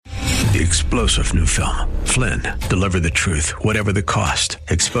the explosive new film, Flynn, Deliver the Truth, Whatever the Cost,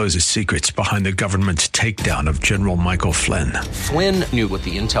 exposes secrets behind the government's takedown of General Michael Flynn. Flynn knew what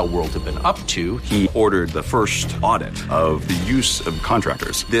the intel world had been up to. He ordered the first audit of the use of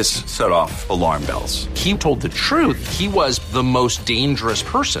contractors. This set off alarm bells. He told the truth. He was the most dangerous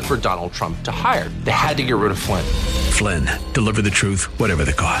person for Donald Trump to hire. They had to get rid of Flynn. Flynn, Deliver the Truth, Whatever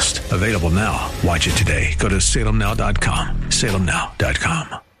the Cost. Available now. Watch it today. Go to salemnow.com.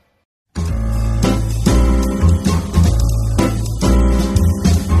 salemnow.com.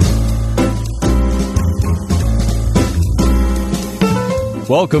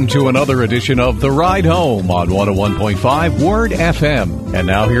 Welcome to another edition of The Ride Home on 101.5 Word FM. And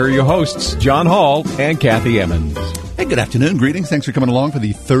now here are your hosts, John Hall and Kathy Emmons. Hey, good afternoon. Greetings. Thanks for coming along for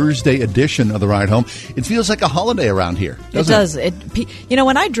the Thursday edition of The Ride Home. It feels like a holiday around here, doesn't it? It does. You know,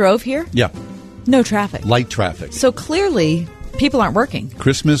 when I drove here, no traffic. Light traffic. So clearly, people aren't working.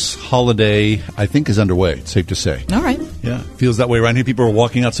 Christmas holiday, I think, is underway. It's safe to say. All right. Yeah, feels that way around here. People are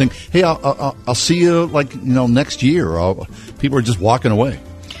walking out saying, "Hey, I'll see you next year." Or people are just walking away.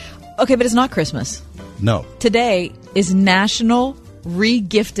 Okay, but it's not Christmas. No. Today is National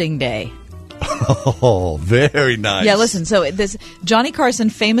Regifting Day. Oh, very nice. Yeah, listen. So Johnny Carson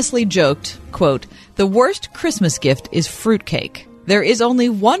famously joked, quote, "The worst Christmas gift is fruitcake. There is only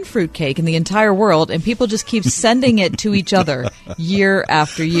one fruitcake in the entire world, and people just keep sending it to each other year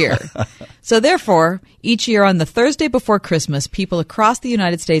after year." So therefore, each year on the Thursday before Christmas, people across the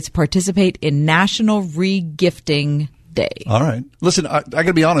United States participate in National Regifting Day. All right. Listen, I got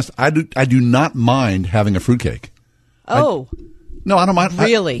to be honest. I do not mind having a fruitcake. Oh. No, I don't mind.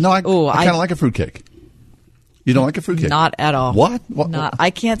 Really? I kind of like a fruitcake. You don't like a fruitcake? Not at all. What? Not. I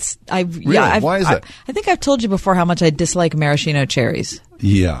can't. Really? Why is that? I think I've told you before how much I dislike maraschino cherries.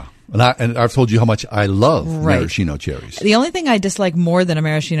 Yeah. And I've told you how much I love maraschino cherries. The only thing I dislike more than a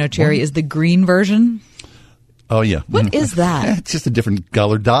maraschino cherry is the green version. Oh, yeah. What is that? It's just a different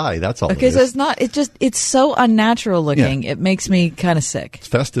color dye. That's all. Okay, so it's not. It's so unnatural looking. Yeah. It makes me kind of sick. It's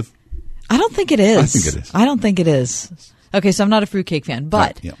festive. I don't think it is. I think it is. I don't think it is. Okay, so I'm not a fruitcake fan,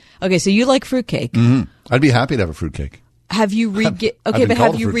 but okay, so you like fruitcake. Mm-hmm. I'd be happy to have a fruitcake. Have you have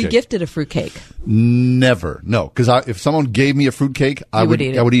you regifted a fruitcake? Never. No, because if someone gave me a fruitcake, I would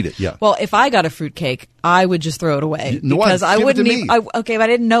eat it. Yeah. Well, if I got a fruitcake, I would just throw it away because I wouldn't eat. Okay, but I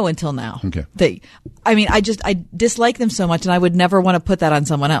didn't know until now. Okay. I dislike them so much, and I would never want to put that on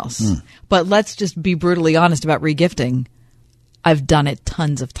someone else. But let's just be brutally honest about regifting. I've done it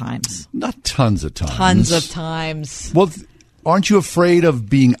tons of times. Not tons of times. Tons of times. Well, aren't you afraid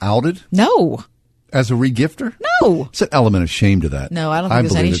of being outed? No. As a regifter? No. It's an element of shame to that. No, I don't think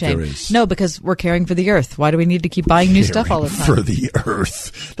there's any shame. There is. No, because we're caring for the earth. Why do we need to keep buying new stuff all the time? For the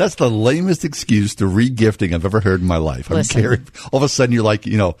earth. That's the lamest excuse to regifting I've ever heard in my life. Listen, caring. All of a sudden you're like,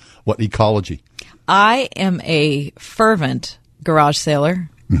 what, ecology? I am a fervent garage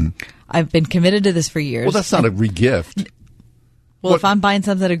sailor. Mm-hmm. I've been committed to this for years. Well, that's not a regift. Well, if I'm buying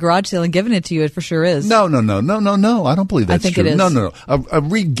something at a garage sale and giving it to you, it for sure is. No. I don't believe that's true. I think it is. No. A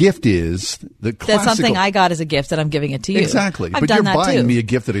re-gift is the classical. That's something I got as a gift and I'm giving it to you. Exactly. I've but done you're that buying too. me a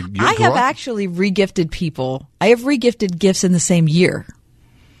gift at a garage. I have actually re-gifted people. I have re-gifted gifts in the same year.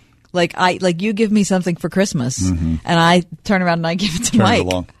 Like you give me something for Christmas and I turn around and I give it to Mike.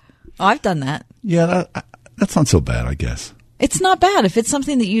 Along. Oh, I've done that. Yeah, that's not so bad, I guess. It's not bad if it's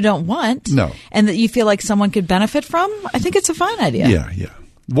something that you don't want. No. And that you feel like someone could benefit from. I think it's a fine idea. Yeah.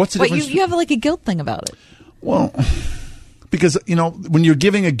 What's the difference? You have like a guilt thing about it. Well, because, when you're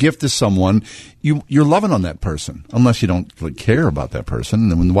giving a gift to someone, you're loving on that person, unless you don't care about that person.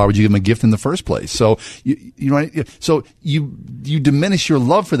 Then why would you give them a gift in the first place? So you diminish your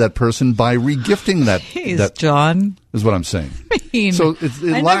love for that person by regifting that. Jeez, John. Is what I'm saying. So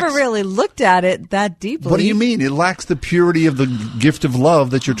I never really looked at it that deeply. What do you mean? It lacks the purity of the gift of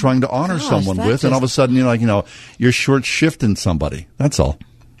love that you're trying to honor someone with, and all of a sudden you're short shifting somebody. That's all.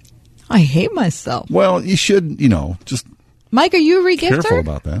 I hate myself. Well, you should, just. Mike, are you a regifter? Careful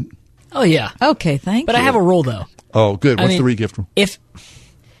about that. Oh, yeah. Okay, thank you. But I have a rule, though. Oh, good. What's the regift rule? If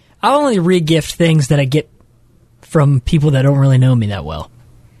I'll only regift things that I get from people that don't really know me that well.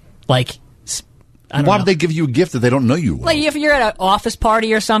 Like, why would they give you a gift that they don't know you well? Like, if you're at an office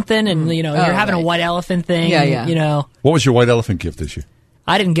party or something and, you're having a white elephant thing. Yeah. What was your white elephant gift this year?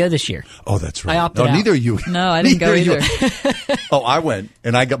 I didn't go this year. Oh, that's right. I opted out. Neither you. No, I didn't go either. Oh, I went,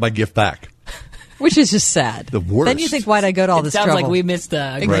 and I got my gift back. Which is just sad. The worst. Then you think, why'd I go to all this trouble? Sounds like we missed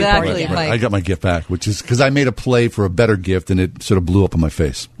the exactly. Right. I got my gift back, which is because I made a play for a better gift, and it sort of blew up in my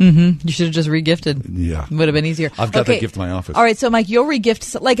face. Mm-hmm. You should have just regifted. Yeah. It would have been easier. I've got that gift in my office. All right, so Mike, you'll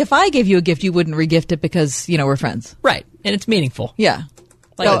regift. Like if I gave you a gift, you wouldn't regift it because, we're friends. Right. And it's meaningful. Yeah.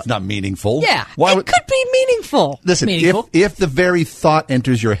 It's not meaningful. Yeah, It could be meaningful. Listen, meaningful. if the very thought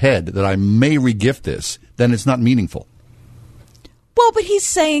enters your head that I may regift this, then it's not meaningful. Well, but he's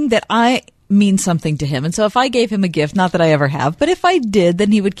saying that I mean something to him. And so if I gave him a gift, not that I ever have, but if I did,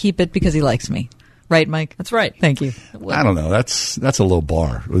 then he would keep it because he likes me. Right, Mike? That's right. Thank you. I don't know. That's a low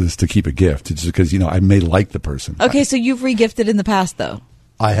bar, is to keep a gift. It's because, I may like the person. Okay, so you've regifted in the past, though.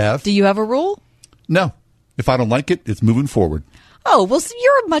 I have. Do you have a rule? No. If I don't like it, it's moving forward. Oh, well, so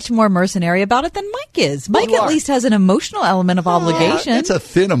you're much more mercenary about it than Mike is. Mike you at are. least has an emotional element of obligation. It's a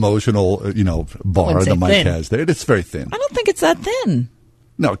thin emotional, bar Wouldn't say that Mike thin. has there. It's very thin. I don't think it's that thin.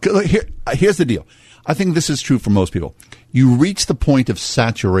 No, here's the deal. I think this is true for most people. You reach the point of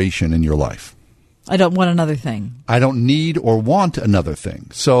saturation in your life. I don't want another thing. I don't need or want another thing.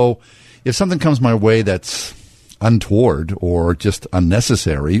 So if something comes my way that's untoward or just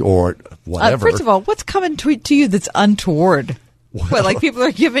unnecessary or whatever. First of all, what's coming to you that's untoward? What, like people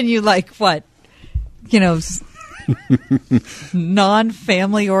are giving you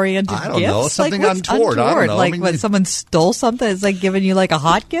non-family oriented gifts? I don't know, something what's untoward. I don't know. Like when someone stole something, it's like giving you like a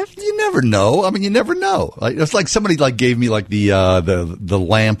hot gift? You never know. I mean, you never know. It's like somebody gave me the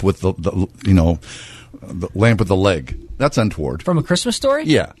lamp with the lamp with the leg. That's untoward. From A Christmas Story?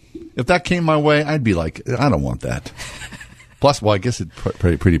 Yeah. If that came my way, I'd be like, I don't want that. Plus, I guess it's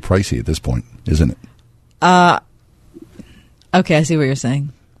pretty pricey at this point, isn't it? Okay, I see what you're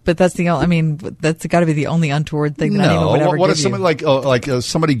saying. But that's that's got to be the only untoward thing that anyone would ever what give if somebody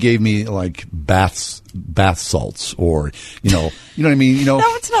somebody gave me bath salts or you know what I mean? No,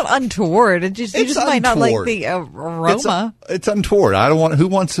 it's not untoward. You just might not like the aroma. It's untoward. I don't want. Who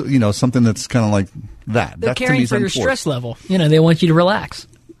wants something that's kind of like that? They're that to me caring is for your untoward. stress level. They want you to relax.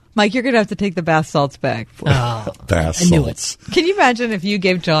 Mike, you're going to have to take the bath salts back. Bath I knew salts. Can you imagine if you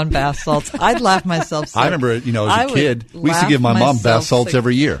gave John bath salts? I'd laugh myself sick. I remember, as a kid, we used to give my mom bath salts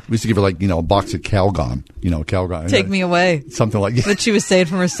every year. We used to give her a box of Calgon, Calgon. Take me away. Something like that. That she was saved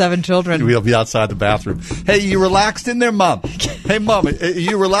from her 7 children. We'll be outside the bathroom. Hey, you relaxed in there, Mom? Hey, Mom, are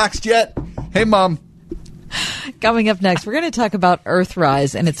you relaxed yet? Hey, Mom. Coming up next, we're going to talk about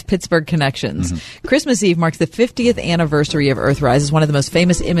Earthrise and its Pittsburgh connections. Mm-hmm. Christmas Eve marks the 50th anniversary of Earthrise. It's one of the most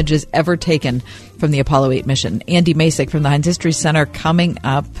famous images ever taken from the Apollo 8 mission. Andy Masick from the Heinz History Center coming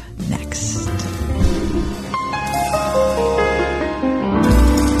up next.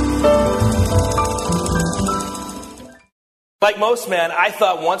 Like most men, I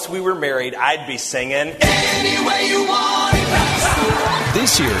thought once we were married, I'd be singing Any Way You Want It.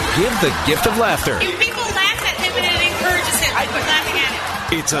 This year, give the gift of laughter. If people laugh at him and it encourages him, I quit laughing at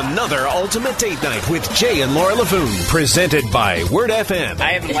him. It's another Ultimate Date Night with Jay and Laura Laffoon, presented by Word FM.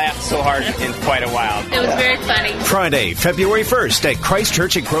 I haven't laughed so hard in quite a while. It was very funny. Friday, February 1st at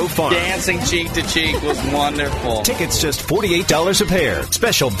Christchurch at Grove Farm. Dancing cheek to cheek was wonderful. Tickets just $48 a pair.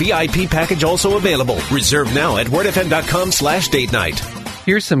 Special VIP package also available. Reserve now at wordfm.com/date night.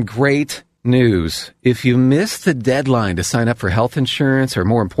 Here's some great news. If you missed the deadline to sign up for health insurance, or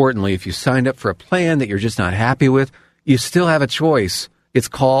more importantly, if you signed up for a plan that you're just not happy with, you still have a choice. It's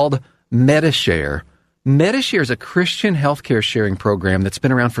called Medi-Share. Medi-Share is a Christian healthcare sharing program that's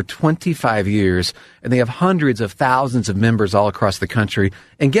been around for 25 years, and they have hundreds of thousands of members all across the country.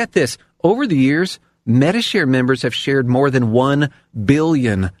 And get this, over the years, Medi-Share members have shared more than $1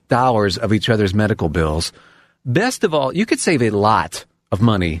 billion of each other's medical bills. Best of all, you could save a lot of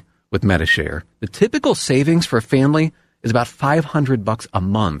money with Medi-Share. The typical savings for a family is about $500 a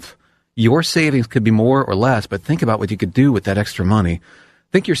month. Your savings could be more or less, but think about what you could do with that extra money.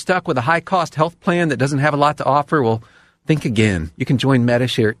 Think you're stuck with a high-cost health plan that doesn't have a lot to offer? Well, think again. You can join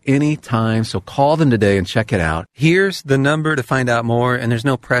Medi-Share anytime, so call them today and check it out. Here's the number to find out more, and there's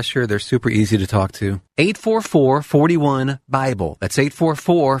no pressure. They're super easy to talk to. 844-41-BIBLE. That's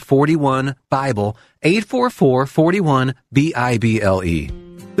 844-41-BIBLE. 844-41-BIBLE.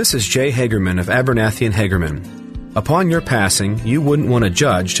 This is Jay Hagerman of Abernathy & Hagerman. Upon your passing, you wouldn't want a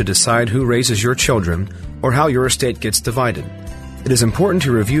judge to decide who raises your children or how your estate gets divided. It is important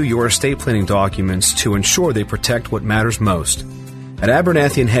to review your estate planning documents to ensure they protect what matters most. At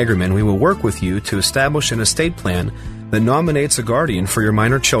Abernathy & Hagerman, we will work with you to establish an estate plan that nominates a guardian for your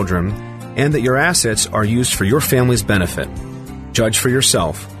minor children and that your assets are used for your family's benefit. Judge for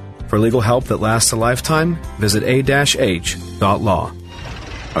yourself. For legal help that lasts a lifetime, visit a-h.law.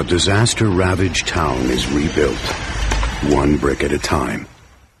 A disaster-ravaged town is rebuilt, one brick at a time.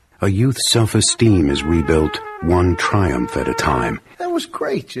 A youth's self-esteem is rebuilt, one triumph at a time. That was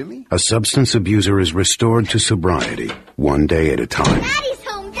great, Jimmy. A substance abuser is restored to sobriety, one day at a time. Daddy's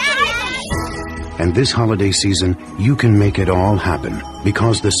home, Daddy! And this holiday season, you can make it all happen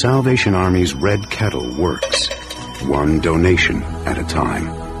because the Salvation Army's Red Kettle works. one donation at a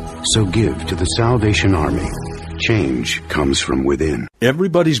time. So give to the Salvation Army. Change comes from within.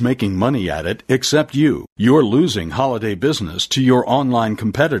 Everybody's making money at it except you. You're losing holiday business to your online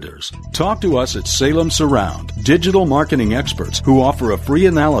competitors. Talk to us at Salem Surround, digital marketing experts who offer a free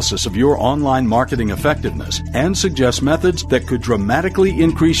analysis of your online marketing effectiveness and suggest methods that could dramatically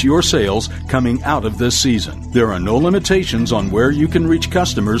increase your sales coming out of this season. There are no limitations on where you can reach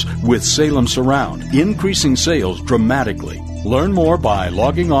customers with Salem Surround, increasing sales dramatically. Learn more by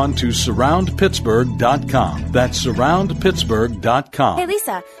logging on to surroundpittsburgh.com. That's surroundpittsburgh.com. Hey,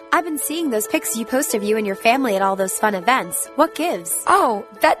 Lisa, I've been seeing those pics you post of you and your family at all those fun events. What gives? Oh,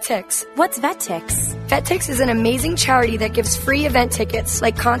 VetTix. What's VetTix? VetTix is an amazing charity that gives free event tickets,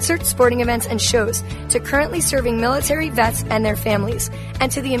 like concerts, sporting events, and shows, to currently serving military vets and their families,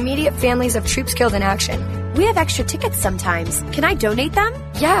 and to the immediate families of troops killed in action. We have extra tickets sometimes. Can I donate them?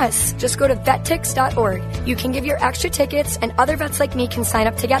 Yes. Just go to vettix.org. You can give your extra tickets, and other vets like me can sign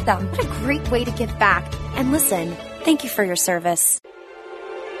up to get them. What a great way to give back. And listen, thank you for your service.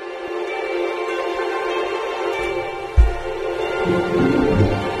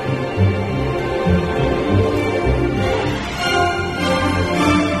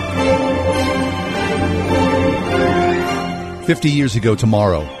 "50 years ago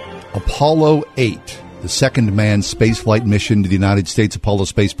tomorrow, Apollo 8, the second manned spaceflight mission to the United States Apollo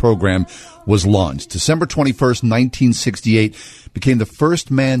space program, was launched. December 21st, 1968, became the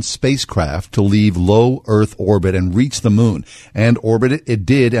first manned spacecraft to leave low Earth orbit and reach the moon. And orbit it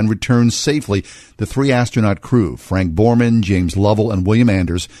did and returned safely. The three astronaut crew, Frank Borman, James Lovell, and William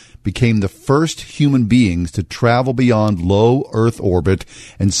Anders, became the first human beings to travel beyond low Earth orbit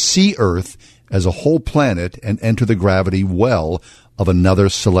and see Earth as a whole planet and enter the gravity well of another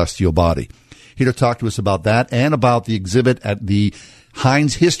celestial body. Here to talk to us about that and about the exhibit at the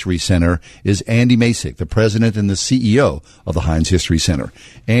Heinz History Center is Andy Masich, the president and the CEO of the Heinz History Center.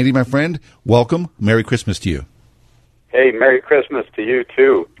 Andy, my friend, welcome. Merry Christmas to you. Hey, Merry Christmas to you,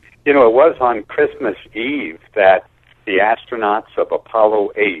 too. You know, it was on Christmas Eve that the astronauts of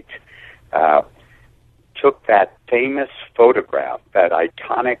Apollo 8 took that famous photograph, that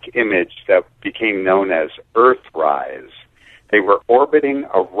iconic image that became known as Earthrise. They were orbiting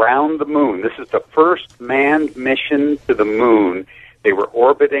around the moon. This is the first manned mission to the moon. They were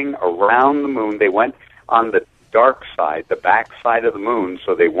orbiting around the moon. They went on the dark side, the back side of the moon,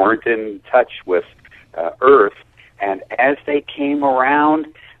 so they weren't in touch with Earth. And as they came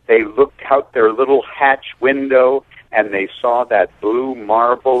around, they looked out their little hatch window, and they saw that blue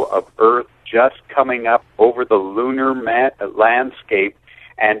marble of Earth just coming up over the lunar landscape.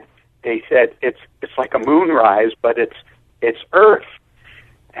 And they said, it's like a moonrise, but it's Earth.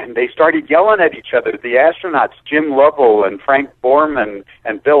 And they started yelling at each other, the astronauts, Jim Lovell and Frank Borman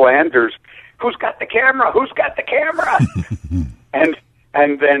and Bill Anders, "Who's got the camera? Who's got the camera?" and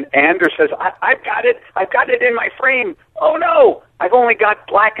then Anders says, I've got it in my frame. "Oh no, I've only got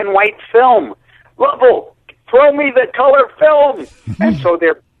black and white film. Lovell, throw me the color film." And so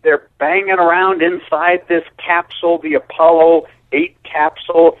they're banging around inside this capsule, the Apollo 8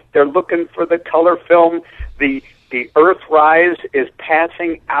 capsule. They're looking for the color film. The Earthrise is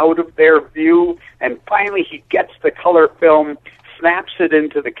passing out of their view, and finally he gets the color film, snaps it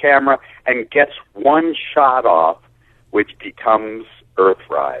into the camera, and gets one shot off, which becomes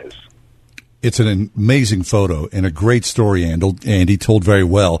Earthrise. It's an amazing photo and a great story, Andy, told very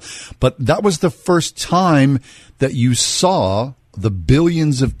well. But that was the first time that you saw the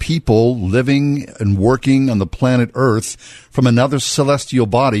billions of people living and working on the planet Earth from another celestial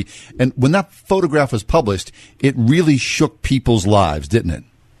body. And when that photograph was published, it really shook people's lives, didn't it?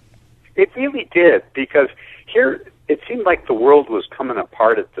 It really did, because here it seemed like the world was coming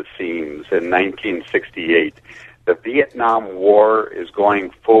apart at the seams in 1968. The Vietnam War is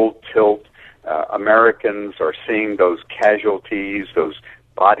going full tilt. Americans are seeing those casualties, those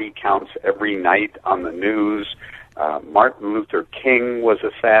body counts every night on the news. Martin Luther King was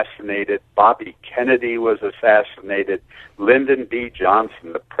assassinated. Bobby Kennedy was assassinated. Lyndon B.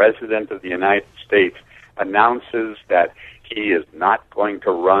 Johnson, the President of the United States, announces that he is not going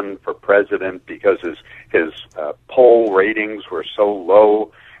to run for president because his poll ratings were so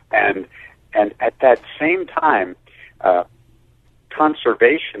low. And at that same time,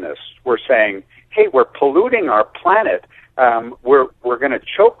 conservationists were saying, "Hey, we're polluting our planet. We're going to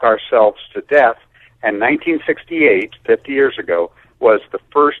choke ourselves to death." And 1968, 50 years ago, was the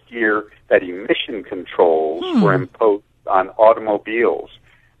first year that emission controls were imposed on automobiles.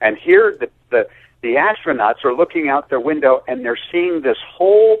 And here the astronauts are looking out their window, and they're seeing this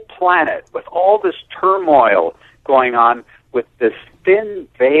whole planet with all this turmoil going on with this thin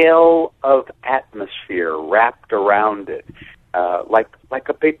veil of atmosphere wrapped around it, like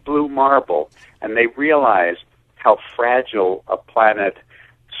a big blue marble. And they realized how fragile a planet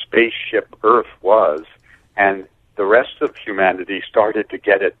spaceship Earth was, and the rest of humanity started to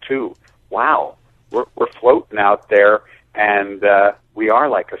get it too. Wow, we're floating out there, and we are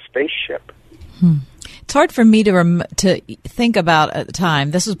like a spaceship. It's hard for me to think about at the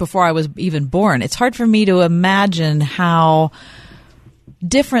time. This was before I was even born. It's hard for me to imagine how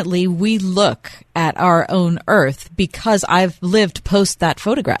differently we look at our own Earth because I've lived post that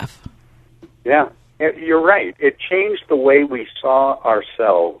photograph. Yeah, you're right. It changed the way we saw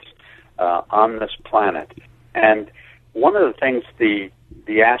ourselves on this planet. And one of the things the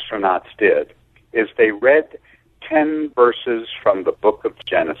astronauts did is they read 10 verses from the book of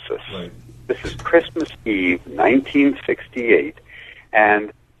Genesis. Right. This is Christmas Eve, 1968,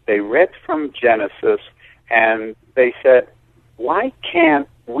 and they read from Genesis, and they said, why can't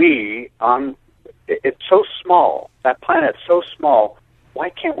we, it's so small, that planet's so small, why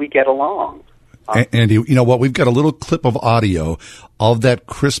can't we get along? Andy, you know what? We've got a little clip of audio of that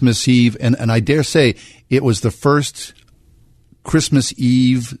Christmas Eve, and I dare say it was the first Christmas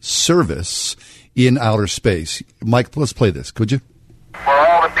Eve service in outer space. Mike, let's play this, could you? For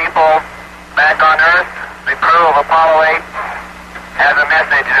all the people back on Earth, the crew of Apollo 8 has a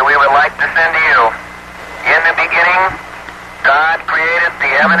message that we would like to send to you. In the beginning, God created the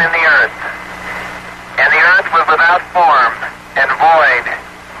heaven and the earth. And the earth was without form and void,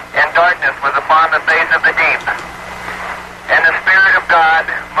 and darkness was upon the face of the deep. And the Spirit of God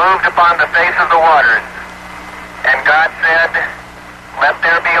moved upon the face of the waters. And God said, let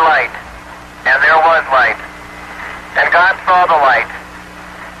there be light. And there was light. And God saw the light,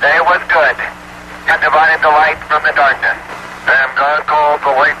 that it was good, and divided the light from the darkness. And God called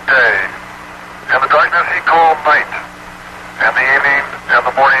the light day, and the darkness he called night. And the evening and the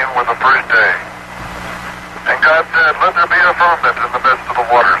morning were the first day. And God said, let there be a firmament in the midst of the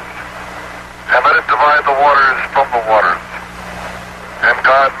waters, and let it divide the waters from the waters. And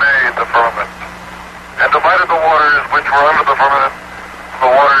God made the firmament, and divided the waters which were under the firmament from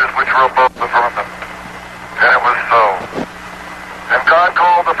the waters which were above the firmament. And it was so. And God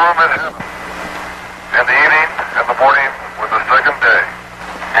called the firmament heaven. And the evening and the morning were the second day.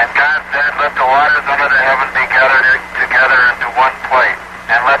 And God said, let the waters under the heaven be gathered together into one place,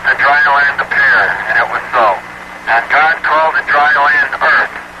 and let the dry land appear. And it was so. And God called the dry land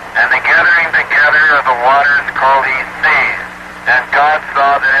earth, and the gathering together of the waters called he seas. And God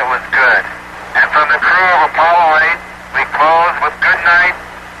saw that it was good. And from the crew of Apollo 8, we close with good night,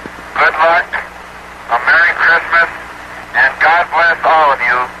 good luck, a Merry Christmas, and God bless all of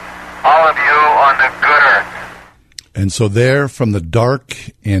you on the good earth. And so there, from the dark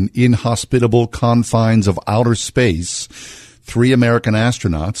and inhospitable confines of outer space, 3 American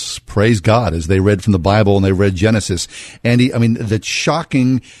astronauts, praise God, as they read from the Bible and they read Genesis. Andy, I mean, that's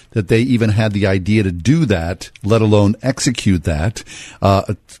shocking that they even had the idea to do that, let alone execute that.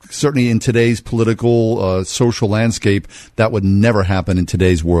 Certainly in today's political, social landscape, that would never happen in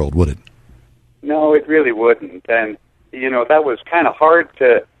today's world, would it? No, it really wouldn't. And, you know, that was kind of hard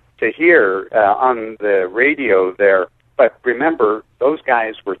to hear on the radio there. But remember, those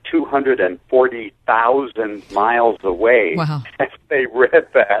guys were 240,000 miles away. Wow. As they read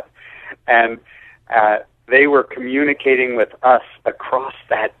that. And they were communicating with us across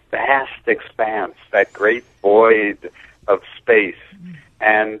that vast expanse, that great void of space.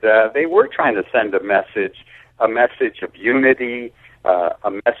 And they were trying to send a message of unity,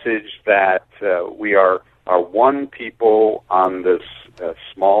 a message that we are one people on this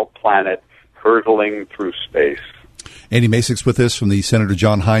small planet hurtling through space. Andy Masic's with us from the Senator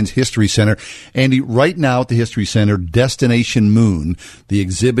John Heinz History Center. Andy, right now at the History Center, Destination Moon, the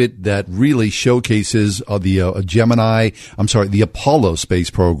exhibit that really showcases the Apollo space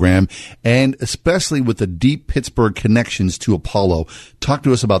program, and especially with the deep Pittsburgh connections to Apollo. Talk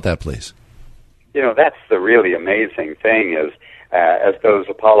to us about that, please. You know, that's the really amazing thing is, as those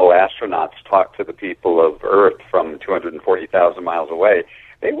Apollo astronauts talked to the people of Earth from 240,000 miles away,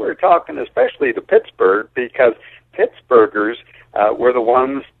 they were talking especially to Pittsburgh because Pittsburghers were the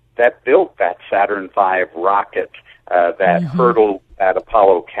ones that built that Saturn V rocket that hurtled that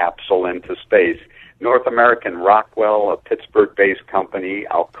Apollo capsule into space. North American Rockwell, a Pittsburgh-based company,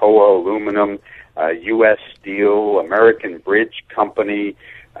 Alcoa Aluminum, U.S. Steel, American Bridge Company,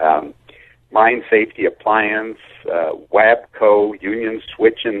 Mine Safety Appliance, Wabco, Union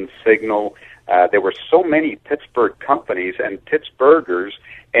Switch and Signal. There were so many Pittsburgh companies and Pittsburghers,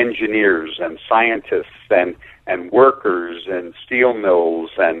 engineers and scientists and workers and steel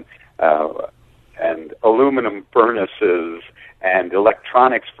mills and and aluminum furnaces and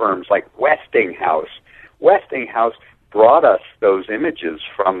electronics firms like Westinghouse. Westinghouse brought us those images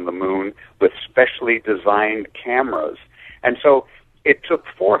from the moon with specially designed cameras. And so it took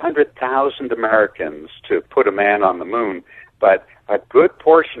 400,000 Americans to put a man on the moon, but a good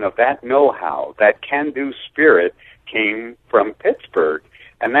portion of that know-how, that can-do spirit, came from Pittsburgh.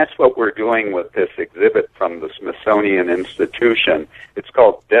 And that's what we're doing with this exhibit from the Smithsonian Institution. It's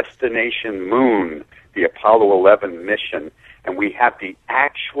called Destination Moon, the Apollo 11 mission. And we have the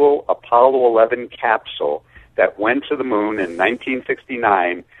actual Apollo 11 capsule that went to the moon in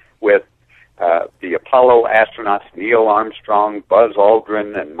 1969 with the Apollo astronauts Neil Armstrong, Buzz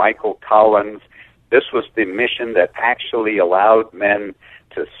Aldrin, and Michael Collins. This was the mission that actually allowed men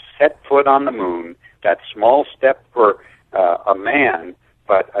to set foot on the moon, that small step for a man,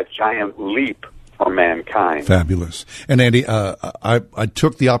 but a giant leap for mankind. Fabulous. And Andy, I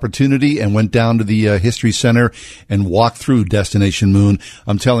took the opportunity and went down to the History Center and walked through Destination Moon.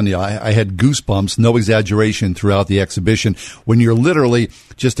 I'm telling you, I had goosebumps, no exaggeration, throughout the exhibition. When you're literally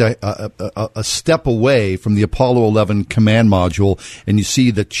just a step away from the Apollo 11 command module, and you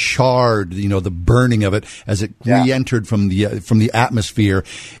see the charred, the burning of it as it re-entered from the atmosphere,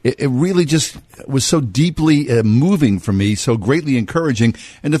 it really just was so deeply moving for me, so greatly encouraging.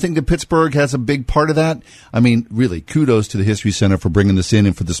 And to think that Pittsburgh has a big part of that, I mean, really, kudos to the History Center for bringing this in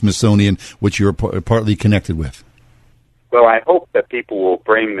and for the Smithsonian, which you're partly connected with. Well, I hope that people will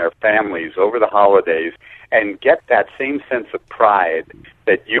bring their families over the holidays and get that same sense of pride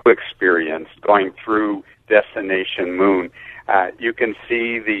that you experienced going through Destination Moon. You can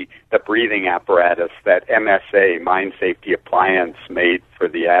see the breathing apparatus that MSA, Mine Safety Appliance, made for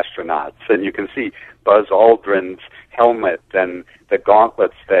the astronauts. And you can see Buzz Aldrin's helmet and the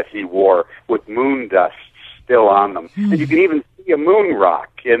gauntlets that he wore with moon dust still on them. And you can even see a moon rock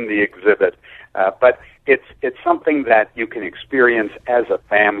in the exhibit. But it's something that you can experience as a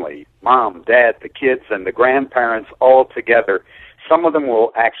family, mom, dad, the kids, and the grandparents all together. Some of them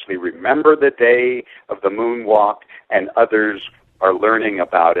will actually remember the day of the moonwalk, and others are learning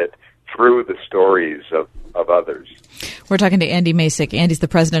about it through the stories of others. We're talking to Andy Masich. Andy's the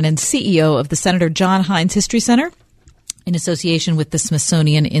president and CEO of the Senator John Heinz History Center, in association with the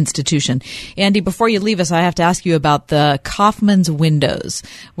Smithsonian Institution. Andy, before you leave us, I have to ask you about the Kaufmann's windows.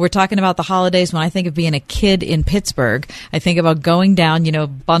 We're talking about the holidays. When I think of being a kid in Pittsburgh, I think about going down,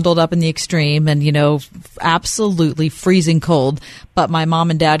 bundled up in the extreme and, absolutely freezing cold. But my mom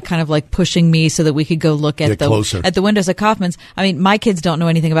and dad kind of like pushing me so that we could go look at the windows at Kaufmann's. I mean, my kids don't know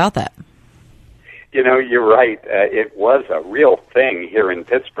anything about that. You're right. It was a real thing here in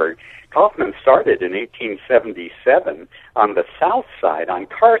Pittsburgh. Kaufmann started in 1877 on the south side on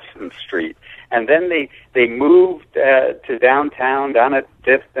Carson Street, and then they moved to downtown, down at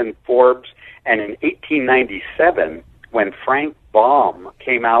 5th and Forbes, and in 1897, when Frank Baum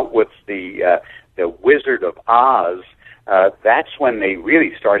came out with the Wizard of Oz, that's when they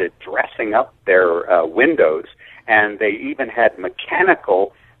really started dressing up their windows, and they even had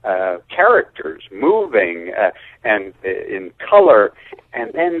mechanical characters moving and in color,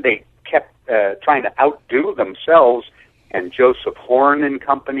 and then they kept trying to outdo themselves, and Joseph Horn and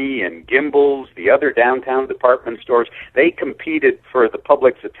Company and Gimbel's, the other downtown department stores, they competed for the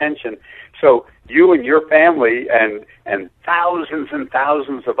public's attention. So you and your family and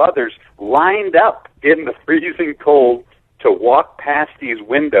thousands of others lined up in the freezing cold to walk past these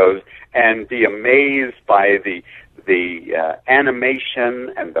windows and be amazed by the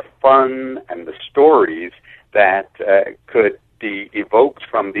animation and the fun and the stories that could be evoked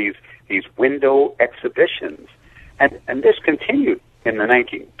from these window exhibitions. And this continued in the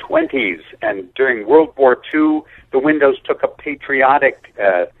 1920s, and during World War II, the windows took a patriotic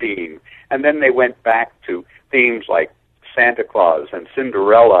theme, and then they went back to themes like Santa Claus and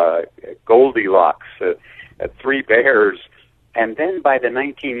Cinderella, Goldilocks, Three Bears, and then by the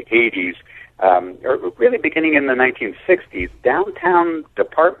 1980s, or really beginning in the 1960s, downtown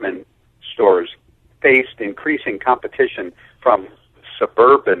department stores faced increasing competition from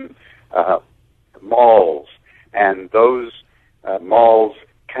suburban malls, and those malls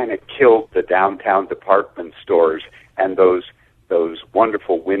kind of killed the downtown department stores, and those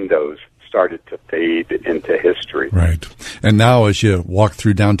wonderful windows started to fade into history. Right. And now as you walk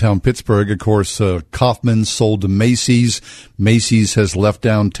through downtown Pittsburgh, of course, Kaufman sold to Macy's. Macy's has left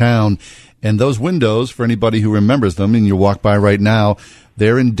downtown. And those windows, for anybody who remembers them, and you walk by right now,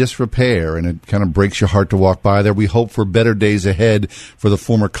 they're in disrepair, and it kind of breaks your heart to walk by there. We hope for better days ahead for the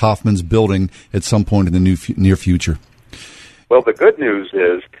former Kaufman's building at some point in the near future. Well, the good news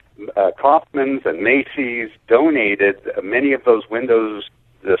is Kaufman's and Macy's donated many of those windows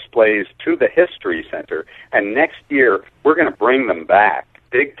displays to the History Center, and next year we're going to bring them back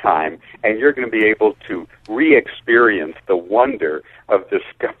big time, and you're going to be able to re-experience the wonder of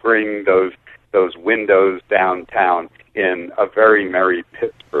discovering those windows downtown in a very merry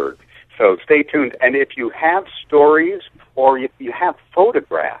Pittsburgh. So stay tuned, and if you have stories or if you have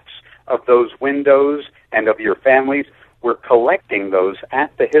photographs of those windows and of your families, we're collecting those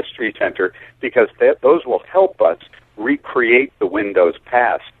at the History Center because those will help us recreate the windows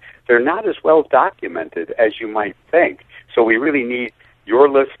past. They're not as well documented as you might think, so we really need your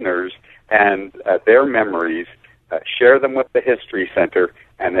listeners and their memories. Share them with the History Center,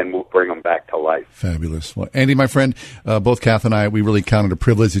 and then we'll bring them back to life. Fabulous. Well, Andy, my friend, both Kath and I, we really count it a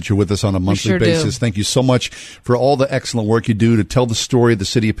privilege that you're with us on a monthly basis. Thank you so much for all the excellent work you do to tell the story of the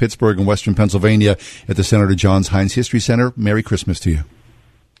city of Pittsburgh and Western Pennsylvania at the Senator Johns Heinz History Center. Merry Christmas to you.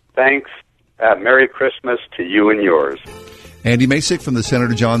 Thanks. Merry Christmas to you and yours. Andy Masek from the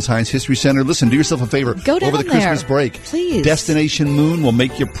Senator Johns Heinz History Center. Listen, do yourself a favor. Go down over the Christmas there, break. please. Destination Moon will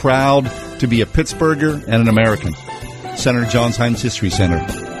make you proud to be a Pittsburgher and an American. Senator Johns Heinz History Center.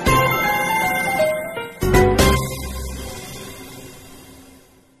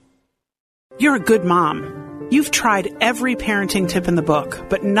 You're a good mom. You've tried every parenting tip in the book,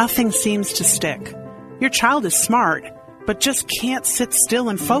 but nothing seems to stick. Your child is smart, but just can't sit still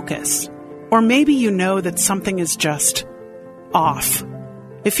and focus. Or maybe you know that something is just off.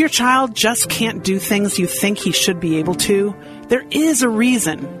 If your child just can't do things you think he should be able to, there is a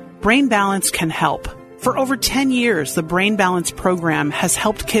reason. Brain Balance can help. For over 10 years, the Brain Balance program has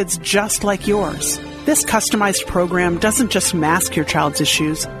helped kids just like yours. This customized program doesn't just mask your child's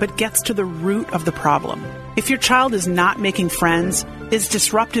issues, but gets to the root of the problem. If your child is not making friends, is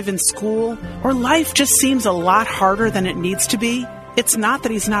disruptive in school, or life just seems a lot harder than it needs to be, it's not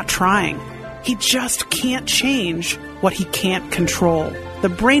that he's not trying. He just can't change what he can't control. The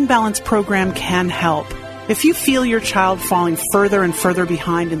Brain Balance program can help. If you feel your child falling further and further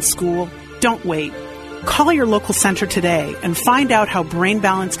behind in school, don't wait. Call your local center today and find out how Brain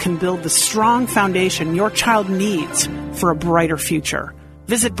Balance can build the strong foundation your child needs for a brighter future.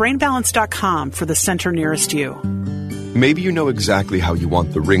 Visit BrainBalance.com for the center nearest you. Maybe you know exactly how you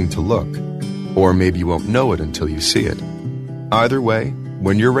want the ring to look, or maybe you won't know it until you see it. Either way,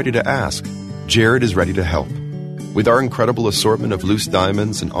 when you're ready to ask, Jared is ready to help. With our incredible assortment of loose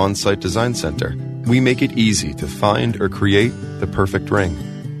diamonds and on-site design center, we make it easy to find or create the perfect ring.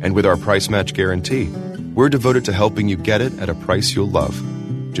 And with our price match guarantee, we're devoted to helping you get it at a price you'll love.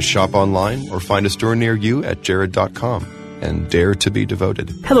 Just shop online or find a store near you at jared.com. and dare to be devoted.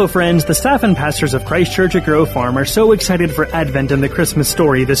 Hello, friends. The staff and pastors of Christ Church at Grove Farm are so excited for Advent and the Christmas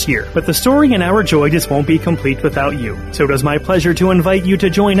story this year. But the story and our joy just won't be complete without you. So it is my pleasure to invite you to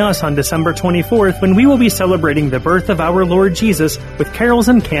join us on December 24th when we will be celebrating the birth of our Lord Jesus with carols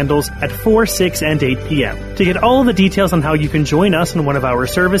and candles at 4, 6, and 8 p.m. To get all the details on how you can join us in one of our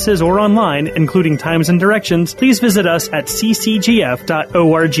services or online, including times and directions, please visit us at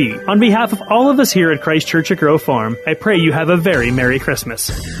ccgf.org. On behalf of all of us here at Christ Church at Grove Farm, I pray you have a very Merry Christmas.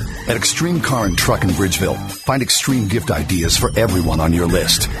 At Extreme Car and Truck in Bridgeville, find extreme gift ideas for everyone on your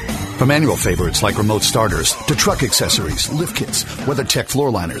list. From annual favorites like remote starters to truck accessories, lift kits, WeatherTech floor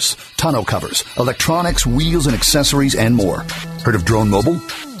liners, tonneau covers, electronics, wheels and accessories, and more. Heard of Drone Mobile?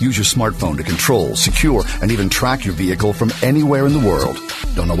 Use your smartphone to control, secure, and even track your vehicle from anywhere in the world.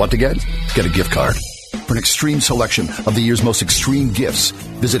 Don't know what to get? Get a gift card. For an extreme selection of the year's most extreme gifts,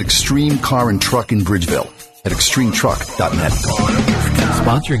 visit Extreme Car and Truck in Bridgeville at extremetruck.net.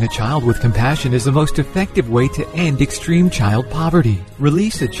 Sponsoring a child with compassion is the most effective way to end extreme child poverty.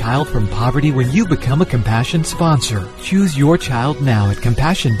 Release a child from poverty when you become a Compassion sponsor. Choose your child now at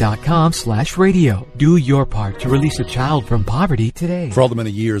compassion.com/radio. Do your part to release a child from poverty today. For all the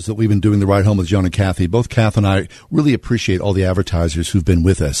many years that we've been doing The Ride Home with John and Kathy, both Kath and I really appreciate all the advertisers who've been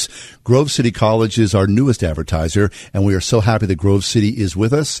with us. Grove City College is our newest advertiser, and we are so happy that Grove City is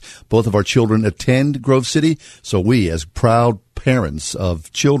with us. Both of our children attend Grove City, so we, as proud parents of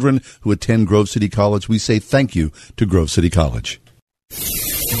children who attend Grove City College, we say thank you to Grove City College.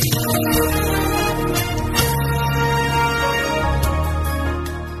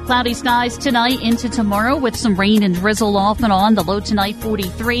 Cloudy skies tonight into tomorrow with some rain and drizzle off and on. The low tonight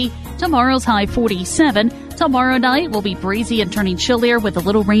 43. Tomorrow's high 47. Tomorrow night will be breezy and turning chillier with a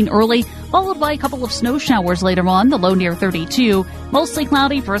little rain early, followed by a couple of snow showers later on. The low near 32. Mostly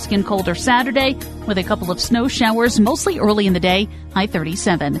cloudy, brisk and colder Saturday with a couple of snow showers mostly early in the day. High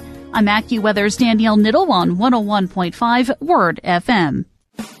 37. I'm AccuWeather's Danielle Niddle on 101.5 Word FM.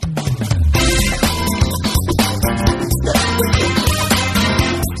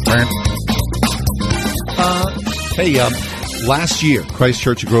 Hey, Last year, Christ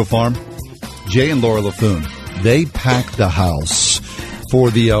Church at Grove Farm, Jay and Laura LaFoon, they packed the house for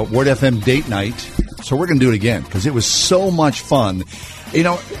the Word FM date night. So we're going to do it again because it was so much fun. You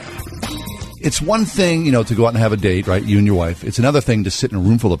know, it's one thing, you know, to go out and have a date, right, you and your wife. It's another thing to sit in a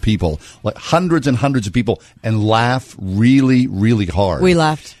room full of people, like hundreds and hundreds of people, and laugh really, really hard. We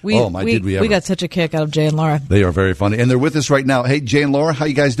laughed. Did we ever. We got such a kick out of Jay and Laura. They are very funny. And they're with us right now. Hey, Jay and Laura, how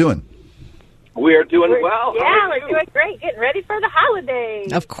you guys doing? We are doing well. Yeah, we're doing great. Getting ready for the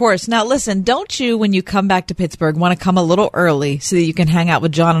holidays. Of course. Now, listen, don't you, when you come back to Pittsburgh, want to come a little early so that you can hang out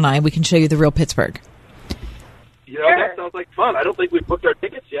with John and I and we can show you the real Pittsburgh? You know, that sounds like fun. I don't think we've booked our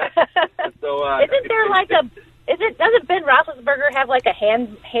tickets yet. So, Isn't there like doesn't Ben Roethlisberger have like a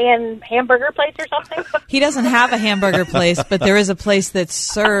hamburger place or something? He doesn't have a hamburger place, but there is a place that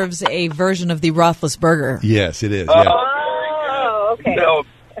serves a version of the Roethlisberger. Yes, it is. Yeah. Oh, okay. So,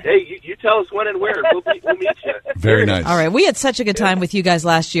 hey, you tell us when and where. We'll meet you. Very nice. All right. We had such a good time with you guys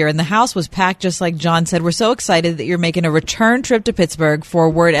last year, and the house was packed just like John said. We're so excited that you're making a return trip to Pittsburgh for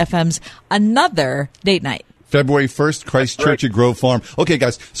Word FM's another date night. February 1st, Christ Church at Grove Farm. Okay,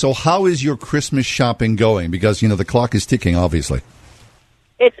 guys, so how is your Christmas shopping going? Because, you know, the clock is ticking, obviously.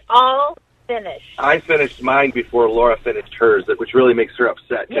 It's all finished. I finished mine before Laura finished hers, which really makes her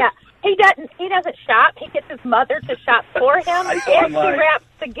upset. Yeah. He doesn't shop. He gets his mother to shop for him, and she wraps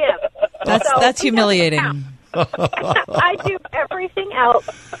the gift. That's humiliating. I do everything else,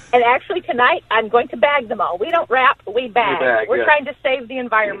 and actually tonight I'm going to bag them all. We don't wrap, we bag. We're trying to save the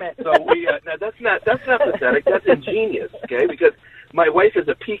environment. So we now that's not pathetic. That's ingenious, okay? Because my wife is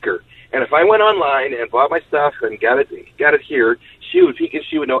a peeker, and if I went online and bought my stuff and got it here, she would peek and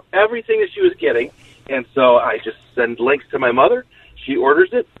she would know everything that she was getting, and so I just send links to my mother. She orders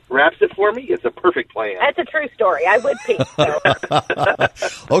it, wraps it for me. It's a perfect plan. That's a true story. I would peek. So.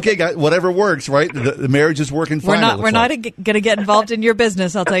 Okay, guys, whatever works, right? The marriage is working fine. We're not going to get involved in your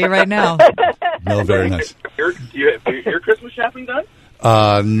business, I'll tell you right now. No, very nice. Your Christmas shopping done?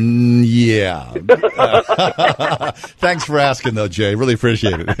 Yeah. Thanks for asking, though, Jay. Really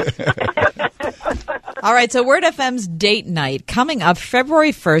appreciate it. All right, so Word FM's date night coming up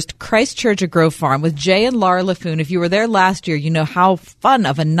February 1st, Christ Church at Grove Farm with Jay and Laura LaFoon. If you were there last year, you know how fun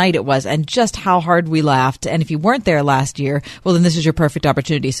of a night it was and just how hard we laughed. And if you weren't there last year, well, then this is your perfect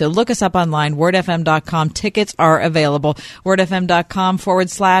opportunity. So look us up online, wordfm.com. Tickets are available.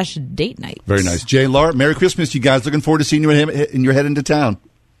 wordfm.com/date night. Very nice. Jay and Laura, Merry Christmas to you guys. Looking forward to seeing you and you're heading to town.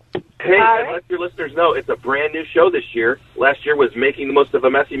 Hey, and let your listeners know it's a brand new show this year. Last year was Making the Most of a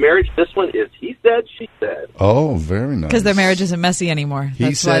Messy Marriage. This one is He Said, She Said. Oh, very nice. Because their marriage isn't messy anymore.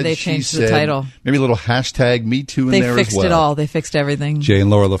 That's why they changed the title. Maybe a little hashtag Me Too in there as well. They fixed it all. They fixed everything. Jay and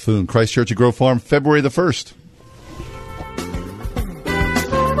Laura LaFoon, Christ Church at Grove Farm, February the 1st.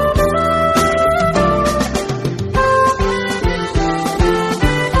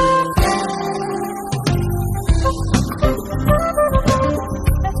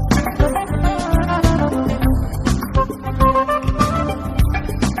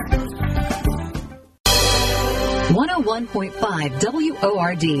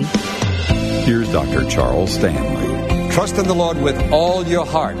 WORD. Here's Dr. Charles Stanley. Trust in the Lord with all your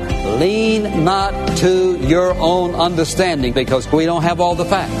heart. Lean not to your own understanding, because we don't have all the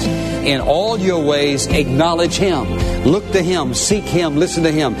facts. In all your ways, acknowledge Him. Look to Him, seek Him, listen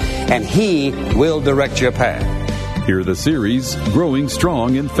to Him, and He will direct your path. Hear the series Growing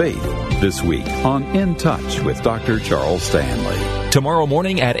Strong in Faith this week on In Touch with Dr. Charles Stanley. Tomorrow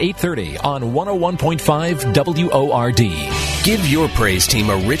morning at 8:30 on 101.5 WORD. Give your praise team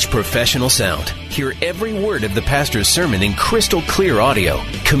a rich professional sound. Hear every word of the pastor's sermon in crystal clear audio.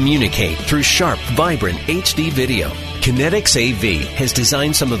 Communicate through sharp, vibrant HD video. Kinetics AV has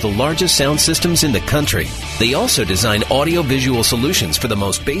designed some of the largest sound systems in the country. They also design audio-visual solutions for the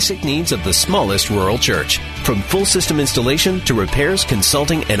most basic needs of the smallest rural church. From full system installation to repairs,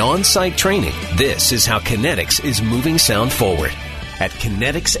 consulting, and on-site training, this is how Kinetics is moving sound forward. At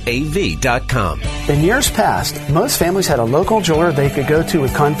KineticsAV.com. In years past, most families had a local jeweler they could go to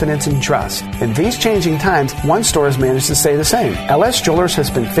with confidence and trust. In these changing times, one store has managed to stay the same. LS Jewelers has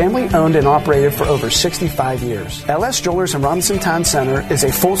been family-owned and operated for over 65 years. LS Jewelers in Robinson Town Center is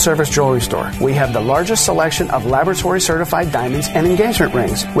a full-service jewelry store. We have the largest selection of laboratory-certified diamonds and engagement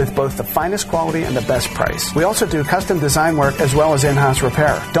rings with both the finest quality and the best price. We also do custom design work as well as in-house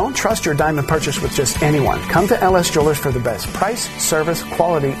repair. Don't trust your diamond purchase with just anyone. Come to LS Jewelers for the best price, service,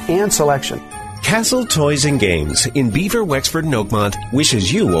 quality, and selection. Castle Toys and Games in Beaver, Wexford, and Oakmont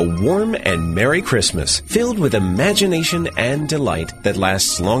wishes you a warm and Merry Christmas filled with imagination and delight that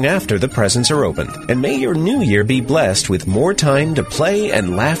lasts long after the presents are opened. And may your new year be blessed with more time to play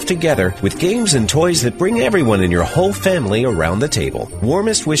and laugh together with games and toys that bring everyone in your whole family around the table.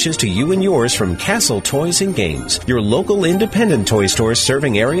 Warmest wishes to you and yours from Castle Toys and Games, your local independent toy store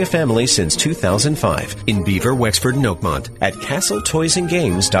serving area families since 2005 in Beaver, Wexford, and Oakmont at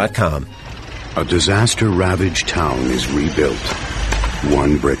castletoysandgames.com. A disaster-ravaged town is rebuilt,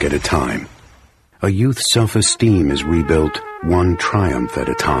 one brick at a time. A youth's self-esteem is rebuilt, one triumph at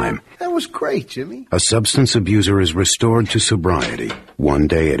a time. That was great, Jimmy. A substance abuser is restored to sobriety, one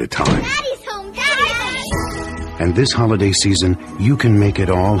day at a time. Daddy's home, Daddy's home. And this holiday season, you can make it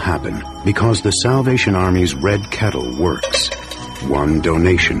all happen because the Salvation Army's Red Kettle works, one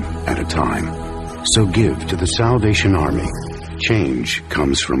donation at a time. So give to the Salvation Army. Change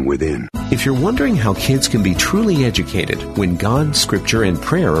comes from within. If you're wondering how kids can be truly educated when God, Scripture, and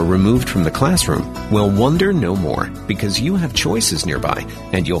prayer are removed from the classroom, well, wonder no more, because you have choices nearby,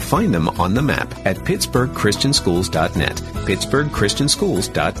 and you'll find them on the map at PittsburghChristianSchools.net.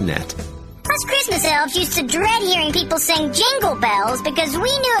 PittsburghChristianSchools.net. Us Christmas elves used to dread hearing people sing Jingle Bells because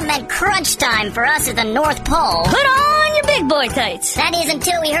we knew it meant crunch time for us at the North Pole. Put on your big boy tights. That is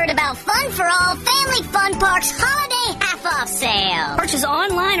until we heard about Fun for All Family Fun Park's holiday half-off sale. Purchase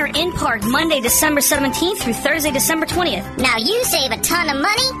online or in park Monday, December 17th through Thursday, December 20th. Now you save a ton of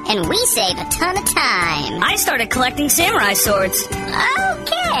money, and we save a ton of time. I started collecting samurai swords.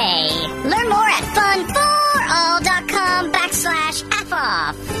 Okay. Learn more at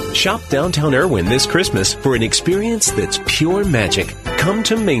funforall.com/half-off. Shop downtown Irwin this Christmas for an experience that's pure magic. Come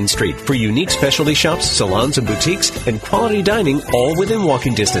to Main Street for unique specialty shops, salons, and boutiques, and quality dining all within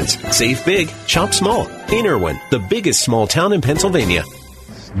walking distance. Save big, shop small. In Irwin, the biggest small town in Pennsylvania.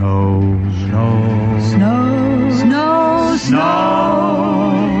 Snow, snow, snow, snow,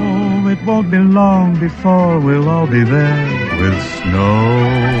 snow. It won't be long before we'll all be there with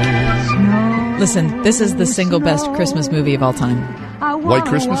snow. Snow. Listen, this is the single best Christmas movie of all time. White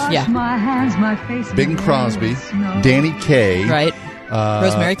Christmas? Yeah. Bing Crosby, Danny Kaye. Right.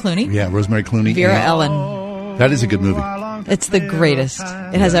 Rosemary Clooney. Yeah, Rosemary Clooney. Vera Ellen. That is a good movie. It's the greatest.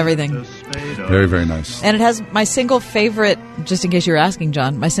 It has everything. Very, very nice. And it has my single favorite, just in case you're asking,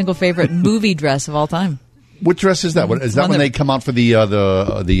 John, my single favorite movie dress of all time. What dress is that? Is that when they come out for the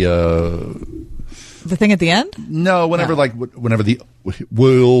thing at the end? No, whenever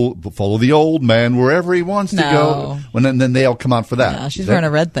we'll follow the old man wherever he wants to go. Then they all come out for that. No, she's wearing a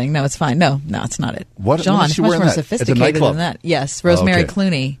red thing. No, it's fine. No, it's not it. What? John, what is she much wearing more that? sophisticated than that. Yes, Rosemary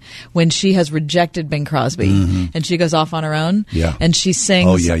Clooney, when she has rejected Bing Crosby and she goes off on her own. Yeah. And she sings.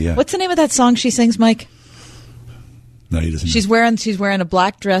 Oh yeah. What's the name of that song she sings, Mike? No, he doesn't. She's wearing a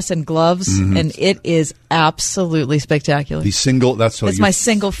black dress and gloves, and it is absolutely spectacular. That's my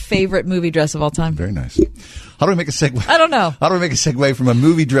single favorite movie dress of all time. Very nice. How do we make a segue? I don't know. How do we make a segue from a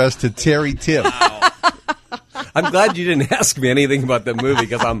movie dress to Terry Tipp? I'm glad you didn't ask me anything about the movie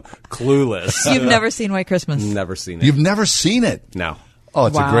because I'm clueless. You've never seen White Christmas? Never seen it. You've never seen it? No. Oh,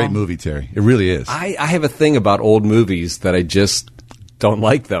 it's a great movie, Terry. It really is. I have a thing about old movies that I just don't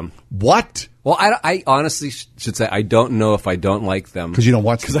like them. What? Well, I honestly should say I don't know if I don't like them. Because you don't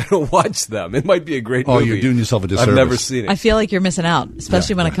watch them. Because I don't watch them. It might be a great movie. Oh, you're doing yourself a disservice. I've never seen it. I feel like you're missing out,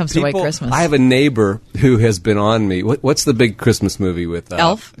 especially when it comes to White Christmas. I have a neighbor who has been on me. What's the big Christmas movie with...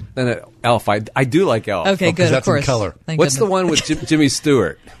 Elf? Elf. I do like Elf. Okay, good, of course. That's in color. What's the one with Jimmy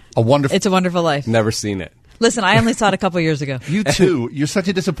Stewart? It's a Wonderful Life. Never seen it. Listen, I only saw it a couple years ago. You too. You're such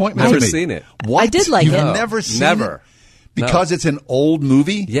a disappointment to me. Never seen it. What? I did like You've it. Never seen it? Never. Because it's an old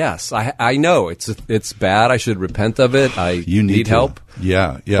movie? Yes, I know it's bad. I should repent of it. You need help.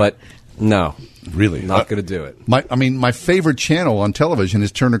 Yeah. But no, really, not going to do it. My favorite channel on television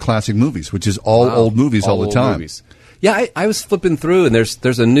is Turner Classic Movies, which is all old movies all the time. Movies. Yeah, I was flipping through, and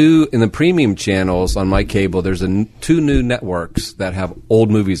there's a new in the premium channels on my cable. There's two new networks that have old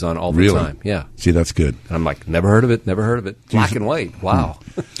movies on all the time. Yeah, see, that's good. And I'm like, never heard of it. Black and white. Wow.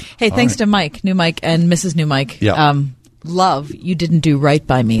 Hey, thanks to Mike, New Mike, and Mrs. New Mike. Yeah. Love, You Didn't Do Right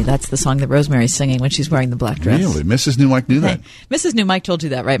By Me. That's the song that Rosemary's singing when she's wearing the black dress. Really? Mrs. New Mike knew that? Mrs. New Mike told you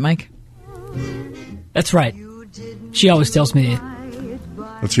that, right, Mike? That's right. She always tells me.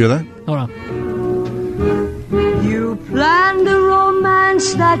 Let's hear that. Hold on. You planned a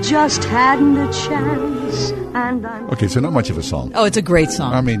romance that just hadn't a chance. Okay, so not much of a song. Oh, it's a great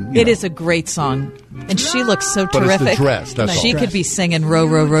song. I mean, it is a great song. And she looks so terrific. But it's the dress, that's all. She could be singing Row,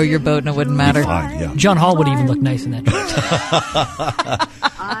 Row, Row Your Boat and it wouldn't matter. Fine, yeah. John Hall would even look nice in that dress.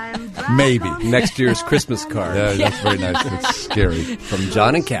 Maybe. Next year's Christmas card. Yeah, that's very nice. It's scary. From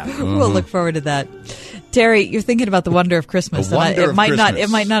John and Kat. We'll look forward to that. Terry, you're thinking about the wonder of Christmas. The wonder of Christmas. It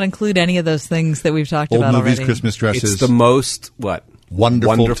might not include any of those things that we've talked about Old movies, already. Christmas dresses. It's the most,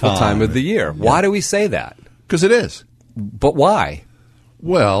 wonderful time of the year. Yeah. Why do we say that? Because it is. But why?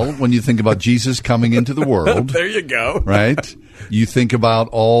 Well, when you think about Jesus coming into the world. There you go. Right? You think about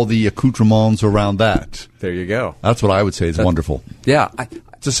all the accoutrements around that. There you go. That's what I would say is wonderful. Yeah.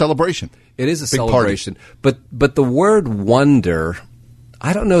 It's a celebration. It is a Big celebration. But the word wonder,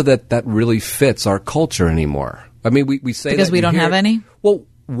 I don't know that really fits our culture anymore. I mean, we say because that we don't have any? Well,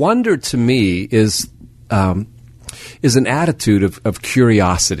 wonder to me is an attitude of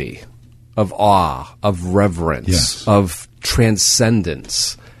curiosity, of awe, of reverence, Yes. of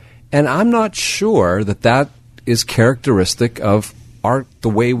transcendence. And I'm not sure that is characteristic of the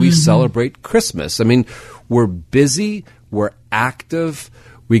way we celebrate Christmas. I mean, we're busy, we're active,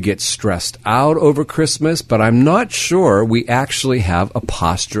 we get stressed out over Christmas, but I'm not sure we actually have a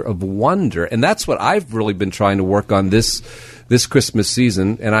posture of wonder. And that's what I've really been trying to work on this Christmas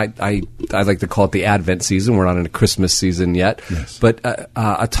season. And I like to call it the Advent season. We're not in a Christmas season yet. Yes. But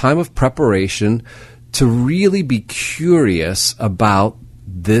a time of preparation to really be curious about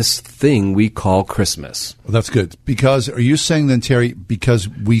this thing we call Christmas. Well, that's good. Because, are you saying then, Terry, because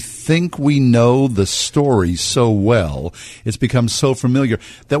we think we know the story so well, it's become so familiar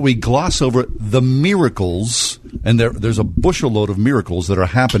that we gloss over the miracles, and there's a bushel load of miracles that are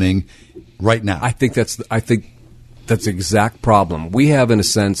happening right now. I think that's the exact problem. We have, in a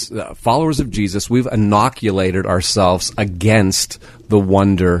sense, followers of Jesus, we've inoculated ourselves against the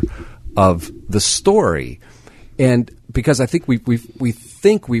wonder of the story. And because I think we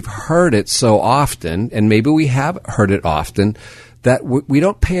think we've heard it so often, and maybe we have heard it often, that we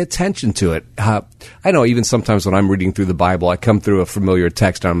don't pay attention to it. I know even sometimes when I'm reading through the Bible, I come through a familiar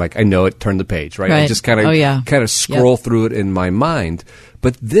text and I'm like, I know it, turn the page, right? I just kind of scroll through it in my mind.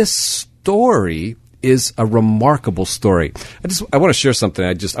 But this story is a remarkable story. I want to share something.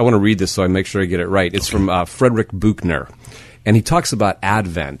 I want to read this so I make sure I get it right. It's from Frederick Buechner, and he talks about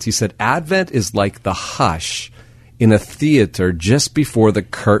Advent. He said, Advent is like the hush in a theater just before the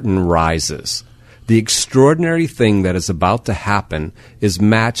curtain rises. The extraordinary thing that is about to happen is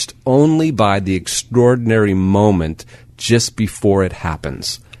matched only by the extraordinary moment just before it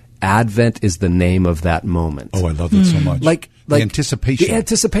happens. Advent is the name of that moment. Oh, I love that so much. Like the anticipation. The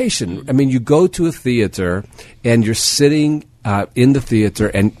anticipation. I mean, you go to a theater and you're sitting in the theater,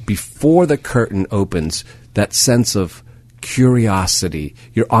 and before the curtain opens, that sense of curiosity.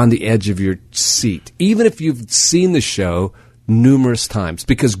 You're on the edge of your seat, even if you've seen the show numerous times,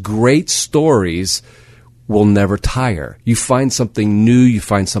 because great stories will never tire. You find something new, you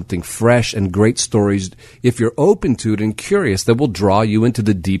find something fresh, and great stories, if you're open to it and curious, that will draw you into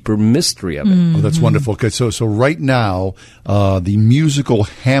the deeper mystery of it. Oh, that's wonderful. Okay, so right now, the musical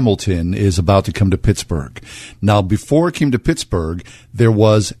Hamilton is about to come to Pittsburgh. Now, before it came to Pittsburgh, there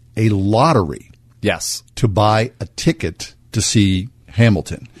was a lottery. Yes. To buy a ticket to see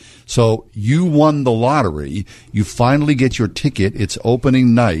Hamilton. So you won the lottery. You finally get your ticket. It's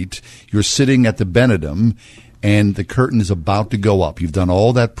opening night. You're sitting at the Benedum, and the curtain is about to go up. You've done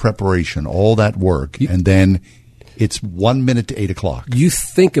all that preparation, all that work, and then it's 1 minute to 8 o'clock. You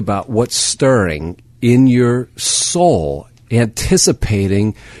think about what's stirring in your soul,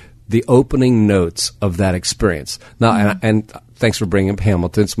 anticipating the opening notes of that experience. Now, and thanks for bringing up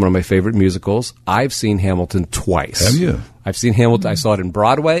Hamilton. It's one of my favorite musicals. I've seen Hamilton twice. Have you? I've seen Hamilton. I saw it in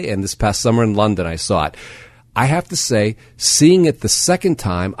Broadway, and this past summer in London I saw it. I have to say, seeing it the second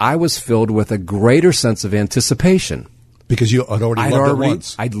time, I was filled with a greater sense of anticipation. Because you had already loved it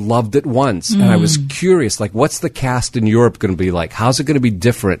once. I'd loved it once, and I was curious, like, what's the cast in Europe going to be like? How's it going to be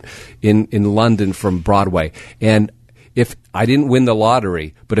different in London from Broadway? And if I didn't win the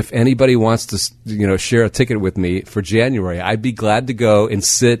lottery, but if anybody wants to, share a ticket with me for January, I'd be glad to go and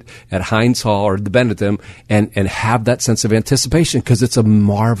sit at Heinz Hall or the Benedum and have that sense of anticipation, because it's a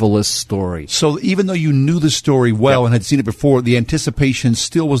marvelous story. So even though you knew the story well and had seen it before, the anticipation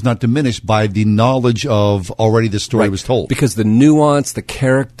still was not diminished by the knowledge of already the story was told. Because the nuance, the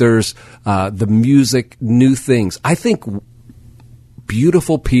characters, the music, new things. I think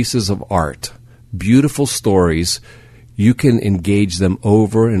beautiful pieces of art, beautiful stories, you can engage them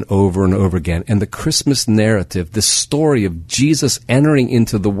over and over and over again. And the Christmas narrative, the story of Jesus entering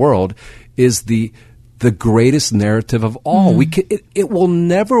into the world, is the greatest narrative of all. It will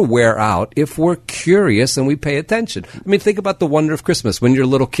never wear out if we're curious and we pay attention. I mean, think about the wonder of Christmas when you're a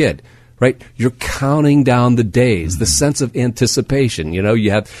little kid, right? You're counting down the days, the sense of anticipation. You know,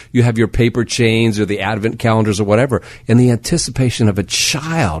 you have your paper chains or the Advent calendars or whatever, and the anticipation of a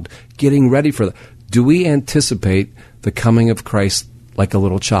child getting ready for that. Do we anticipate the coming of Christ like a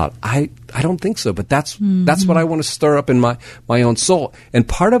little child? I don't think so, but that's what I want to stir up in my own soul. And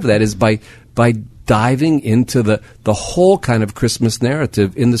part of that is by diving into the whole kind of Christmas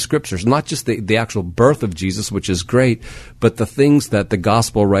narrative in the Scriptures, not just the actual birth of Jesus, which is great, but the things that the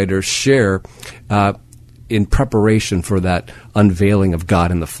gospel writers share in preparation for that unveiling of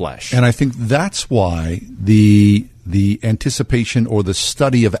God in the flesh. And I think that's why the anticipation or the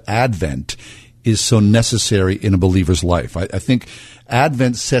study of Advent is so necessary in a believer's life. I think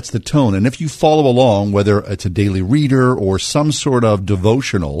Advent sets the tone. And if you follow along, whether it's a daily reader or some sort of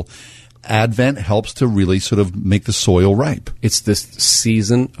devotional, Advent helps to really sort of make the soil ripe. It's this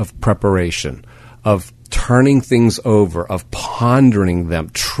season of preparation, of turning things over, of pondering them,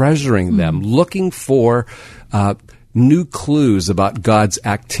 treasuring them, looking for new clues about God's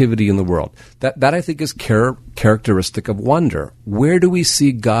activity in the world. That I think is characteristic of wonder. Where do we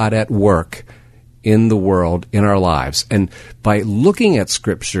see God at work in the world, in our lives? And by looking at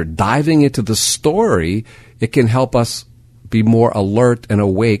Scripture, diving into the story, it can help us be more alert and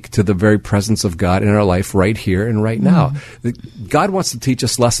awake to the very presence of God in our life right here and right now. God wants to teach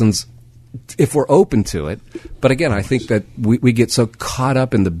us lessons if we're open to it. But again, I think that we get so caught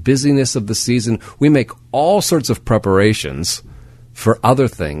up in the busyness of the season, we make all sorts of preparations for other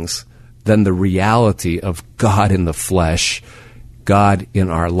things than the reality of God in the flesh, God in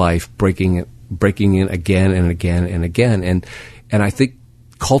our life, breaking in again and again and again. And I think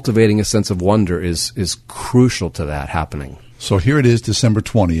cultivating a sense of wonder is crucial to that happening. So here it is, December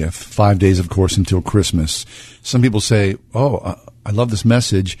 20th, 5 days, of course, until Christmas. Some people say, I love this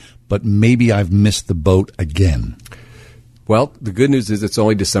message, but maybe I've missed the boat again. Well, the good news is it's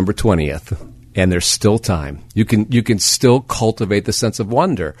only December 20th, and there's still time. You can still cultivate the sense of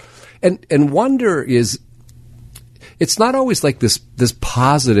wonder. And wonder is, it's not always like this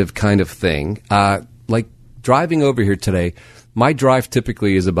positive kind of thing. Like driving over here today, my drive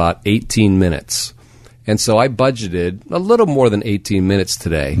typically is about 18 minutes. And so I budgeted a little more than 18 minutes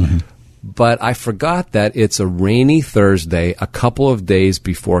today. But I forgot that it's a rainy Thursday, a couple of days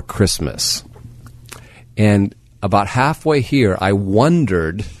before Christmas. And about halfway here, I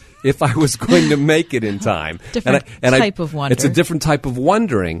wondered if I was going to make it in time. Different type of wonder. It's a different type of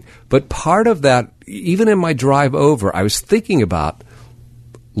wondering. But part of that, even in my drive over, I was thinking about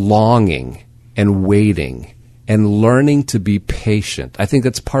longing and waiting and learning to be patient. I think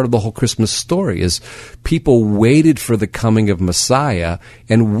that's part of the whole Christmas story, is people waited for the coming of Messiah,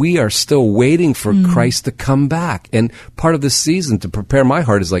 and we are still waiting for Christ to come back. And part of this season, to prepare my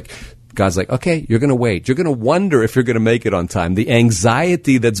heart, is like, God's like, okay, you're going to wait. You're going to wonder if you're going to make it on time. The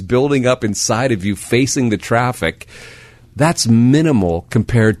anxiety that's building up inside of you facing the traffic, that's minimal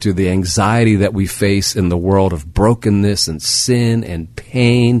compared to the anxiety that we face in the world of brokenness and sin and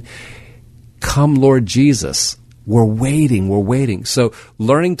pain. Come, Lord Jesus. We're waiting. So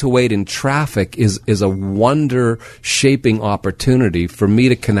learning to wait in traffic is a wonder-shaping opportunity for me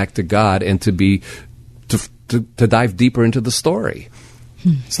to connect to God and to dive deeper into the story.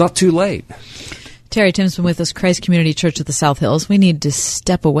 It's not too late. Terry Tim's been with us, Christ Community Church of the South Hills. We need to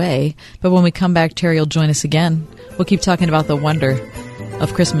step away, but when we come back, Terry will join us again. We'll keep talking about the wonder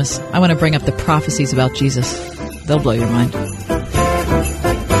of Christmas. I want to bring up the prophecies about Jesus. They'll blow your mind.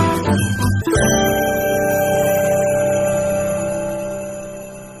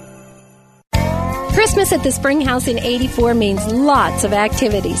 Christmas at the Spring House in 84 means lots of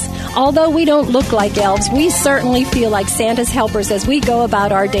activities. Although we don't look like elves, we certainly feel like Santa's helpers as we go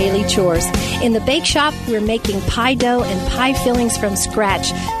about our daily chores. In the bake shop, we're making pie dough and pie fillings from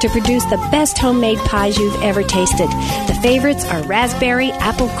scratch to produce the best homemade pies you've ever tasted. The favorites are raspberry,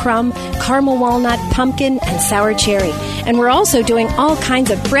 apple crumb, caramel walnut, pumpkin, and sour cherry. And we're also doing all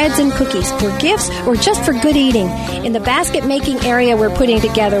kinds of breads and cookies for gifts or just for good eating. In the basket making area, we're putting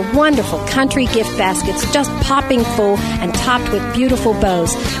together wonderful country gift baskets just popping full and topped with beautiful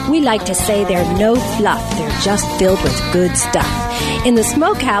bows. We like to say they're no fluff. They're just filled with good stuff. In the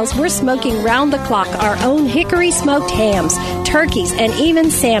smokehouse, we're smoking round the clock our own hickory smoked hams, turkeys, and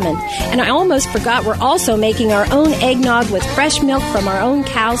even salmon. And I almost forgot we're also making our own eggnog with fresh milk from our own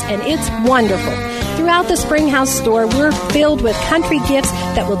cows, and it's wonderful. Throughout Throughout the Springhouse store, we're filled with country gifts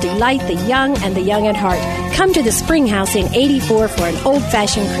that will delight the young and the young at heart. Come to the Springhouse in 84 for an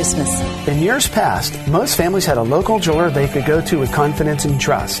old-fashioned Christmas. In years past, most families had a local jeweler they could go to with confidence and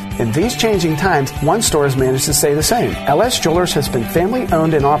trust. In these changing times, one store has managed to stay the same. LS Jewelers has been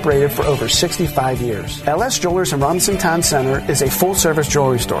family-owned and operated for over 65 years. LS Jewelers in Robinson Town Center is a full-service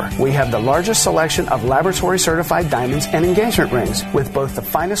jewelry store. We have the largest selection of laboratory-certified diamonds and engagement rings with both the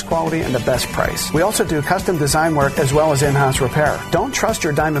finest quality and the best price. We also do custom design work as well as in-house repair. Don't trust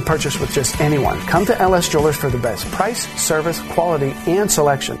your diamond purchase with just anyone. Come to LS Jewelers for the best price, service, quality, and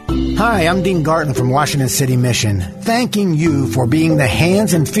selection. Hi, I'm Dean Garton from Washington City Mission, thanking you for being the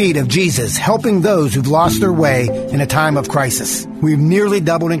hands and feet of Jesus, helping those who've lost their way in a time of crisis. We've nearly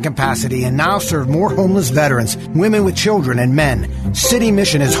doubled in capacity and now serve more homeless veterans, women with children, and men. City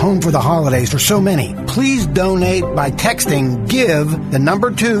Mission is home for the holidays for so many. Please donate by texting GIVE, the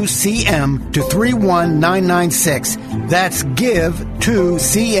number 2 CM to 31996. That's GIVE 2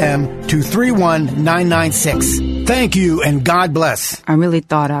 CM to 31996. Thank you and God bless. I really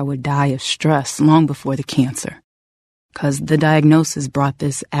thought I would die of stress long before the cancer, because the diagnosis brought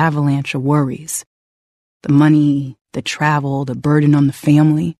this avalanche of worries. The money, the travel, the burden on the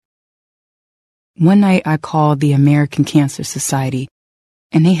family. One night I called the American Cancer Society,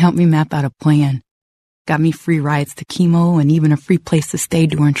 and they helped me map out a plan. Got me free rides to chemo and even a free place to stay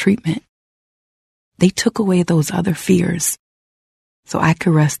during treatment. They took away those other fears, so I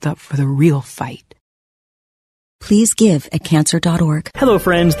could rest up for the real fight. Please give at cancer.org. Hello,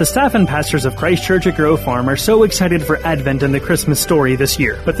 friends. The staff and pastors of Christ Church at Grove Farm are so excited for Advent and the Christmas story this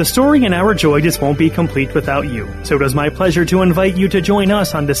year. But the story and our joy just won't be complete without you. So it is my pleasure to invite you to join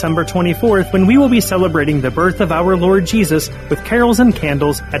us on December 24th when we will be celebrating the birth of our Lord Jesus with carols and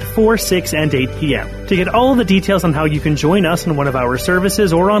candles at 4, 6, and 8 p.m. To get all of the details on how you can join us in one of our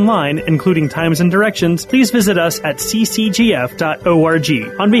services or online, including times and directions, please visit us at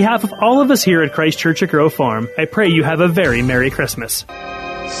ccgf.org. On behalf of all of us here at Christ Church at Grove Farm, I pray you have a very Merry Christmas.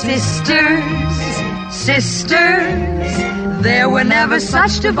 Sisters, there were never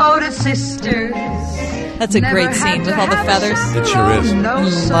such devoted sisters. That's a great scene with all the feathers. It sure is.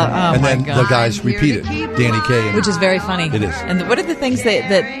 And then the guys repeat it. Danny Kaye. And which is very funny. It is. And what are the things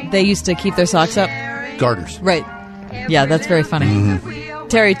that they used to keep their socks up? Garters. Right. Yeah, that's very funny. Mm-hmm.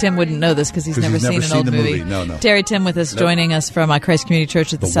 Terry Tim wouldn't know this because he's never seen an old movie. No. Terry Tim with us, joining us from Christ Community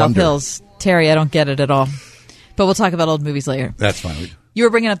Church at the South Wonder. Hills. Terry, I don't get it at all. But we'll talk about old movies later. That's fine. You were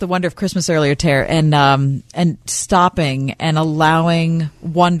bringing up the wonder of Christmas earlier, Terry, and stopping and allowing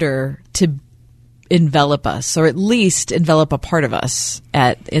wonder to envelop us, or at least envelop a part of us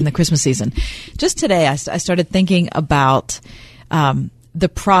in the Christmas season. Just today, I started thinking about the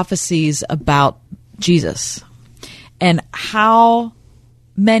prophecies about Jesus and how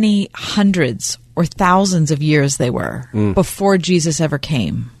many hundreds or thousands of years they were before Jesus ever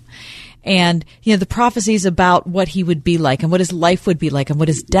came. And, the prophecies about what he would be like and what his life would be like and what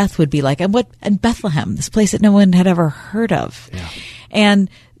his death would be like and Bethlehem, this place that no one had ever heard of. Yeah.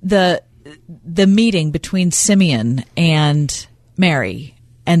 And the meeting between Simeon and Mary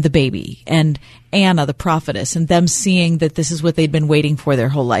and the baby and Anna, the prophetess, and them seeing that this is what they'd been waiting for their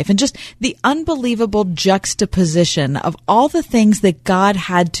whole life. And just the unbelievable juxtaposition of all the things that God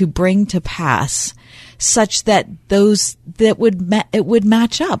had to bring to pass such that it would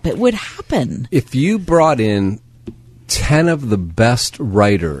match up. It would happen. If you brought in 10 of the best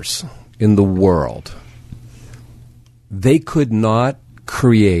writers in the world, they could not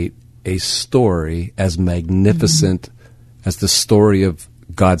create a story as magnificent as the story of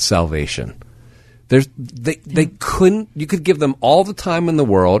God's salvation. They couldn't. You could give them all the time in the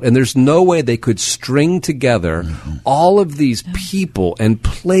world, and there's no way they could string together all of these people and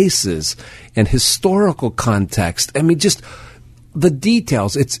places and historical context. I mean, just the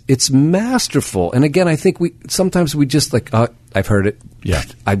details. It's masterful. And again, I think sometimes we just like, I've heard it. Yeah,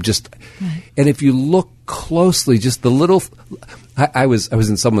 and if you look closely, just the little. I was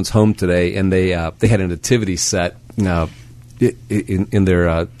in someone's home today, and they had a nativity set. In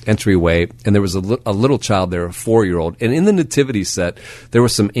their entryway, and there was a little child there, a 4-year-old, and in the nativity set, there were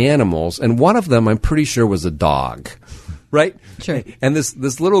some animals, and one of them, I'm pretty sure, was a dog, right? Sure. And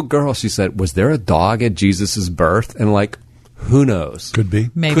this little girl, she said, was there a dog at Jesus' birth? And like, who knows? Could be.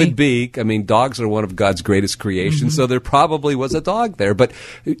 Maybe. Could be. I mean, dogs are one of God's greatest creations, so there probably was a dog there. But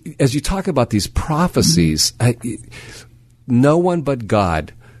as you talk about these prophecies, no one but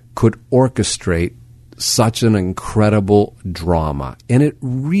God could orchestrate such an incredible drama. And it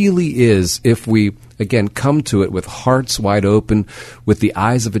really is, if we, again, come to it with hearts wide open, with the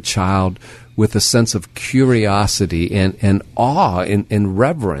eyes of a child, with a sense of curiosity and awe and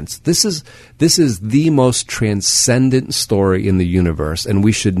reverence. This is the most transcendent story in the universe, and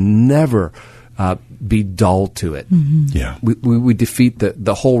we should never be dull to it. Mm-hmm. Yeah, we defeat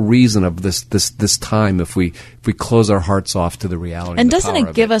the whole reason of this time if we close our hearts off to the reality. And the doesn't power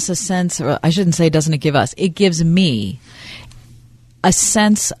it give us a sense? Or I shouldn't say doesn't it give us. It gives me a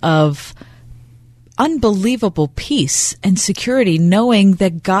sense of unbelievable peace and security, knowing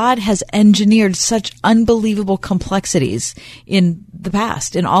that God has engineered such unbelievable complexities in the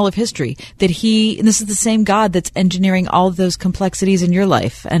past, in all of history, that and this is the same God that's engineering all of those complexities in your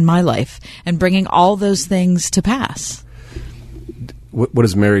life and my life and bringing all those things to pass. What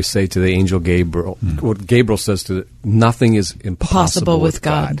does Mary say to the angel Gabriel? What Gabriel says to nothing is impossible with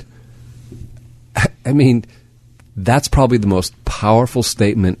God. I mean, that's probably the most powerful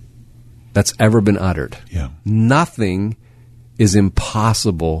statement that's ever been uttered. Yeah. Nothing is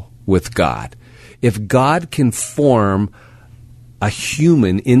impossible with God. If God can form a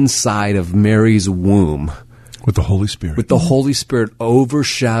human inside of Mary's womb with the Holy Spirit,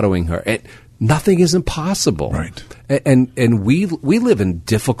 overshadowing her, nothing is impossible. Right. And we live in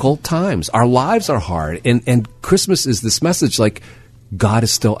difficult times. Our lives are hard, and Christmas is this message like God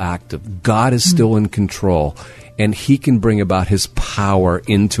is still active. God is still in control. And he can bring about his power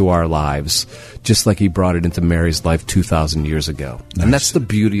into our lives, just like he brought it into Mary's life 2,000 years ago. Nice. And that's the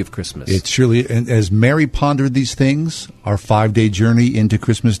beauty of Christmas. It surely, and as Mary pondered these things, our 5-day journey into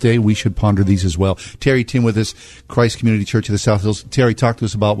Christmas Day, we should ponder these as well. Terry Tim with us, Christ Community Church of the South Hills. Terry, talk to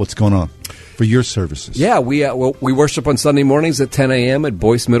us about what's going on for your services. Yeah, we worship on Sunday mornings at 10 a.m. at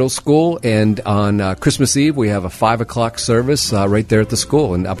Boyce Middle School, and on Christmas Eve we have a 5 o'clock service right there at the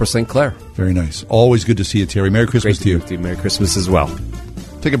school in Upper St. Clair. Very nice. Always good to see you, Terry. Merry Christmas to you. Merry Christmas as well.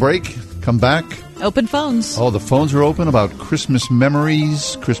 Take a break. Come back. Open phones. Oh, the phones are open about Christmas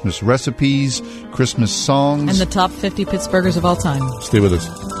memories, Christmas recipes, Christmas songs. And the top 50 Pittsburghers of all time. Stay with us.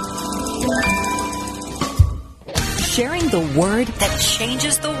 Sharing the word that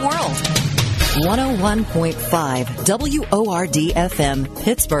changes the world. 101.5 WORD FM,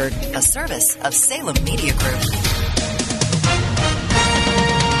 Pittsburgh, a service of Salem Media Group.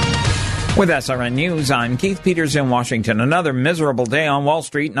 With SRN News, I'm Keith Peters in Washington. Another miserable day on Wall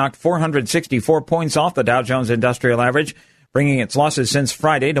Street knocked 464 points off the Dow Jones Industrial Average, bringing its losses since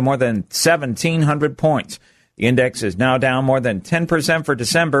Friday to more than 1,700 points. The index is now down more than 10% for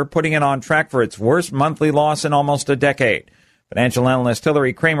December, putting it on track for its worst monthly loss in almost a decade. Financial analyst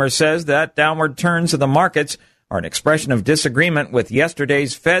Hillary Kramer says that downward turns of the markets are an expression of disagreement with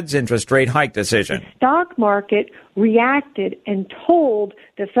yesterday's Fed's interest rate hike decision. The stock market reacted and told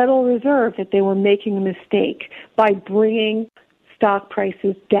the Federal Reserve that they were making a mistake by bringing stock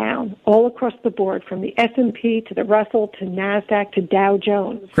prices down all across the board, from the S&P to the Russell to NASDAQ to Dow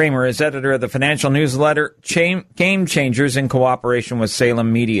Jones. Kramer is editor of the financial newsletter Game Changers in cooperation with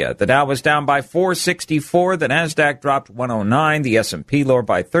Salem Media. The Dow was down by 464, the NASDAQ dropped 109, the S&P lower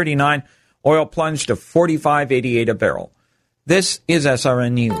by 39, oil plunged to $45.88 a barrel. This is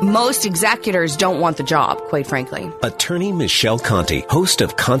SRN News. Most executors don't want the job, quite frankly. Attorney Michelle Conti, host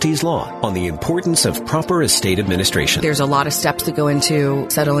of Conti's Law, on the importance of proper estate administration. There's a lot of steps that go into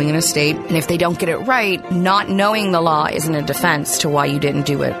settling an estate, and if they don't get it right, not knowing the law isn't a defense to why you didn't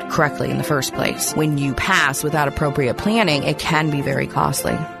do it correctly in the first place. When you pass without appropriate planning, it can be very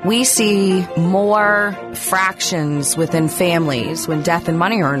costly. We see more fractions within families when death and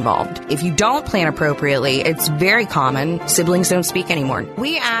money are involved. If you don't plan appropriately, it's very common. Siblings don't speak anymore.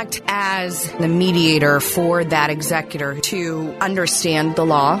 We act as the mediator for that executor to understand the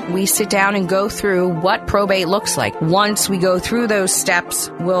law. We sit down and go through what probate looks like. Once we go through those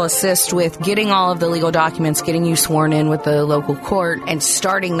steps, we'll assist with getting all of the legal documents, getting you sworn in with the local court, and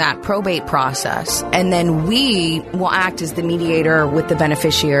starting that probate process. And then we will act as the mediator with the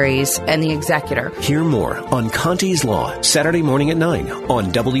beneficiaries and the executor. Hear more on Conti's Law, Saturday morning at 9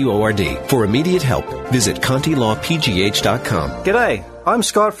 on WORD. For immediate help, visit ContiLawPGH.com. G'day, I'm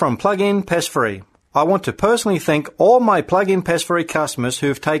Scott from Plug-in Pest Free. I want to personally thank all my Plug-in Pest Free customers who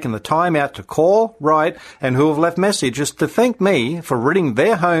have taken the time out to call, write, and who have left messages to thank me for ridding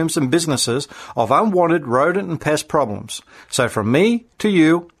their homes and businesses of unwanted rodent and pest problems. So from me to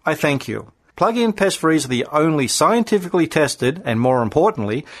you, I thank you. Plug-in Pest Free is the only scientifically tested and, more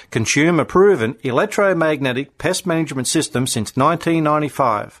importantly, consumer-proven electromagnetic pest management system since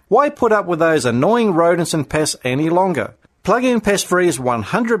 1995. Why put up with those annoying rodents and pests any longer? Plug-in Pest Free is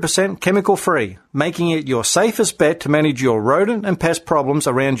 100% chemical-free, making it your safest bet to manage your rodent and pest problems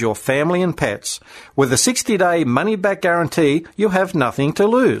around your family and pets. With a 60-day money-back guarantee, you have nothing to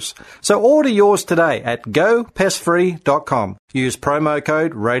lose. So order yours today at gopestfree.com. Use promo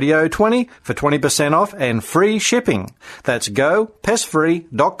code RADIO20 for 20% off and free shipping. That's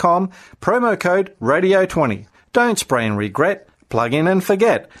gopestfree.com, promo code RADIO20. Don't spray and regret. Plug in and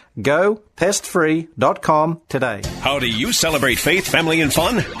forget. GoPestFree.com today. How do you celebrate faith, family, and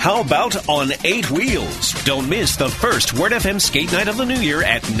fun? How about on 8 Wheels? Don't miss the first Word FM skate night of the new year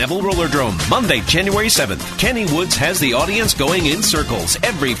at Neville Rollerdrome, Monday, January 7th. Kenny Woods has the audience going in circles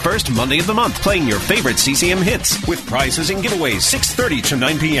every first Monday of the month, playing your favorite CCM hits with prizes and giveaways 6:30 to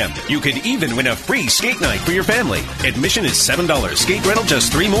 9 p.m. You could even win a free skate night for your family. Admission is $7. Skate rental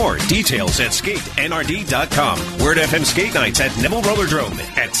just $3 more. Details at skatenrd.com. Word FM skate nights at Neville Rollerdrome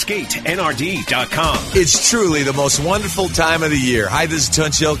at skatenrd.com. It's truly the most wonderful time of the year. Hi, this is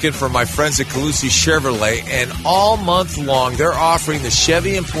Tunch Ilkin from my friends at Calusi Chevrolet, and all month long they're offering the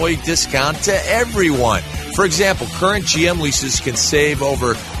Chevy employee discount to everyone. For example, current GM leases can save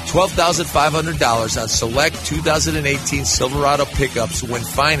over $12,500 on select 2018 Silverado pickups when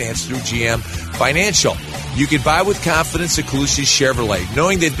financed through GM Financial. You can buy with confidence at Calusi Chevrolet,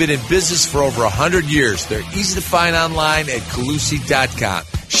 knowing they've been in business for over 100 years. They're easy to find online at Calusi.com.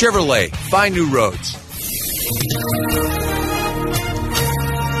 Chevrolet, find new roads.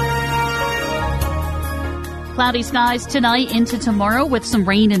 Cloudy skies tonight into tomorrow with some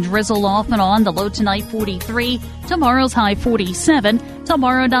rain and drizzle off and on. The low tonight 43. Tomorrow's high 47.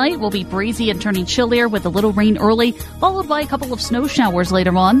 Tomorrow night will be breezy and turning chillier with a little rain early, followed by a couple of snow showers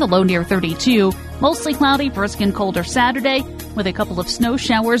later on. The low near 32. Mostly cloudy, brisk and colder Saturday with a couple of snow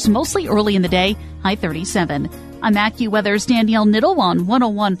showers mostly early in the day. High 37. I'm AccuWeather's Danielle Niddle on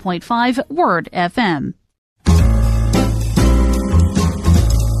 101.5 Word FM.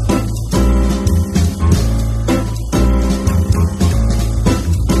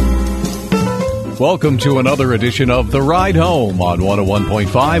 Welcome to another edition of The Ride Home on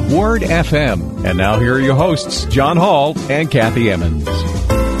 101.5 Word FM. And now here are your hosts, John Hall and Kathy Emmons.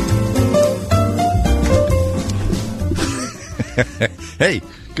 Hey,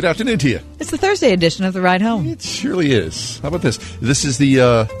 good afternoon to you. It's the Thursday edition of The Ride Home. It surely is. How about this? This is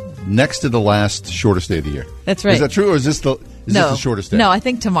the next to the last shortest day of the year. That's right. Is that true, or is this the shortest day? No, I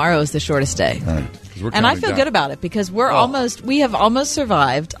think tomorrow is the shortest day. All right. And I feel good about it because we have almost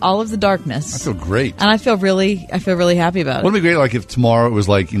survived all of the darkness. I feel great. And I feel really happy about it. Wouldn't it be great like if tomorrow it was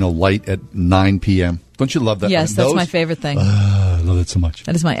like, light at 9 p.m.? Don't you love that? Yes, that's my favorite thing. I love it so much.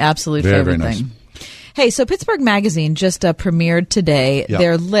 That is my absolute favorite nice thing. Hey, so Pittsburgh Magazine just premiered today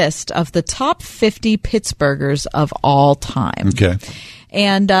their list of the top 50 Pittsburghers of all time. Okay.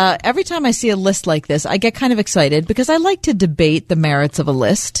 And every time I see a list like this, I get kind of excited because I like to debate the merits of a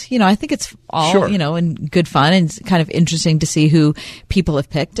list. I think it's all, in good fun and it's kind of interesting to see who people have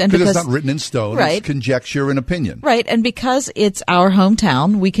picked. And because it's not written in stone, right. It's conjecture and opinion. Right, and because it's our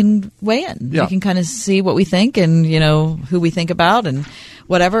hometown, we can weigh in. Yeah. We can kind of see what we think and, who we think about and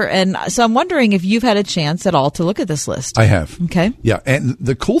whatever. And so I'm wondering if you've had a chance at all to look at this list. I have. Okay. Yeah, and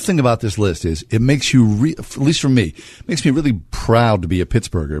the cool thing about this list is it makes you, at least for me, makes me really proud to be a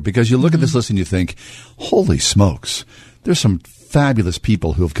Pittsburgher because you look at this list and you think, holy smokes, there's some fabulous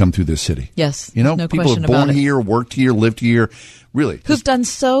people who have come through this city. Yes, no people question who are born about it. here, worked here, lived here, really. Who've done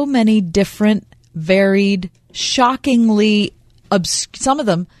so many different, varied, shockingly, some of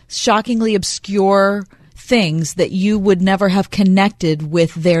them shockingly obscure things that you would never have connected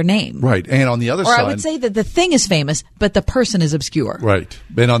with their name. Right. And on the other side... Or I would say that the thing is famous, but the person is obscure. Right.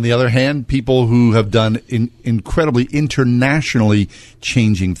 And on the other hand, people who have done incredibly internationally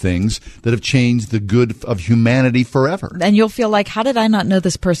changing things that have changed the good of humanity forever. And you'll feel like, how did I not know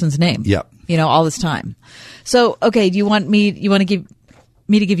this person's name? Yeah. All this time. So, okay, do you want to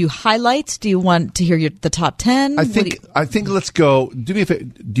give you highlights? Do you want to hear the top 10? I think let's go. Do me a favor.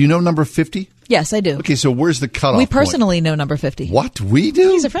 Do you know number 50? Yes, I do. Okay, so where's the cutoff We personally know number 50. What? We do?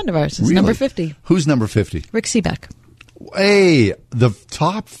 He's a friend of ours. It's really? Number 50. Who's number 50? Rick Seebeck. Hey, the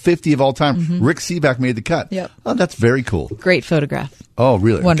top 50 of all time. Mm-hmm. Rick Seebeck made the cut. Yep. Oh, that's very cool. Great photograph. Oh,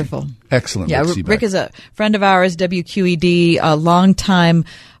 really? Wonderful. Okay. Excellent. Yeah, Rick is a friend of ours, WQED, a longtime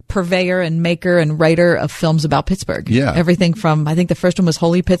purveyor and maker and writer of films about Pittsburgh. Yeah. Everything from, I think the first one was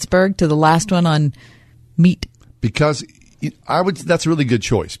Holy Pittsburgh to the last one on meat. Because that's a really good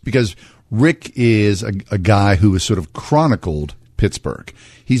choice because Rick is a guy who has sort of chronicled Pittsburgh.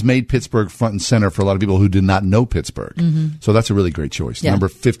 He's made Pittsburgh front and center for a lot of people who did not know Pittsburgh. Mm-hmm. So that's a really great choice. Yeah. Number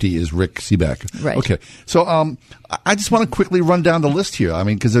 50 is Rick Seebeck. Right. Okay. So I just want to quickly run down the list here. I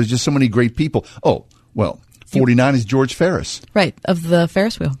mean, because there's just so many great people. Oh, well, 49 is George Ferris. Right, of the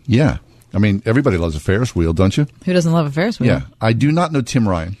Ferris wheel. Yeah. I mean, everybody loves a Ferris wheel, don't you? Who doesn't love a Ferris wheel? Yeah. I do not know Tim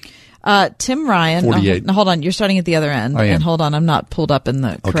Ryan. Tim Ryan. 48. Hold on. You're starting at the other end. I am. And hold on. I'm not pulled up in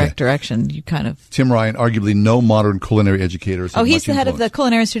the correct direction. You kind of. Tim Ryan, arguably no modern culinary educators. Oh, he's the head of the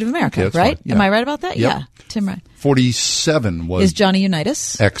Culinary Institute of America, Okay, right? fine. Yeah. Am I right about that? Yep. Yeah. Tim Ryan. 47 was. Is Johnny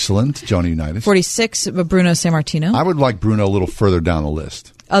Unitas. Excellent. Johnny Unitas. 46, Bruno Sammartino. I would like Bruno a little further down the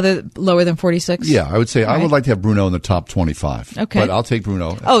list. Lower than 46? Yeah, I would say I would like to have Bruno in the top 25. Okay. But I'll take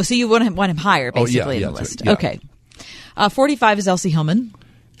Bruno. Oh, so you want him higher, basically, in the list. Yeah. Okay. 45 is Elsie Hillman.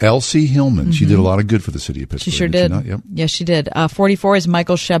 Elsie Hillman. She did a lot of good for the city of Pittsburgh. She sure did. Yep. Yes, she did. 44 is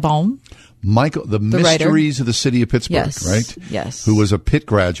Michael Chabon. Michael, the Mysteries writer. of the City of Pittsburgh, Yes. right? Yes. Who was a Pitt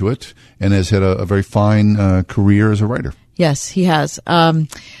graduate and has had a very fine career as a writer. Yes, he has.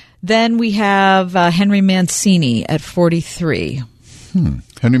 Then we have Henry Mancini at 43.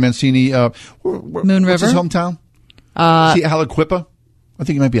 Henry Mancini. Moon what's River. his hometown? Is he Aliquippa? I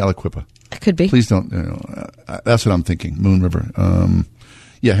think he might be Aliquippa. Could be. Please don't. That's what I'm thinking. Moon River.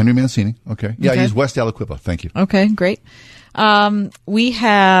 Yeah, Henry Mancini. Okay. Yeah, Okay. he's West Aliquippa. Thank you. Okay, great. We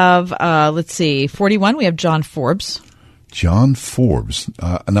have, let's see, 41, we have John Forbes. John Forbes.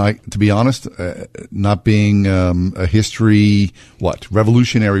 And to be honest, not being a history,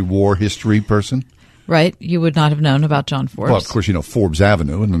 Revolutionary War history person. Right, you would not have known about John Forbes. Well, of course, you know Forbes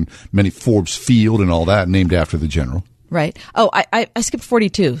Avenue and then many Forbes Field and all that, named after the general. Right. Oh, I skipped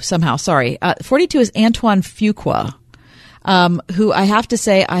 42 somehow. Sorry. 42 is Antoine Fuqua, who I have to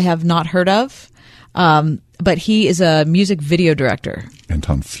say I have not heard of, but he is a music video director.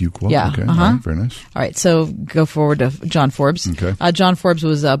 Antoine Fuqua. Yeah. Okay. Uh-huh. All right, very nice. All right. So go forward to John Forbes. Okay. John Forbes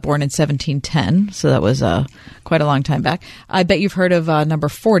was born in 1710, so that was quite a long time back. I bet you've heard of number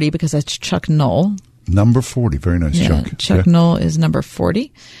 40 because that's Chuck Knoll. Number 40. Very nice, Yeah, Chuck. Chuck Knoll is number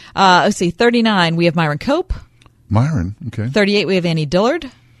 40. Let's see. 39, we have Myron Cope. Myron. Okay. 38, we have Annie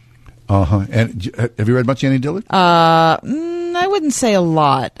Dillard. Uh-huh. And have you read much Annie Dillard? I wouldn't say a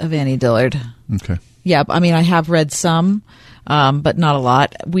lot of Annie Dillard. Okay. Yeah, I mean, I have read some, but not a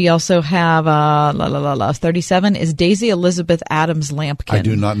lot. We also have 37 is Daisy Elizabeth Adams Lampkin. I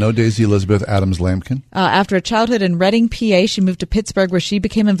do not know Daisy Elizabeth Adams Lampkin. After a childhood in Reading, PA, she moved to Pittsburgh, where she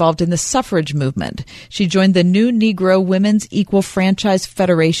became involved in the suffrage movement. She joined the New Negro Women's Equal Franchise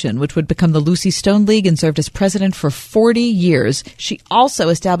Federation, which would become the Lucy Stone League, and served as president for 40 years. She also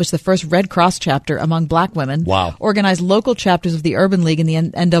established the first Red Cross chapter among black women. Wow. Organized local chapters of the Urban League and the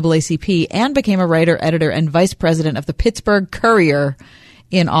NAACP, and became a writer, editor, and vice president of the Pittsburgh Courier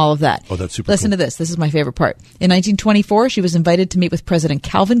in all of that. Oh, that's super Listen cool. to this. This is my favorite part. In 1924, she was invited to meet with President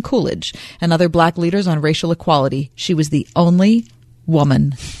Calvin Coolidge and other black leaders on racial equality. She was the only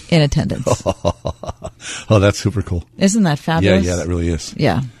woman in attendance. Oh, that's super cool. Isn't that fabulous? Yeah, that really is.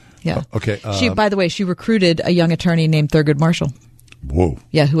 Yeah, yeah. Okay. She, by the way, she recruited a young attorney named Thurgood Marshall. Whoa.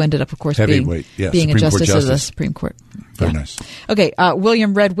 Yeah, who ended up, of course, Heavyweight. being a Supreme Court justice of the justice. Supreme Court. Very nice. Okay,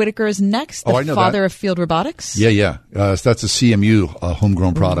 William Red Whitaker is next, the I know father that. of field robotics. Yeah. So that's a CMU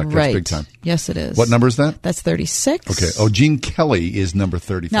homegrown product. Right. That's big time. Yes, it is. What number is that? That's 36. Okay. Oh, Gene Kelly is number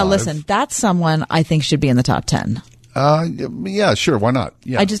 35. Now, listen, that's someone I think should be in the top 10. Yeah, sure. Why not?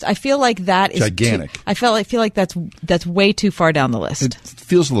 Yeah. I feel like that is Gigantic. I feel like that's way too far down the list. It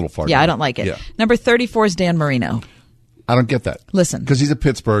feels a little far. Yeah, down. I don't like it. Yeah. Number 34 is Dan Marino. I don't get that. Listen. Because he's a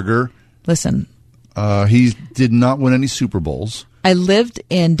Pittsburgher. Listen. He did not win any Super Bowls. I lived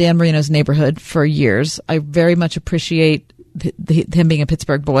in Dan Marino's neighborhood for years. I very much appreciate him being a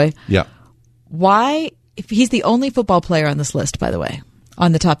Pittsburgh boy. Yeah. Why? If he's the only football player on this list, by the way,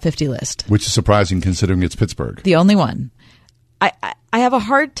 on the top 50 list. Which is surprising considering it's Pittsburgh. The only one. I have a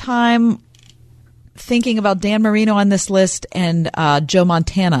hard time thinking about Dan Marino on this list and Joe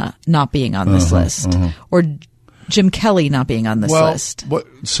Montana not being on this list. Or Jim Kelly not being on this list. What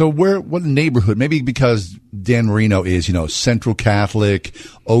neighborhood? Maybe because Dan Marino is, Central Catholic,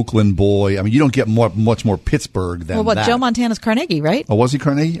 Oakland boy. I mean, you don't get much more Pittsburgh than that. Joe Montana's Carnegie, right? Oh, was he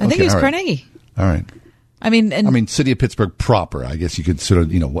Carnegie? I think he was all right. Carnegie. All right. I mean, city of Pittsburgh proper. I guess you could sort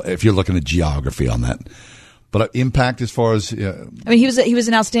of, if you're looking at geography on that. But impact as far as he was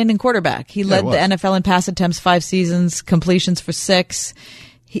an outstanding quarterback. He led the NFL in pass attempts 5 seasons, completions for 6.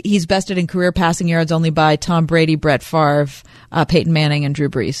 He's bested in career passing yards only by Tom Brady, Brett Favre, Peyton Manning, and Drew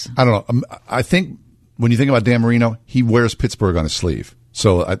Brees. I don't know. I think when you think about Dan Marino, he wears Pittsburgh on his sleeve,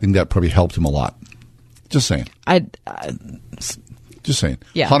 so I think that probably helped him a lot. Just saying. Just saying.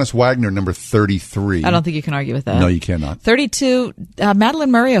 Yeah. Hannes Wagner, number 33. I don't think you can argue with that. No, you cannot. 32,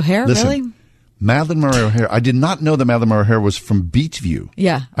 Madeline Murray O'Hare, Listen, really? Madeline Murray O'Hare. I did not know that Madeline Murray O'Hare was from Beachview.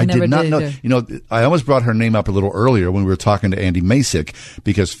 Yeah, I never did not did know. either. You know, I almost brought her name up a little earlier when we were talking to Andy Masick,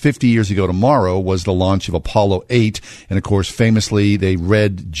 because 50 years ago tomorrow was the launch of Apollo 8. And of course, famously, they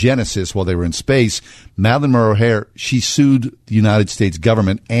read Genesis while they were in space. Madeline Murray O'Hare, she sued the United States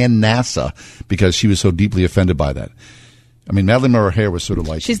government and NASA because she was so deeply offended by that. I mean, Madeline Murray O'Hare was sort of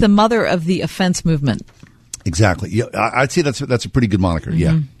like... She's the mother of the offense movement. Exactly. Yeah, I'd say that's a pretty good moniker.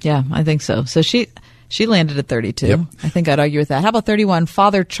 Yeah. Yeah, I think so. So she landed at 32. Yep. I think I'd argue with that. How about 31?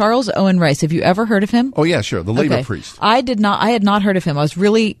 Father Charles Owen Rice. Have you ever heard of him? Oh, yeah, sure. The labor priest. I did not. I had not heard of him. I was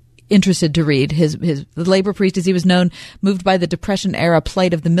really interested to read the labor priest, as he was known, moved by the Depression era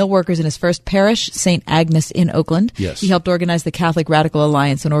plight of the mill workers in his first parish, St. Agnes in Oakland. Yes. He helped organize the Catholic Radical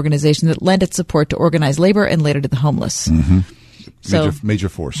Alliance, an organization that lent its support to organized labor and later to the homeless. Mm-hmm. So major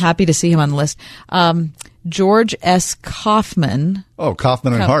force. Happy to see him on the list. George S. Kaufman. Oh,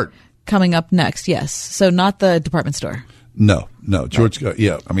 Kaufman and Hart. Coming up next, yes. So not the department store. No. George,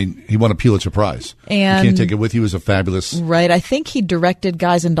 yeah. I mean, he won a Pulitzer Prize. And you can't take it with you as a fabulous... Right. I think he directed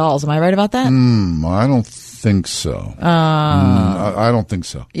Guys and Dolls. Am I right about that? I don't think so. I don't think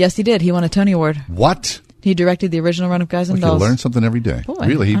so. Yes, he did. He won a Tony Award. What? He directed the original run of Guys and You Dolls. learn something every day. Boy,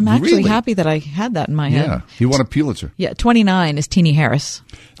 Really? I'm actually really? happy that I had that in my head. Yeah. He won a Pulitzer. Yeah, 29 is Teenie Harris.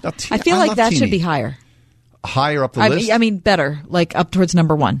 Now, I feel like love that Teenie. should be higher. Higher up the list? I mean, better, like up towards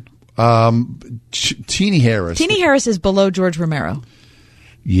number 1. Teenie Harris. Teenie Harris is below George Romero.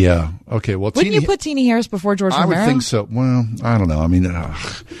 Yeah. Okay. Well, Wouldn't you put Teenie Harris before George I Romero? would think so. Well, I don't know. I mean,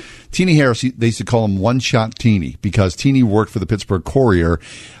 Teenie Harris, they used to call him One-Shot Teenie because Teenie worked for the Pittsburgh Courier.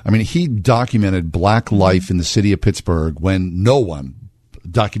 I mean, he documented black life in the city of Pittsburgh when no one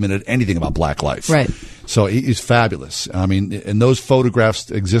documented anything about black life. Right. So he's fabulous. I mean, and those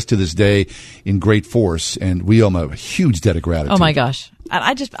photographs exist to this day in great force, and we owe him a huge debt of gratitude. Oh, my gosh.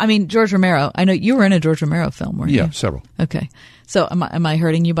 I mean, George Romero, I know you were in a George Romero film, weren't you? Yeah, several. Okay. So am I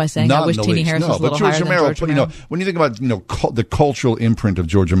hurting you by saying I wish Teenie Harris was a little higher than George Romero? When you think about the cultural imprint of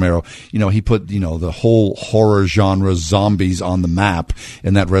George Romero, he put the whole horror genre zombies on the map,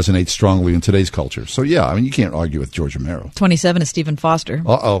 and that resonates strongly in today's culture. So yeah, I mean you can't argue with George Romero. 27 is Stephen Foster.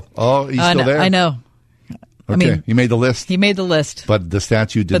 Oh, he's still there. I know. Okay, I mean, he made the list. He made the list, but the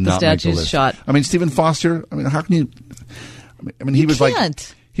statue did not make the list. Shot. I mean, Stephen Foster. I mean, how can you? I mean, he was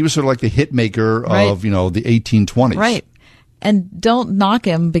sort of like the hit maker of the 1820s, right? And don't knock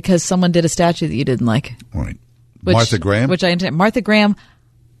him because someone did a statue that you didn't like. Right. Martha Graham? Which I understand. Martha Graham,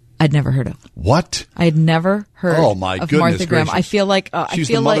 I'd never heard of. What? I had never heard of Martha Graham. Gracious. I feel like... She's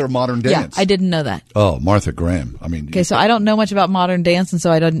the mother of modern dance. Yeah, I didn't know that. Oh, Martha Graham. I mean... Okay, so I don't know much about modern dance, and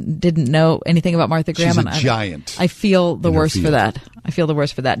so I didn't know anything about Martha Graham. She's a giant. I feel the worst for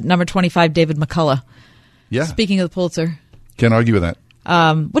that. Number 25, David McCullough. Yeah. Speaking of the Pulitzer. Can't argue with that.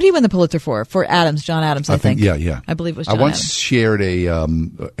 What did he win the Pulitzer for? For John Adams, I think. Yeah. I believe it was John I once Adams. shared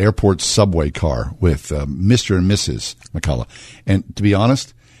a airport subway car with Mr. and Mrs. McCullough. And to be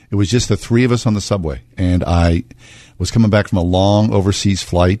honest, it was just the three of us on the subway. And I was coming back from a long overseas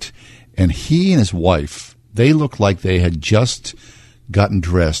flight, and he and his wife, they looked like they had just gotten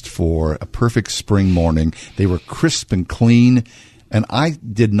dressed for a perfect spring morning. They were crisp and clean, and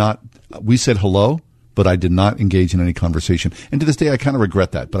we said hello, but I did not engage in any conversation. And to this day, I kind of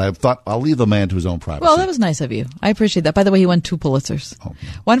regret that. But I thought I'll leave the man to his own privacy. Well, that was nice of you. I appreciate that. By the way, he won 2 Pulitzers. Oh, yeah.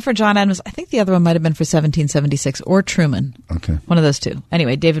 One for John Adams. I think the other one might have been for 1776 or Truman. Okay. One of those two.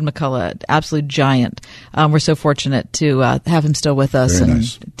 Anyway, David McCullough, absolute giant. We're so fortunate to have him still with us. Very and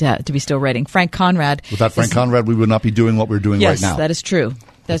nice. to be still writing. Frank Conrad. Without Frank Conrad, we would not be doing what we're doing right now. Yes, that is true.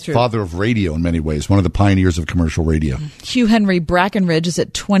 That's true. Father of radio in many ways, one of the pioneers of commercial radio. Hugh Henry Brackenridge is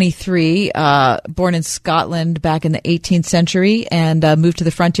at 23, born in Scotland back in the 18th century, and moved to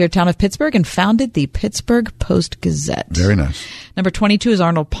the frontier town of Pittsburgh and founded the Pittsburgh Post-Gazette. Very nice. Number 22 is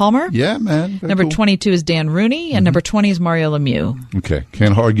Arnold Palmer. Yeah, man. Number cool. 22 is Dan Rooney, and number 20 is Mario Lemieux. Okay,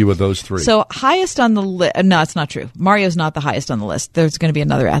 can't argue with those three. So highest on the list, no, it's not true. Mario's not the highest on the list. There's going to be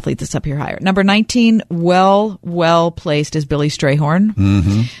another athlete that's up here higher. Number 19, well placed, is Billy Strayhorn.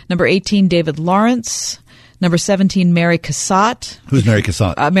 Mm-hmm. Number 18, David Lawrence. Number 17, Mary Cassatt. Who's Mary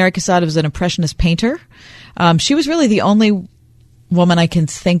Cassatt? Mary Cassatt was an impressionist painter. She was really the only woman I can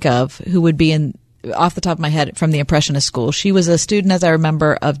think of who would be off the top of my head, from the Impressionist school. She was a student, as I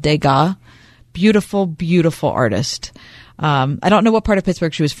remember, of Degas. Beautiful, beautiful artist. I don't know what part of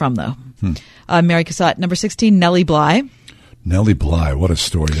Pittsburgh she was from, though. Mary Cassatt. Number 16, Nellie Bly. Nellie Bly, what a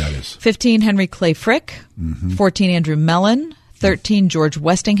story that is. 15, Henry Clay Frick. 14, Andrew Mellon. 13, George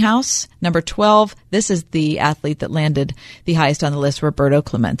Westinghouse. Number 12, this is the athlete that landed the highest on the list, Roberto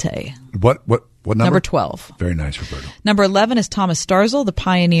Clemente. What What number? Number 12. Very nice, Roberto. Number 11 is Thomas Starzl, the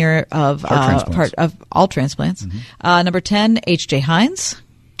pioneer of all transplants. Number 10, H.J. Heinz.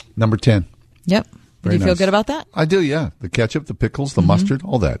 Number 10. Yep. Very Do you feel nice. good about that? I do, yeah. The ketchup, the pickles, the mustard,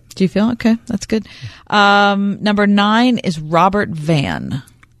 all that. Do you feel okay? That's good. Number 9 is Robert Van.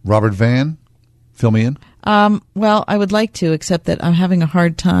 Robert Van, fill me in. Well, I would like to, except that I'm having a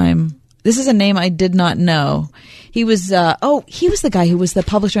hard time. This is a name I did not know. He was, he was the guy who was the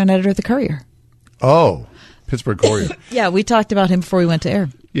publisher and editor of the Courier. Oh, Pittsburgh Courier. Yeah, we talked about him before we went to air.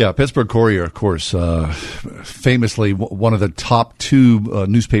 Yeah, Pittsburgh Courier, of course, famously one of the top 2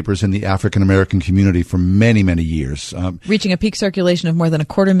 newspapers in the African-American community for many, many years. Reaching a peak circulation of more than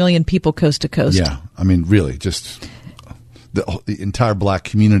 250,000 people coast to coast. Yeah, I mean, really, just the entire black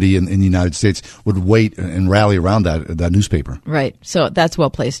community in the United States would wait and rally around that newspaper. Right, so that's well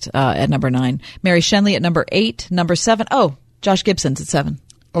placed at number 9. Mary Shenley at number 8. Number 7, Josh Gibson's at 7.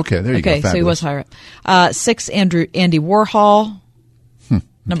 Okay, there you go. Okay, so he was higher up. 6, Andy Warhol.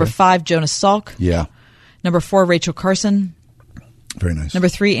 Number 5, Jonas Salk. Yeah. Number 4, Rachel Carson. Very nice. Number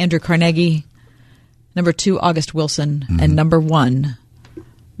 3, Andrew Carnegie. Number 2, August Wilson. And number 1,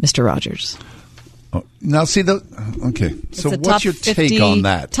 Mr. Rogers. Oh, now, see, okay. So It's the what's top your 50 take on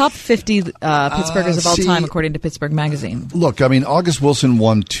that? Top 50 Pittsburghers of all see- time, according to Pittsburgh Magazine. Look, I mean, August Wilson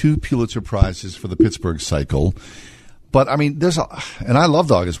won 2 Pulitzer Prizes for the Pittsburgh Cycle. But, I mean, and I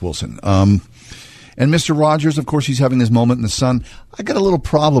loved August Wilson. And Mr. Rogers, of course, he's having this moment in the sun. I got a little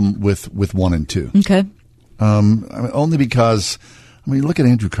problem with 1 and 2. Okay. I mean, only because, look at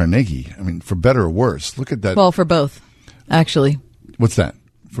Andrew Carnegie. I mean, for better or worse. Look at that. Well, for both, actually. What's that?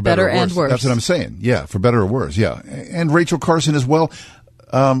 For better, Better or worse. and worse. That's what I'm saying. Yeah, for better or worse. Yeah. And Rachel Carson as well.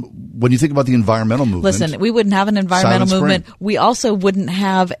 When you think about the environmental movement. Listen, we wouldn't have an environmental Silent movement. Spring. We also wouldn't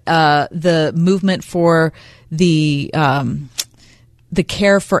have the movement for the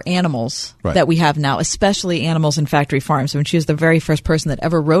care for animals that we have now, especially animals in factory farms. I mean, she was the very first person that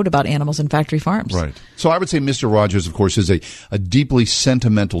ever wrote about animals in factory farms. Right. So I would say Mr. Rogers, of course, is a deeply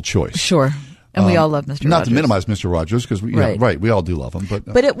sentimental choice. Sure. And we all love Mr. Rogers. Not to minimize Mr. Rogers, because we all do love him.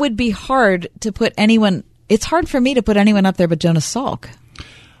 But it would be hard to put anyone. It's hard for me to put anyone up there but Jonas Salk.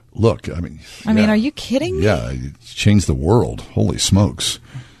 Look, I mean, are you kidding me? Yeah, it changed the world. Holy smokes.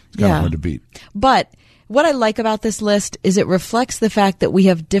 It's kind of hard to beat. But what I like about this list is it reflects the fact that we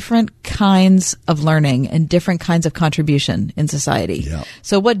have different kinds of learning and different kinds of contribution in society. Yeah.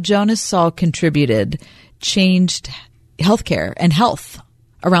 So what Jonas Salk contributed changed healthcare and health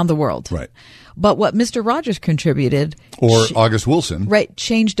around the world. Right. But what Mr. Rogers contributed, or August Wilson,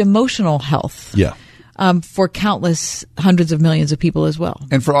 changed emotional health. Yeah. For countless hundreds of millions of people as well.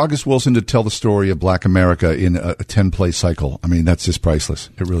 And for August Wilson to tell the story of Black America in a 10-play cycle, I mean, that's just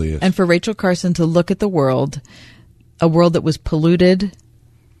priceless. It really is. And for Rachel Carson to look at the world, a world that was polluted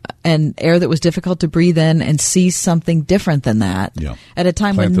and air that was difficult to breathe in, and see something different than that at a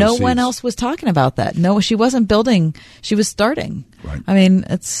time when no one else was talking about that. No, she wasn't building, she was starting. Right. I mean,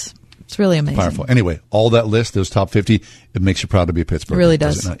 it's really amazing. Powerful. Anyway, all that list, those top 50, it makes you proud to be a Pittsburgher. It really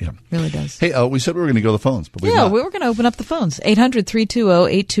does. it not? Yeah. Really does. Hey, we said we were going to go to the phones, but we've Yeah, not. we were going to open up the phones.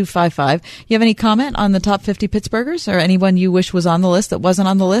 800-320-8255. You have any comment on the top 50 Pittsburghers, or anyone you wish was on the list that wasn't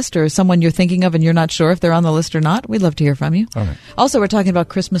on the list, or someone you're thinking of and you're not sure if they're on the list or not? We'd love to hear from you. All right. Also, we're talking about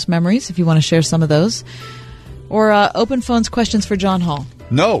Christmas memories, if you want to share some of those. Or open phones questions for John Hall.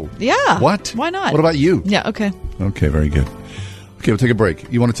 No. Yeah. What? Why not? What about you? Yeah, okay. Okay, very good. Okay, we'll take a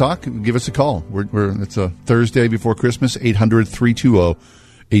break. You want to talk? Give us a call. It's a Thursday before Christmas,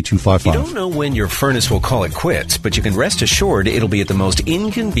 800-320-8255. You don't know when your furnace will call it quits, but you can rest assured it'll be at the most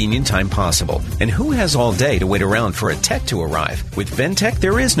inconvenient time possible. And who has all day to wait around for a tech to arrive? With Ventec,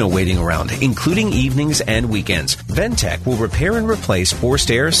 there is no waiting around, including evenings and weekends. Ventec will repair and replace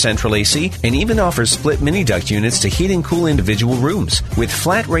forced air, central AC, and even offers split mini duct units to heat and cool individual rooms. With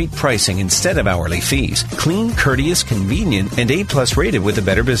flat rate pricing instead of hourly fees. Clean, courteous, convenient, and A+ rated with the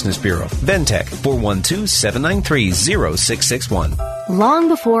Better Business Bureau. Ventec, 412-793-0661. Long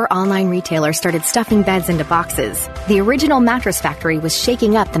before online retailers started stuffing beds into boxes, the original Mattress Factory was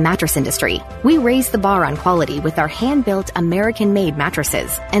shaking up the mattress industry. We raised the bar on quality with our hand-built, American-made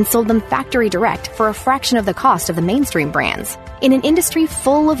mattresses and sold them factory direct for a fraction of the cost of the mainstream brands. In an industry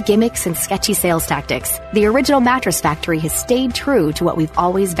full of gimmicks and sketchy sales tactics, the original Mattress Factory has stayed true to what we've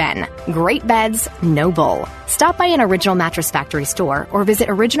always been. Great beds, no bull. Stop by an Original Mattress Factory store or visit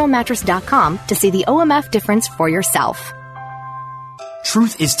originalmattress.com to see the OMF difference for yourself.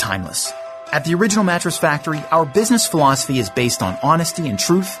 Truth is timeless. At the Original Mattress Factory, our business philosophy is based on honesty and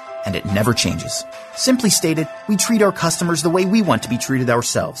truth, and it never changes. Simply stated, we treat our customers the way we want to be treated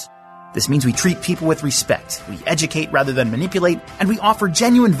ourselves. This means we treat people with respect, we educate rather than manipulate, and we offer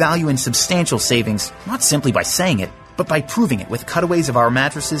genuine value and substantial savings, not simply by saying it, but by proving it with cutaways of our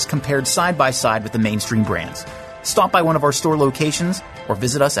mattresses compared side by side with the mainstream brands. Stop by one of our store locations or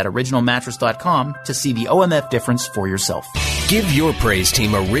visit us at originalmattress.com to see the OMF difference for yourself. Give your praise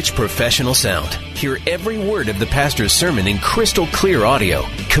team a rich professional sound. Hear every word of the pastor's sermon in crystal clear audio.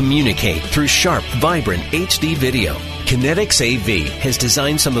 Communicate through sharp, vibrant HD video. Kinetics AV has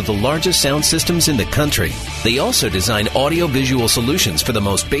designed some of the largest sound systems in the country. They also design audio-visual solutions for the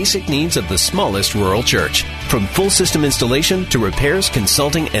most basic needs of the smallest rural church. From full system installation to repairs,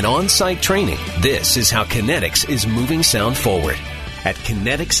 consulting, and on-site training, this is how Kinetics is moving sound forward at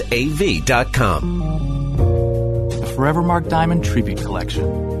KineticsAV.com. The Forevermark Diamond Tribute Collection.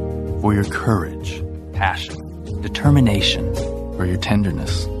 For your courage, passion, determination, for your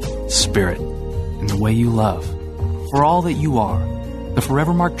tenderness, spirit, and the way you love. For all that you are, the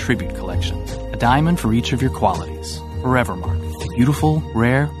Forevermark Tribute Collection. A diamond for each of your qualities. Forevermark. Beautiful,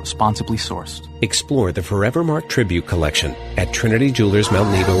 rare, responsibly sourced. Explore the Forevermark Tribute Collection at Trinity Jewelers, Mount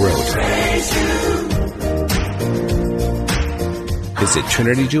Nebo Road. Visit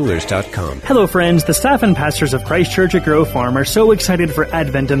TrinityJewelers.com. Hello, friends. The staff and pastors of Christ Church at Grove Farm are so excited for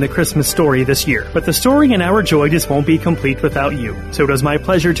Advent and the Christmas story this year. But the story and our joy just won't be complete without you. So it is my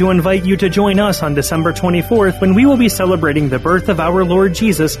pleasure to invite you to join us on December 24th when we will be celebrating the birth of our Lord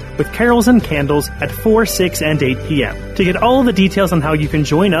Jesus with carols and candles at 4, 6, and 8 p.m. To get all of the details on how you can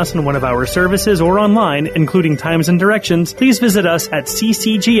join us in one of our services or online, including times and directions, please visit us at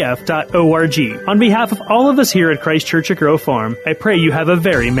ccgf.org. On behalf of all of us here at Christ Church at Grove Farm, I pray you have a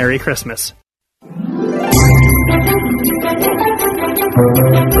very Merry Christmas.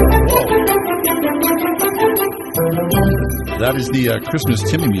 That is the Christmas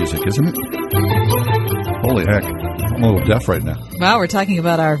Timmy music, isn't it? Holy heck. I'm a little deaf right now. Well, we're talking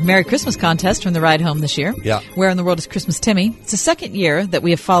about our Merry Christmas contest from the ride home this year. Yeah. Where in the world is Christmas Timmy? It's the second year that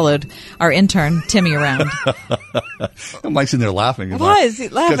we have followed our intern, Timmy, around. I'm like sitting there laughing. Why is he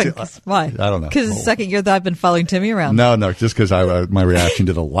laughing? Why? I don't know. Because it's the second year that I've been following Timmy around. No, just because my reaction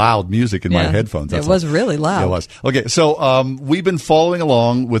to the loud music in my headphones. It was really loud. Yeah, it was. Okay, so we've been following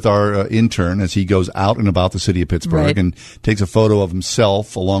along with our intern as he goes out and about the city of Pittsburgh and takes a photo of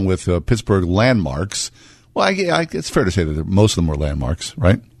himself along with Pittsburgh landmarks. Well, it's fair to say that most of them were landmarks,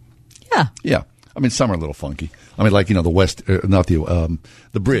 right? Yeah. Yeah. I mean, some are a little funky. I mean, like, the West, not the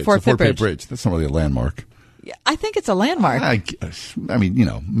bridge, Fort Pitt Bridge. That's not really a landmark. Yeah, I think it's a landmark. I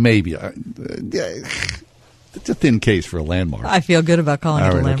mean, maybe. It's a thin case for a landmark. I feel good about calling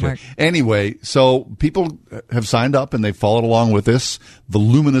it a landmark. Okay. Anyway, so people have signed up and they've followed along with this,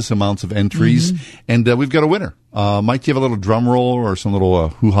 voluminous amounts of entries, and we've got a winner. Mike, do you have a little drum roll or some little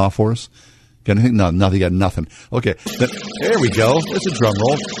hoo-ha for us? Got anything? No, nothing. Got nothing. Okay, there we go. There's a drum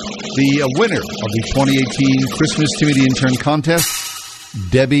roll. The winner of the 2018 Christmas Timmy the Intern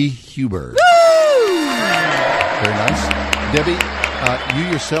contest, Debbie Huber. Woo! Very nice. Debbie, you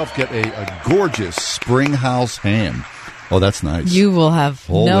yourself get a gorgeous Springhouse ham. Oh, that's nice. You will have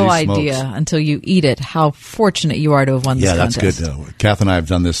no smokes. idea until you eat it how fortunate you are to have won this contest. Yeah, that's good. Kath and I have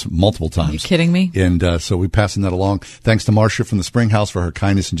done this multiple times. Are you kidding me? And so we're passing that along. Thanks to Marcia from the Springhouse for her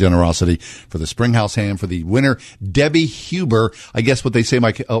kindness and generosity, for the Springhouse ham, for the winner, Debbie Huber. I guess what they say,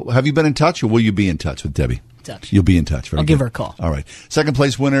 Mike, have you been in touch or will you be in touch with Debbie? Touch. You'll be in touch. I'll give her a call. All right. Second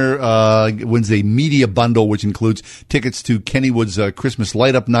place winner wins a media bundle, which includes tickets to Kennywood's Christmas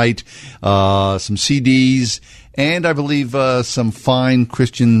Light Up Night, some CDs, and I believe some fine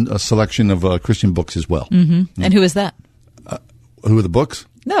Christian selection of Christian books as well. Mm-hmm. Yeah. And who is that? Who are the books?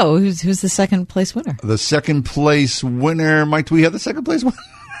 No, who's the second place winner? The second place winner, Mike, do we have the second place winner?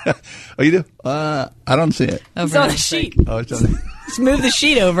 Oh, you do? I don't see it. It's on the sheet. Oh, it's on Let's move the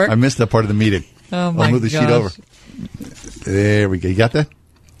sheet over. I missed that part of the meeting. Oh, my I'll move the sheet over. There we go. You got that?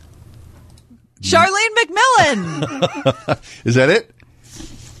 Charlene McMillan. Is that it?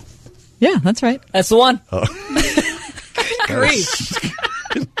 Yeah, that's right. That's the one. Oh. Good grief.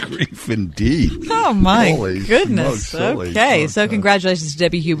 Good grief indeed. Oh, my Holy goodness. Smokes, okay, so congratulations to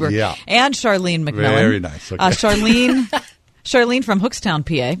Debbie Huber and Charlene McMillan. Very nice. Okay. Charlene from Hookstown,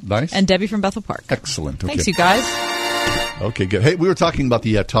 PA. Nice. And Debbie from Bethel Park. Excellent. Okay. Thanks, you guys. Okay, good. Hey, we were talking about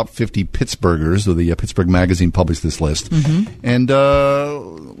the top 50 Pittsburghers, or the Pittsburgh Magazine published this list. Mm-hmm.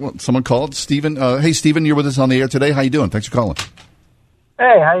 And someone called, Stephen. Hey, Stephen, you're with us on the air today. How you doing? Thanks for calling.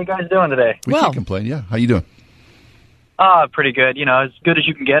 Hey, how you guys doing today? We can't complain, yeah. How you doing? Pretty good. As good as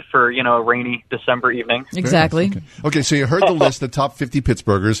you can get for, a rainy December evening. Exactly. Nice. Okay, so you heard the list, the top 50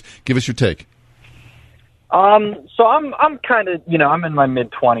 Pittsburghers. Give us your take. So I'm kind of, I'm in my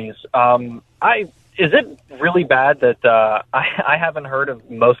mid-20s. Is it really bad that I haven't heard of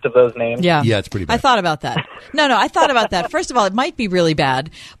most of those names? Yeah. Yeah, it's pretty bad. I thought about that. No, I thought about that. First of all, it might be really bad,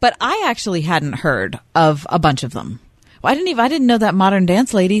 but I actually hadn't heard of a bunch of them. Well, I didn't know that modern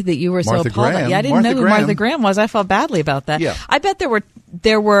dance lady that you were Martha so appalled at. Graham. Yeah, I didn't Martha know who Graham. Martha Graham was. I felt badly about that. Yeah. I bet there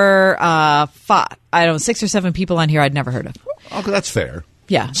were 6 or 7 people on here I'd never heard of. Okay, that's fair.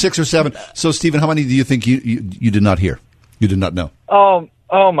 Yeah. 6 or 7. So, Stephen, how many do you think you did not hear? You did not know?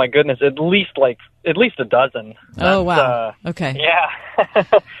 Oh my goodness, at least a dozen. Oh wow. Okay. Yeah.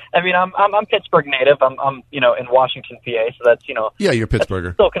 I mean, I'm Pittsburgh native. I'm in Washington, PA, so that's Yeah, you're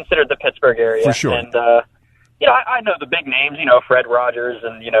Pittsburgher. still considered the Pittsburgh area For sure. And I know the big names, Fred Rogers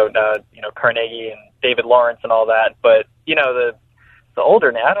and Carnegie and David Lawrence and all that. But the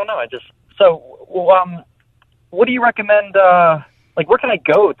older now, I don't know. What do you recommend? Where can I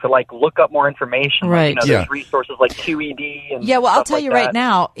go to look up more information? Right. There's resources like QED and Yeah, well, I'll stuff tell like you that. right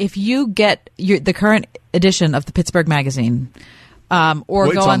now, if you get the current edition of the Pittsburgh Magazine, or Well,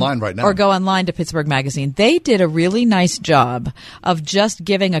 it's go online right now. or go online to Pittsburgh Magazine, they did a really nice job of just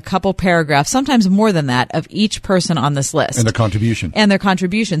giving a couple paragraphs, sometimes more than that, of each person on this list And the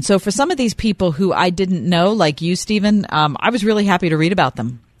contribution. So for some of these people who I didn't know, like you, Stephen, I was really happy to read about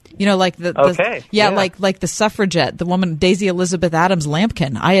them. Like like the suffragette, the woman Daisy Elizabeth Adams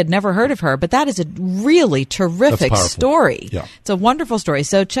Lampkin. I had never heard of her, but that is a really terrific story. Yeah. It's a wonderful story.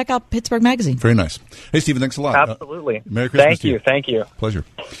 So check out Pittsburgh Magazine. Very nice. Hey, Stephen, thanks a lot. Absolutely. Merry Christmas to you. Thank you. Pleasure.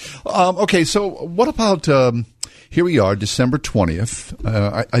 Okay, so what about here we are, December 20th.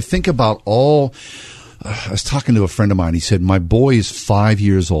 I think about all. I was talking to a friend of mine. He said, my boy is 5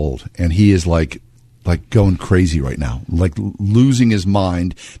 years old, and he is like going crazy right now, like losing his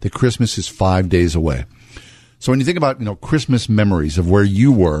mind that Christmas is 5 days away. So when you think about, Christmas memories of where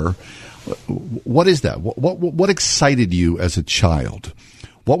you were, what is that? What excited you as a child?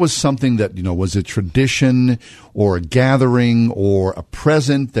 What was something that, was a tradition or a gathering or a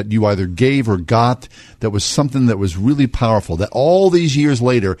present that you either gave or got that was something that was really powerful, that all these years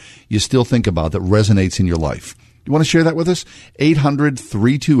later you still think about, that resonates in your life? You want to share that with us?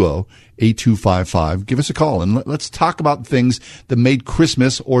 800-320-8255. Give us a call and let's talk about things that made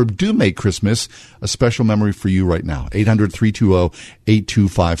Christmas or do make Christmas a special memory for you right now.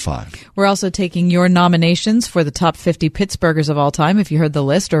 800-320-8255. We're also taking your nominations for the top 50 Pittsburghers of all time, if you heard the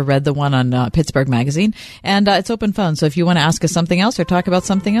list or read the one on Pittsburgh Magazine. And it's open phone, so if you want to ask us something else or talk about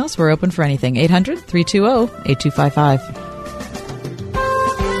something else, we're open for anything. 800-320-8255.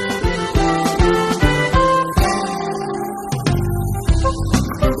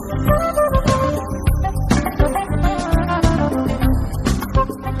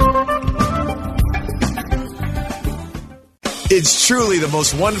 It's truly the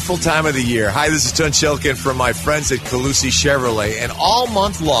most wonderful time of the year. Hi, this is Tun Chilkin from my friends at Calusi Chevrolet, and all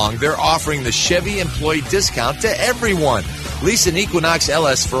month long, they're offering the Chevy employee discount to everyone. Lease an Equinox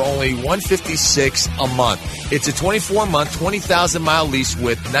LS for only $156 a month. It's a 24-month, 20,000-mile lease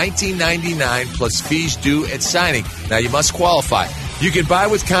with $19.99 plus fees due at signing. Now, you must qualify. You can buy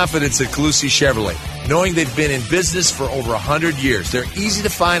with confidence at Calusi Chevrolet, knowing they've been in business for over 100 years. They're easy to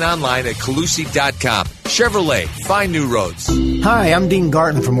find online at Calusi.com. Chevrolet, find new roads. Hi, I'm Dean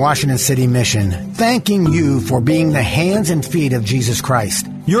Garten from Washington City Mission, thanking you for being the hands and feet of Jesus Christ.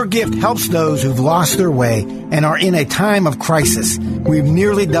 Your gift helps those who've lost their way and are in a time of crisis. We've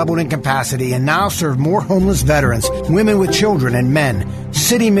nearly doubled in capacity and now serve more homeless veterans, women with children, and men.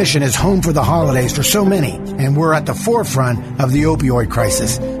 City Mission is home for the holidays for so many, and we're at the forefront of the opioid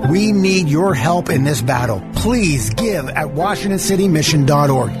crisis. We need your help in this battle. Please give at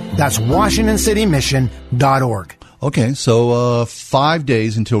WashingtonCityMission.org. That's WashingtonCityMission.org. Okay, so 5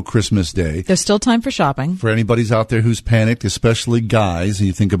 days until Christmas Day. There's still time for shopping. For anybody's out there who's panicked, especially guys, and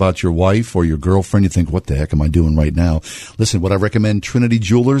you think about your wife or your girlfriend, you think, what the heck am I doing right now? Listen, what I recommend, Trinity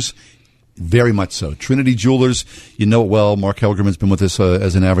Jewelers, very much so. Trinity Jewelers, you know it well. Mark Helgerman's been with us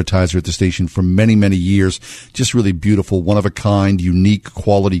as an advertiser at the station for many, many years. Just really beautiful, one-of-a-kind, unique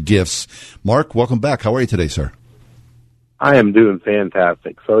quality gifts. Mark, welcome back. How are you today, sir? I am doing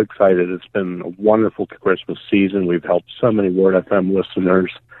fantastic. So excited. It's been a wonderful Christmas season. We've helped so many Word FM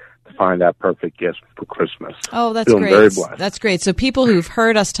listeners to find that perfect gift for Christmas. Oh, that's Feeling great. very blessed. That's great. So people who've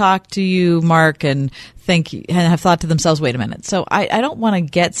heard us talk to you, Mark, and have thought to themselves, wait a minute. So I don't want to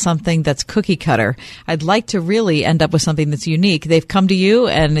get something that's cookie cutter. I'd like to really end up with something that's unique. They've come to you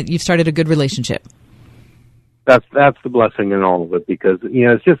and you've started a good relationship. That's the blessing in all of it, because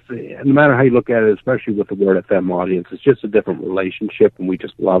it's just, no matter how you look at it, especially with the Word FM audience, it's just a different relationship, and we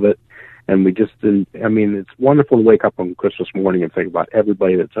just love it. And it's wonderful to wake up on Christmas morning and think about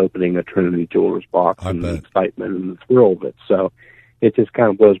everybody that's opening a Trinity Jewelers box and the excitement and the thrill of it. So it just kind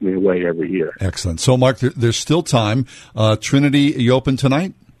of blows me away every year. Excellent. So, Mark, there's still time. Trinity, are you open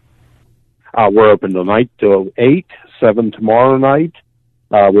tonight? We're open tonight till 8, 7 tomorrow night.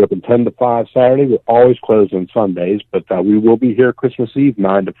 We're open 10 to 5 Saturday. We're always closed on Sundays, but we will be here Christmas Eve,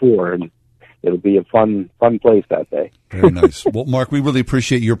 9 to 4, and it'll be a fun place that day. Very nice. Well, Mark, we really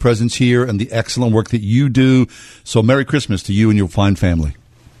appreciate your presence here and the excellent work that you do. So Merry Christmas to you and your fine family.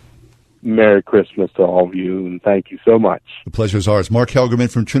 Merry Christmas to all of you, and thank you so much. The pleasure is ours. Mark Helgerman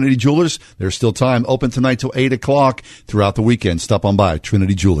from Trinity Jewelers. There's still time. Open tonight till 8 o'clock throughout the weekend. Stop on by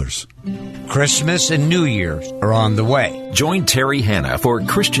Trinity Jewelers. Christmas and New Year's are on the way. Join Terry Hanna for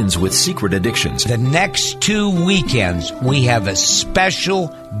Christians with Secret Addictions. The next 2 weekends, we have a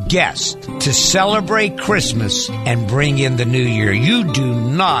special guest to celebrate Christmas and bring in the New Year. You do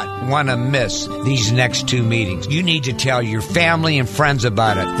not want to miss these next 2 meetings. You need to tell your family and friends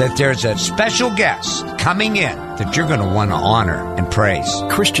about it, that there's a special guest coming in that you're going to want to honor and praise.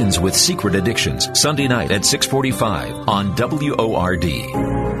 Christians with Secret Addictions, Sunday night at 6:45 on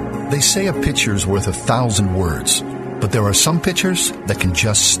WORD. They say a picture's worth 1,000 words, but there are some pictures that can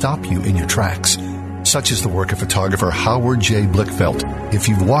just stop you in your tracks. Such is the work of photographer Howard J. Blickfeld. If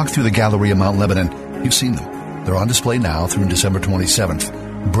you've walked through the gallery of Mount Lebanon, you've seen them. They're on display now through December 27th.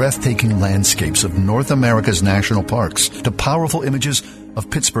 Breathtaking landscapes of North America's national parks to powerful images of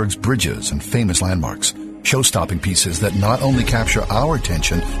Pittsburgh's bridges and famous landmarks. Show-stopping pieces that not only capture our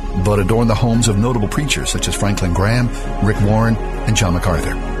attention, but adorn the homes of notable preachers such as Franklin Graham, Rick Warren, and John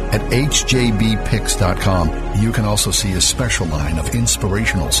MacArthur. At hjbpics.com, you can also see a special line of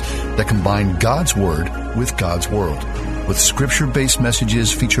inspirationals that combine God's Word with God's world, with scripture-based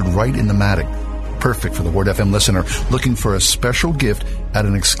messages featured right in the matting. Perfect for the Word FM listener looking for a special gift at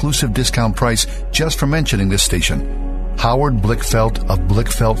an exclusive discount price just for mentioning this station. Howard Blickfeld of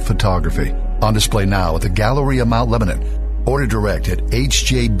Blickfeld Photography. On display now at the Gallery of Mount Lebanon. Order direct at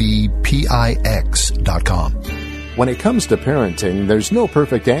hjbpix.com. When it comes to parenting, there's no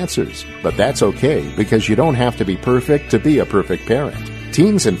perfect answers, but that's okay because you don't have to be perfect to be a perfect parent.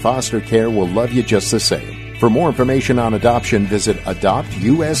 Teens in foster care will love you just the same. For more information on adoption, visit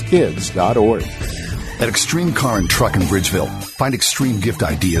adoptuskids.org. At Extreme Car and Truck in Bridgeville, find extreme gift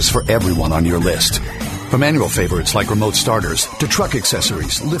ideas for everyone on your list. From annual favorites like remote starters to truck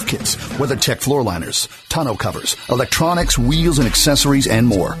accessories, lift kits, WeatherTech floor liners, tonneau covers, electronics, wheels, and accessories, and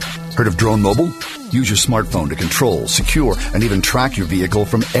more. Heard of Drone Mobile? Use your smartphone to control, secure, and even track your vehicle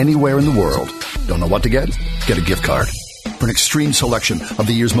from anywhere in the world. Don't know what to get? Get a gift card. For an extreme selection of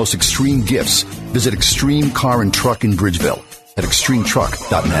the year's most extreme gifts, visit Extreme Car and Truck in Bridgeville at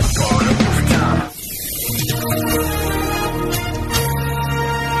extremetruck.net.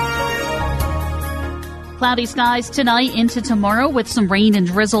 Cloudy skies tonight into tomorrow with some rain and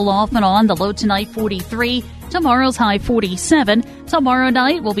drizzle off and on. The low tonight 43. Tomorrow's high 47. Tomorrow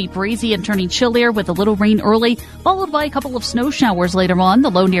night will be breezy and turning chillier with a little rain early, followed by a couple of snow showers later on.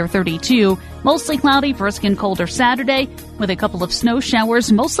 The low near 32. Mostly cloudy, brisk and colder Saturday with a couple of snow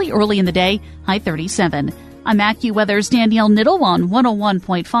showers mostly early in the day. High 37. I'm AccuWeather's Danielle Niddle on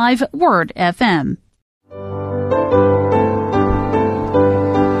 101.5 Word FM.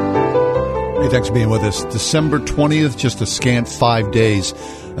 Hey, thanks for being with us. December 20th, just a scant 5 days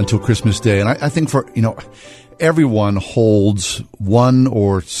until Christmas Day. And I think everyone holds one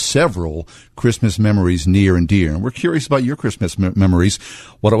or several Christmas memories near and dear. And we're curious about your Christmas memories,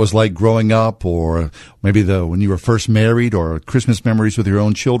 what it was like growing up, or maybe when you were first married, or Christmas memories with your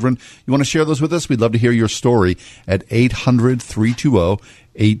own children. You want to share those with us? We'd love to hear your story at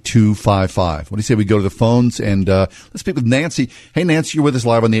 800-320-8255. What do you say we go to the phones and let's speak with Nancy. Hey, Nancy, you're with us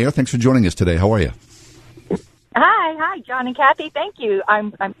live on the air. Thanks for joining us today. How are you? Hi, John and Kathy. Thank you.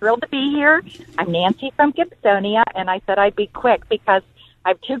 I'm thrilled to be here. I'm Nancy from Gibsonia, and I said I'd be quick because I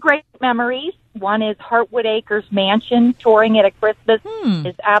have two great memories. One is Heartwood Acres Mansion. Touring it at Christmas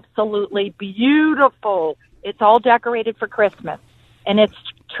is absolutely beautiful. It's all decorated for Christmas, and it's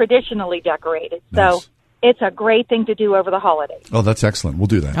traditionally decorated. Nice. So it's a great thing to do over the holidays. Oh, that's excellent. We'll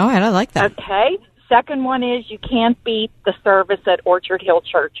do that. All right, I like that. Okay. Second one is you can't beat the service at Orchard Hill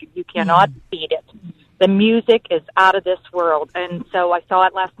Church. You cannot beat it. The music is out of this world. And so I saw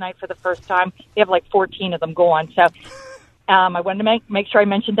it last night for the first time. They have like 14 of them going. So I wanted to make sure I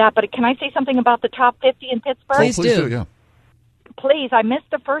mentioned that. But can I say something about the top 50 in Pittsburgh? Please do, yeah. Please, I missed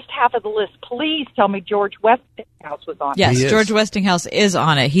the first half of the list. Please tell me George Westinghouse was on it. Yes, George Westinghouse is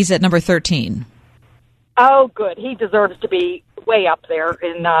on it. He's at number 13. Oh, good. He deserves to be way up there.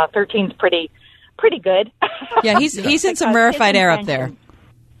 And 13's pretty good. Yeah, he's in some rarefied air up there.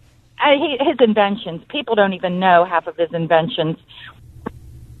 His inventions. People don't even know half of his inventions.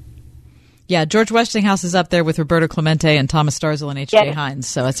 Yeah, George Westinghouse is up there with Roberto Clemente and Thomas Starzl and H.J. Hines,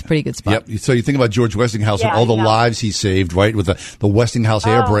 so it's a pretty good spot. Yep. So you think about George Westinghouse and all the lives he saved, right, with the Westinghouse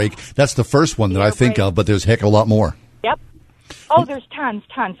air brake. That's the first one that I think of, but there's a heck of a lot more. Yep. Oh, there's tons.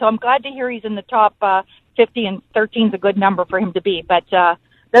 So I'm glad to hear he's in the top 50, and 13's a good number for him to be. But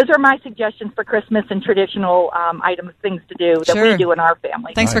those are my suggestions for Christmas and traditional items, things to do that we do in our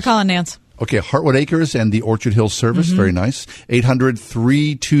family. Thanks for calling, Nance. Okay, Heartwood Acres and the Orchard Hill service, very nice.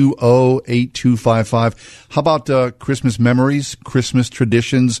 800-320-8255. How about Christmas memories, Christmas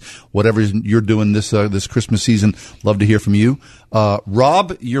traditions, whatever you're doing this Christmas season? Love to hear from you.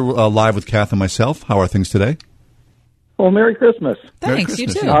 Rob, you're live with Kath and myself. How are things today? Well, Merry Christmas. Thanks, you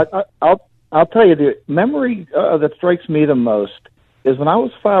too. I'll tell you, the memory that strikes me the most is when I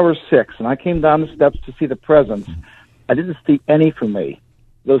was 5 or 6 and I came down the steps to see the presents. I didn't see any for me.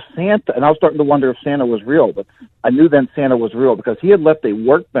 Those Santa, and I was starting to wonder if Santa was real, but I knew then Santa was real because he had left a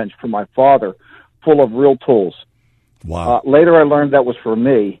workbench for my father full of real tools. Wow. Later I learned that was for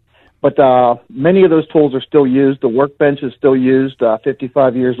me, but many of those tools are still used. The workbench is still used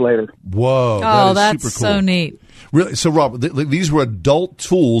 55 years later. Whoa. Oh, that's super cool. So neat. Really? So, Rob, these were adult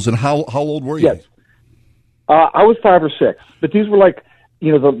tools, and how old were you? Yes. I was 5 or 6, but these were like,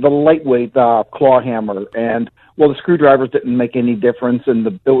 the lightweight claw hammer, and the screwdrivers didn't make any difference, and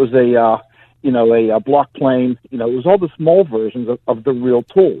it was a block plane. It was all the small versions of the real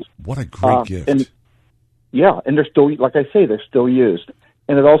tools. What a great gift! And they're still, like I say, they're still used,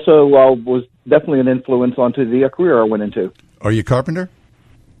 and it also was definitely an influence onto the career I went into. Are you a carpenter?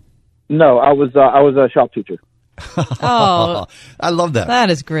 No, I was a shop teacher. Oh, I love that. That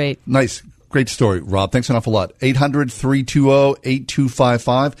is great. Nice. Great story, Rob. Thanks an awful lot.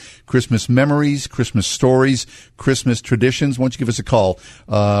 800-320-8255. Christmas memories, Christmas stories, Christmas traditions. Why don't you give us a call?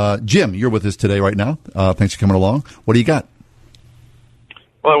 Jim, you're with us today right now. Thanks for coming along. What do you got?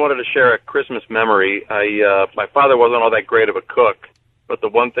 Well, I wanted to share a Christmas memory. My father wasn't all that great of a cook, but the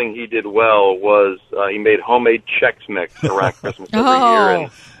one thing he did well was he made homemade Chex Mix around Christmas every year. And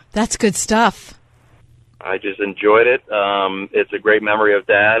that's good stuff. I just enjoyed it. It's a great memory of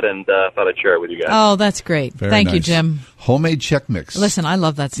Dad, and thought I'd share it with you guys. Oh, that's great. Thank you, Jim. Homemade Chex Mix. Listen, I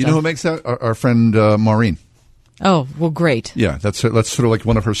love that stuff. You know who makes that? Our friend Maureen. Oh, well, great. Yeah, that's sort of like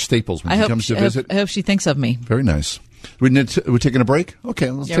one of her staples when she comes to visit. I hope she thinks of me. Very nice. We're taking a break? Okay,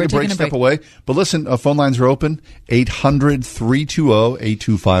 let's take a break, step away. But listen, phone lines are open,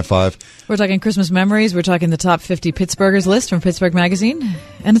 800-320-8255. We're talking Christmas memories. We're talking the top 50 Pittsburghers list from Pittsburgh Magazine.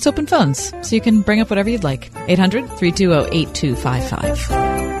 And it's open phones, so you can bring up whatever you'd like.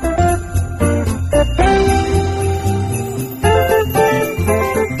 800-320-8255.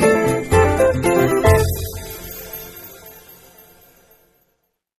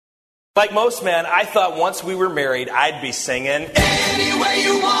 Like most men, I thought once we were married, I'd be singing Any Way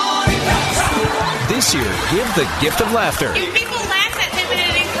You Want. This year, give the gift of laughter. If people laugh at him and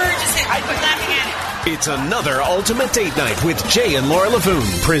it encourages him, I quit laughing at it. It's another ultimate date night with Jay and Laura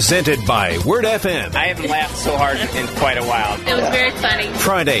Lavoon, presented by Word FM. I haven't laughed so hard in quite a while. It was very funny.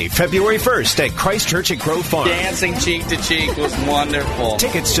 Friday, February 1st at Christchurch at Grove Farm. Dancing cheek to cheek was wonderful.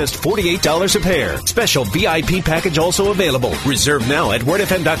 Tickets just $48 a pair. Special VIP package also available. Reserve now at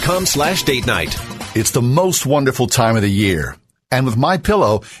wordfm.com/date night. It's the most wonderful time of the year. And with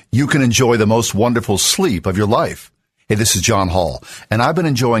MyPillow, you can enjoy the most wonderful sleep of your life. Hey, this is John Hall, and I've been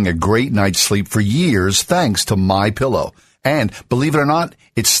enjoying a great night's sleep for years thanks to MyPillow. And believe it or not,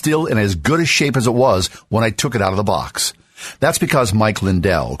 it's still in as good a shape as it was when I took it out of the box. That's because Mike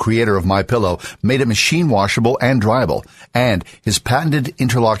Lindell, creator of MyPillow, made it machine washable and dryable, and his patented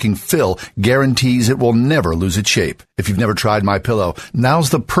interlocking fill guarantees it will never lose its shape. If you've never tried MyPillow, now's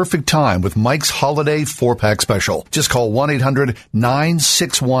the perfect time with Mike's holiday 4-pack special. Just call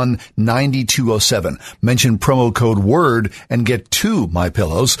 1-800-961-9207. Mention promo code WORD and get 2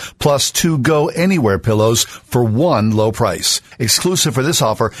 MyPillows plus 2 Go Anywhere pillows for one low price. Exclusive for this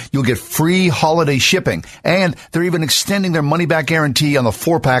offer, you'll get free holiday shipping, and they're even extending their money-back guarantee on the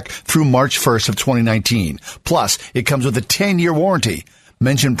 4-pack through March 1st of 2019. Plus, it comes with a 10-year warranty.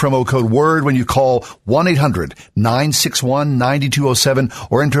 Mention promo code WORD when you call 1-800-961-9207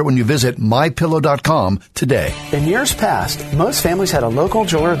 or enter it when you visit MyPillow.com today. In years past, most families had a local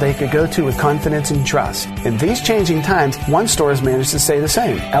jeweler they could go to with confidence and trust. In these changing times, one store has managed to stay the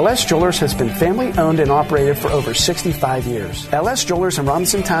same. LS Jewelers has been family-owned and operated for over 65 years. LS Jewelers in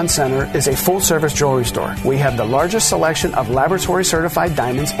Robinson Town Center is a full-service jewelry store. We have the largest selection of laboratory-certified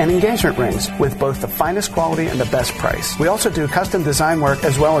diamonds and engagement rings with both the finest quality and the best price. We also do custom design work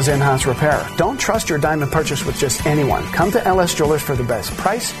as well as in-house repair. Don't trust your diamond purchase with just anyone. Come to LS Jewelers for the best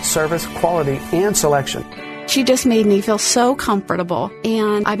price, service, quality, and selection. She just made me feel so comfortable,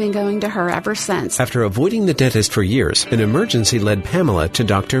 and I've been going to her ever since. After avoiding the dentist for years, an emergency led Pamela to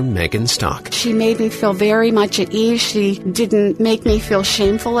Dr. Megan Stock. She made me feel very much at ease. She didn't make me feel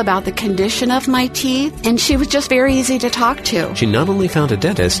shameful about the condition of my teeth, and she was just very easy to talk to. She not only found a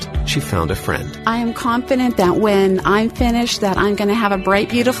dentist, she found a friend. I am confident that when I'm finished, that I'm going to have a bright,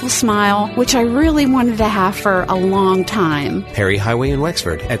 beautiful smile, which I really wanted to have for a long time. Perry Highway in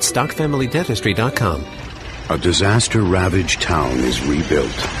Wexford at StockFamilyDentistry.com. A disaster-ravaged town is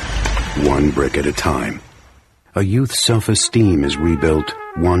rebuilt, one brick at a time. A youth's self-esteem is rebuilt,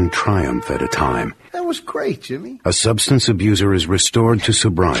 one triumph at a time. That was great, Jimmy. A substance abuser is restored to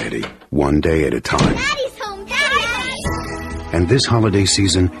sobriety, one day at a time. Daddy's home, Daddy! And this holiday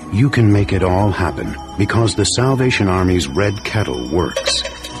season, you can make it all happen because the Salvation Army's Red Kettle works,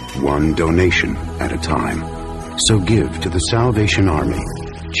 one donation at a time. So give to the Salvation Army.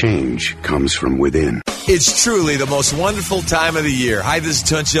 Change comes from within. It's truly the most wonderful time of the year. Hi, this is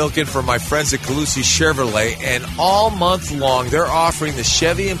Tunch Ilkin from my friends at Calusi Chevrolet, and all month long they're offering the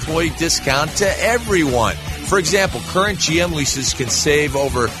Chevy employee discount to everyone. For example, current GM leases can save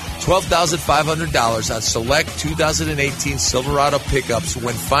over $12,500 on select 2018 Silverado pickups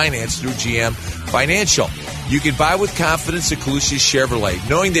when financed through GM Financial. You can buy with confidence at Calusi Chevrolet,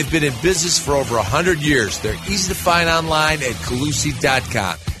 knowing they've been in business for over 100 years. They're easy to find online at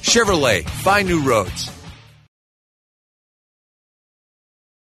Calusi.com. Chevrolet, find new roads.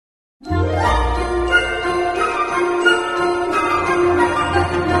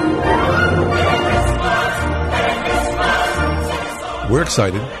 We're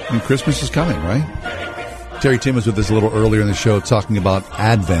excited. I mean, Christmas is coming, right? Terry Tim was with us a little earlier in the show talking about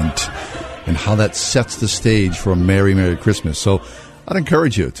Advent and how that sets the stage for a Merry, Merry Christmas. So I'd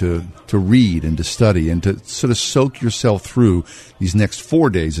encourage you to read and to study and to sort of soak yourself through these next 4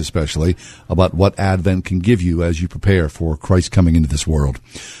 days especially about what Advent can give you as you prepare for Christ coming into this world.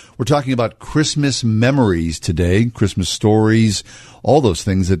 We're talking about Christmas memories today, Christmas stories, all those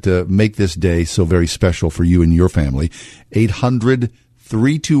things that make this day so very special for you and your family.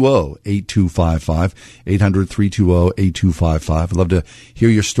 800-320-8255, 800-320-8255. I'd love to hear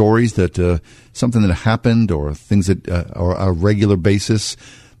your stories, that something that happened or things that are a regular basis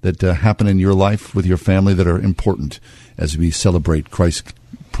that happen in your life with your family that are important as we celebrate Christ's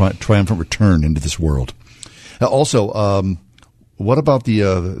triumphant return into this world. Also, what about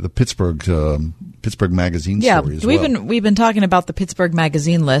the Pittsburgh Magazine story as well? We've been talking about the Pittsburgh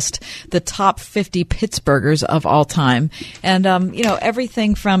Magazine list, the top 50 Pittsburghers of all time, and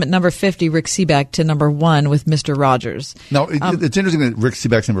everything from at number 50 Rick Seaback to number 1 with Mr. Rogers. Now it's interesting that Rick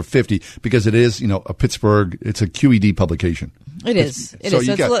Seaback's number 50 because it is a Pittsburgh. It's a QED publication. It is. It's a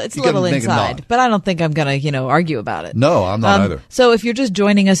little inside, but I don't think I'm going to argue about it. No, I'm not either. So if you're just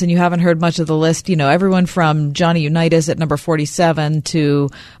joining us and you haven't heard much of the list, everyone from Johnny Unitas at number 47 to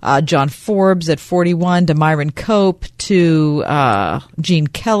John Forbes at 41 to Myron Cope to Gene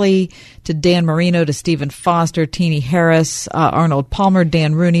Kelly to Dan Marino to Stephen Foster, Teenie Harris, Arnold Palmer,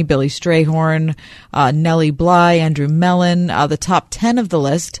 Dan Rooney, Billy Strayhorn, Nellie Bly, Andrew Mellon. The top 10 of the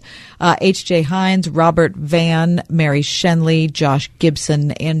list, H.J. Hines, Robert Van, Mary Shenley, Josh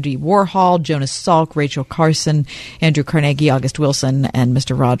Gibson, Andy Warhol, Jonas Salk, Rachel Carson, Andrew Carnegie, August Wilson, and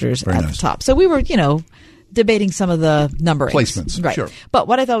Mr. Rogers at the top. So we were, debating some of the numberings. Placements, right. Sure. But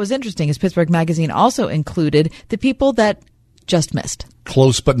what I thought was interesting is Pittsburgh Magazine also included the people that just missed.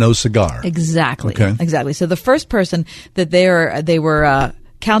 Close but no cigar. Exactly. Okay. Exactly. So the first person that they were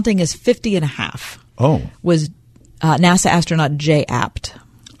counting as 50 and a half was NASA astronaut Jay Apt.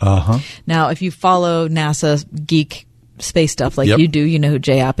 Uh-huh. Now, if you follow NASA geek space stuff like you do, you know who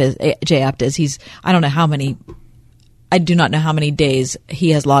Jay Apt is. I do not know how many days he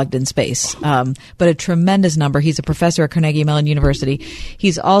has logged in space, but a tremendous number. He's a professor at Carnegie Mellon University.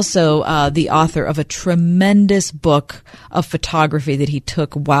 He's also the author of a tremendous book of photography that he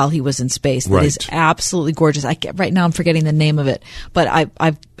took while he was in space. That is absolutely gorgeous. Right now I'm forgetting the name of it, but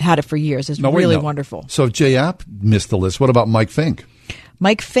I've had it for years. It's really wonderful. So if Jay App missed the list, what about Mike Fink?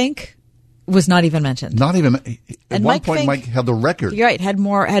 Mike Fink was not even mentioned. Not even. At one point, Mike had the record. You're right. Had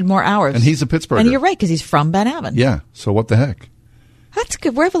more hours. And he's a Pittsburgher. And you're right, because he's from Ben Avon. Yeah. So what the heck? That's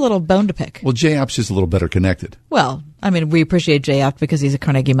good. We have a little bone to pick. Well, Jay App's just a little better connected. Well, we appreciate Jay Apt because he's a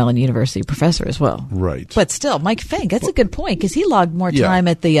Carnegie Mellon University professor as well. Right. But still, Mike Fink, that's a good point, because he logged more time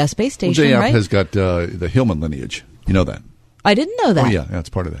at the space station, Jay Apt right? has got the Hillman lineage. You know that. I didn't know that. Oh, yeah. That's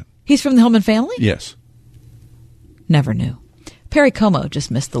part of that. He's from the Hillman family? Yes. Never knew. Perry Como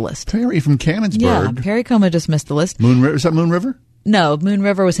just missed the list. Perry from Canonsburg. Yeah, Perry Como just missed the list. Is that Moon River? No, Moon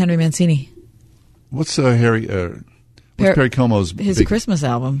River was Henry Mancini. What's Harry? What's Perry Como's his big- Christmas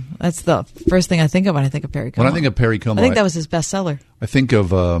album. That's the first thing I think of when I think of Perry Como. When I think of Perry Como, I think that was his bestseller. I think of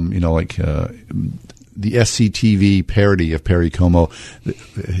the SCTV parody of Perry Como.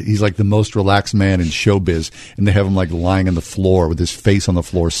 He's like the most relaxed man in showbiz, and they have him like lying on the floor with his face on the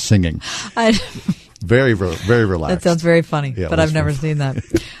floor singing. Very, very relaxed. That sounds very funny, Yeah, but that's I've never very seen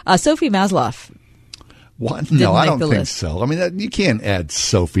that. Sophie Masloff. What? Didn't No, I make don't the think list. so. I mean, you can't add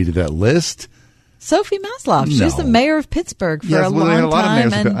Sophie to that list. Sophie Masloff. She's No. the mayor of Pittsburgh for a Well, they long had a lot time.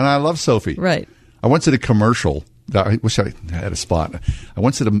 of mayors, and I love Sophie. Right. I went to the commercial. I wish I had a spot. I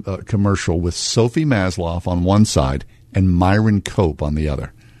went to the commercial with Sophie Masloff on one side and Myron Cope on the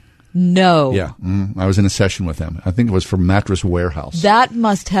other. No. Yeah, I was in a session with them. I think it was for Mattress Warehouse. That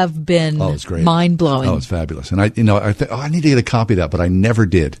must have been Oh, it's great. mind-blowing. Oh, it's fabulous. And I need to get a copy of that, but I never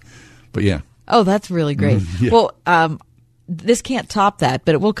did. But yeah. Oh, that's really great. Yeah. Well, this can't top that,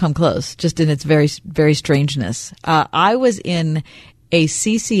 but it will come close, just in its very, very strangeness. I was in a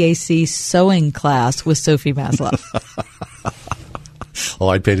CCAC sewing class with Sophie Masloff. Oh,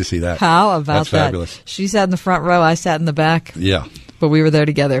 I'd pay to see that. How about That's that? fabulous. She sat in the front row. I sat in the back. Yeah. But we were there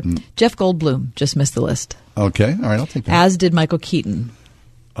together. Jeff Goldblum just missed the list, Okay. All right. I'll take that. as did Michael Keaton.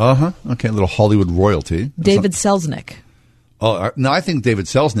 Okay. A little Hollywood royalty. David Selznick. Oh, no, I think David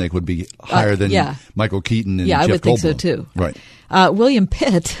Selznick would be higher than yeah. Michael Keaton and Yeah, Jeff I would think so Goldblum. too. Right. William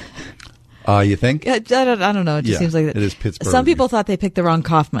Pitt. You think? I don't know. It just Yeah, seems like that. it is Pittsburgh. Some people thought they picked the wrong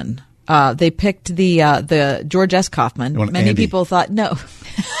Kaufman. They picked the George S. Kaufman. You want Many Andy. people thought no.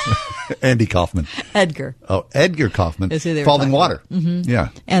 Andy Kaufman. Edgar. Oh, Edgar Kaufman. Is who they were Falling talking Water. about. Mhm. Yeah.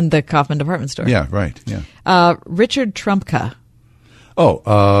 And the Kaufman department store. Yeah, right. Yeah. Richard Trumka.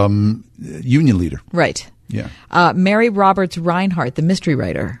 Oh, union leader. Right. Yeah. Mary Roberts Reinhardt, the mystery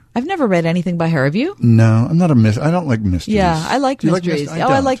writer. I've never read anything by her. Have you? No, I'm not I don't like mysteries. Yeah, I like Do you mysteries. I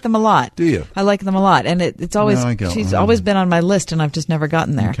I don't. like them a lot. Do you? I like them a lot, and it's always No, I don't. she's always been on my list, and I've just never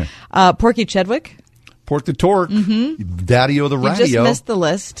gotten there. Okay. Porky Chedwick. Pork the Torque. Daddy-o the You Radio. just missed the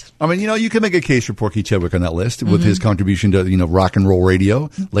list. I mean, you can make a case for Porky Chedwick on that list with his contribution to, rock and roll radio,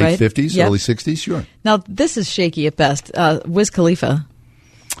 late Right. 50s, Yep. early 60s, sure. Now this is shaky at best. Wiz Khalifa.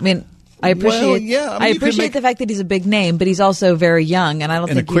 I mean, I appreciate. Well, yeah, I mean, I you could appreciate make- the fact that he's a big name, but he's also very young, and I don't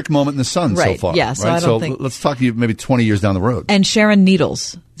In a think quick moment in the sun so Right, far. yeah, so right? I don't think- let's talk maybe 20 years down the road. And Sharon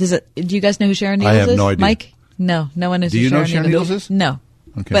Needles. Do you guys know who Sharon Needles I have is? no idea. Mike? No one knows Do who you know Sharon Sharon Needles is? No.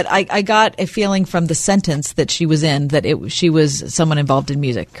 Okay. But I got a feeling from the sentence that she was in that she was someone involved in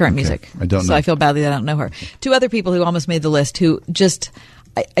music, current music. I don't know. So I feel badly that I don't know her. Two other people who almost made the list who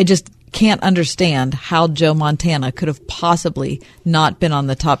I just can't understand how Joe Montana could have possibly not been on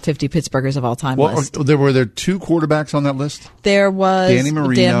the top 50 Pittsburghers of all time list. Were there two quarterbacks on that list? There was Dan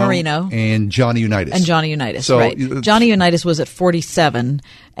Marino and Johnny Unitas. And Johnny Unitas, So, right. Johnny Unitas was at 47,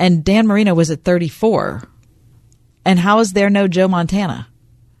 and Dan Marino was at 34. And how is there no Joe Montana?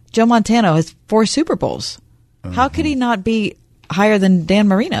 Joe Montana has 4 Super Bowls. How could he not be higher than Dan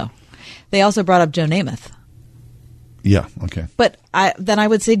Marino? They also brought up Joe Namath. Yeah, okay. But then I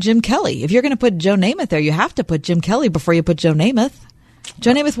would say Jim Kelly. If you're going to put Joe Namath there, you have to put Jim Kelly before you put Joe Namath.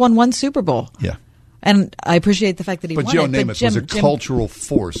 Joe Namath won 1 Super Bowl. Yeah. And I appreciate the fact that he But won Joe it. Namath was a cultural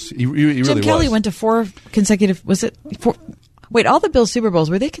force. He really was. Jim Kelly went to 4 consecutive. Was it 4? Wait, all the Bills Super Bowls,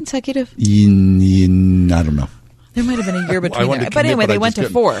 were they consecutive? I don't know. There might have been a year I between wanted there. to But commit, anyway, they I went just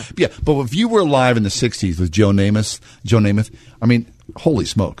to couldn't. 4. Yeah, but if you were alive in the 60s with Joe Namath, I mean, holy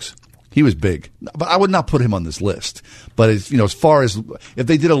smokes. He was big. But I would not put him on this list. But as far as if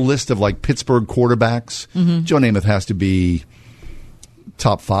they did a list of like Pittsburgh quarterbacks, Joe Namath has to be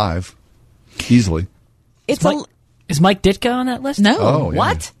top 5 easily. It's Is Mike Ditka on that list? No. Oh, yeah.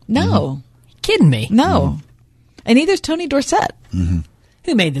 What? No. Kidding me? No. And neither's Tony Dorsett.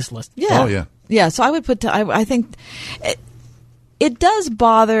 Who made this list? Yeah. Oh, yeah. Yeah, so I would put, I think, it does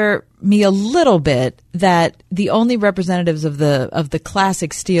bother me a little bit that the only representatives of the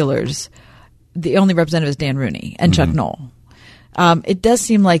classic Steelers, the only representative is Dan Rooney and Chuck Noll. It does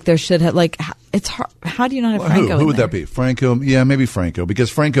seem like there should have, it's hard. How do you not have Franco Who in would there? that be? Franco? Yeah, maybe Franco, because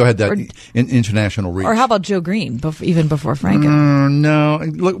Franco had that international reach. Or how about Joe Green, even before Franco? No.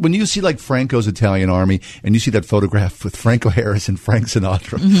 Look, when you see like Franco's Italian Army and you see that photograph with Franco Harris and Frank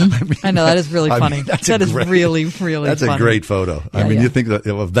Sinatra. I know, that is really funny. That's That is really, really That's funny. a great photo. Yeah, you think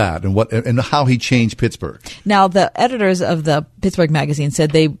of that and how he changed Pittsburgh. Now, the editors of the Pittsburgh Magazine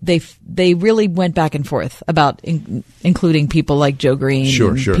said they really went back and forth about including people like Joe Green,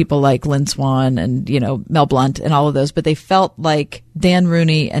 Sure, and sure. people like Lynn Swann and Mel Blount and all of those, but they felt like Dan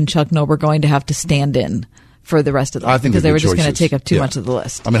Rooney and Chuck Noll were going to have to stand in for the rest of them I think because they they're were good just going to choices. take up too Yeah. much of the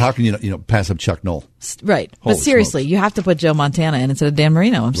list. I mean, how can you pass up Chuck Noll? Right. Holy But seriously, you have to put Joe Montana in instead of Dan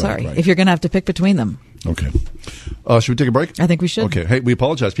Marino. I'm sorry. right. If you're going to have to pick between them. Okay. Should we take a break? I think we should. Okay. Hey, we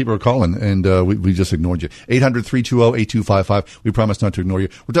apologize. People are calling, and we just ignored you. 800-320-8255. We promise not to ignore you.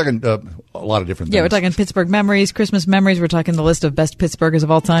 We're talking a lot of different things. Yeah, we're talking Pittsburgh memories, Christmas memories. We're talking the list of best Pittsburghers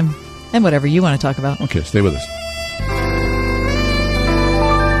of all time, and whatever you want to talk about. Okay, stay with us.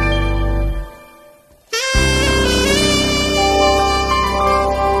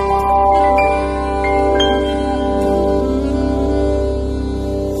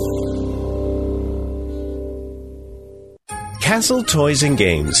 Castle Toys and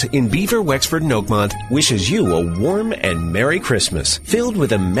Games in Beaver, Wexford, and Oakmont wishes you a warm and Merry Christmas filled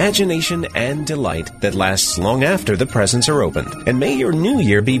with imagination and delight that lasts long after the presents are opened. And may your new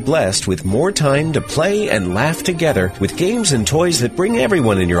year be blessed with more time to play and laugh together with games and toys that bring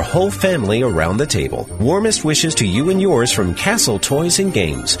everyone in your whole family around the table. Warmest wishes to you and yours from Castle Toys and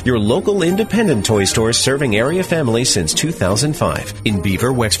Games, your local independent toy store serving area families since 2005 in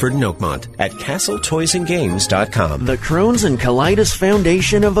Beaver, Wexford, and Oakmont at castletoysandgames.com. The Crohn's and Colitis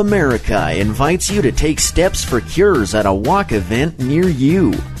Foundation of America invites you to take steps for cures at a walk event near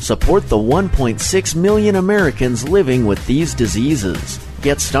you. Support the 1.6 million Americans living with these diseases.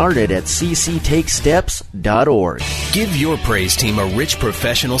 Get started at cctakesteps.org. Give your praise team a rich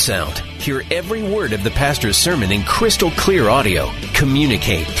professional sound. Hear every word of the pastor's sermon in crystal clear audio.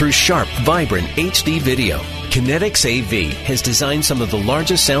 Communicate through sharp, vibrant HD video. Kinetics AV has designed some of the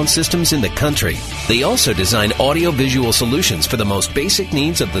largest sound systems in the country. They also design audio-visual solutions for the most basic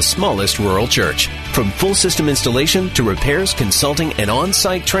needs of the smallest rural church. From full system installation to repairs, consulting, and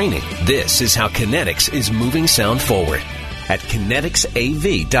on-site training, this is how Kinetics is moving sound forward. At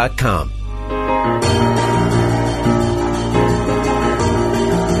KineticsAV.com.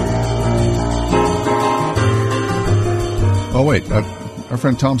 Oh, wait. Our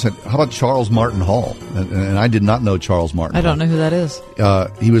friend Tom said, how about Charles Martin Hall? And I did not know Charles Martin I don't know who that is.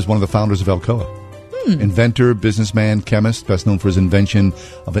 He was one of the founders of Alcoa. Inventor, businessman, chemist, best known for his invention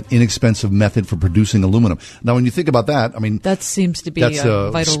of an inexpensive method for producing aluminum. Now, when you think about that, I mean... That seems to be that's a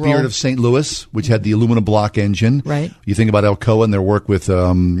vital Spirit role. of St. Louis, which had the aluminum block engine. Right. You think about Alcoa and their work with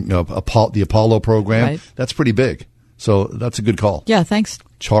the Apollo program. Right. That's pretty big. So that's a good call. Yeah, thanks.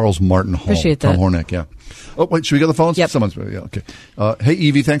 Charles Martin Hall. Appreciate that. Tom Hornack, yeah. Oh, wait, should we get the phones? Yep. Someone's, yeah, okay. Hey,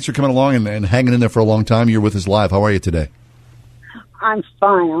 Evie, thanks for coming along and hanging in there for a long time. You're with us live. How are you today? I'm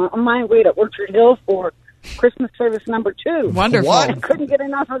fine. I'm on my way to Orchard Hill for Christmas service number 2. Wonderful. I couldn't get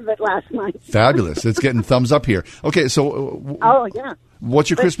enough of it last night. Fabulous. It's getting thumbs up here. Okay, so... Oh, yeah. What's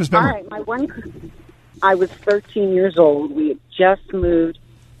your Christmas memory? All right, I was 13 years old. We had just moved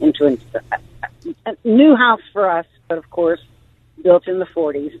into a new house for us, but of course, built in the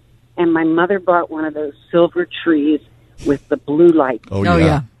 40s. And my mother bought one of those silver trees with the blue light. Oh,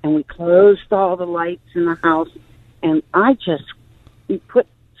 yeah. And we closed all the lights in the house. And we put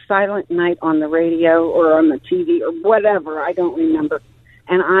Silent Night on the radio or on the TV or whatever. I don't remember.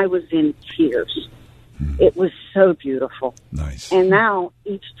 And I was in tears. It was so beautiful. Nice. And now,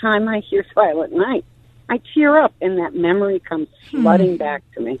 each time I hear Silent Night, I tear up and that memory comes flooding back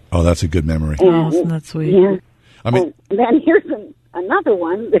to me. Oh, that's a good memory. Oh, that's sweet. Yeah. I mean, and then here's another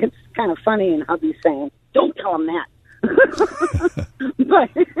one that's kind of funny, and hubby's saying, "Don't tell him that." But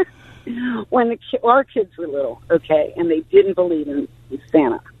when our kids were little, okay, and they didn't believe in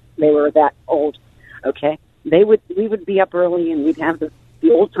Santa, they were that old, okay. We would be up early, and we'd have the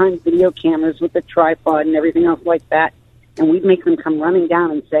old time video cameras with the tripod and everything else like that, and we'd make them come running down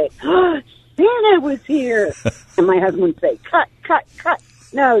and say, "Oh, Santa was here," and my husband would say, "Cut, cut, cut."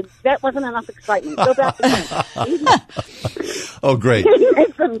 No, that wasn't enough excitement. Go back again. Oh, great. He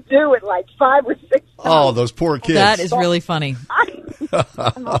makes them do it like 5 or 6 times. Oh, those poor kids. That is really funny. And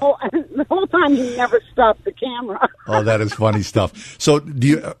the whole time he never stopped the camera. Oh, that is funny stuff. So do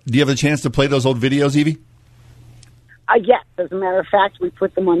you have a chance to play those old videos, Evie? Yes, as a matter of fact, we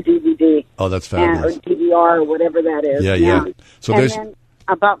put them on DVD. Oh, that's fabulous. Or DVR or whatever that is. Yeah. So and then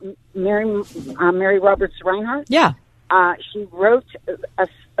about Mary Roberts Reinhardt. Yeah. She wrote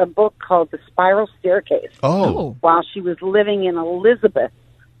a book called The Spiral Staircase. Oh. While she was living in Elizabeth,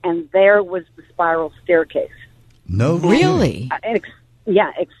 and there was the Spiral Staircase. No. Really?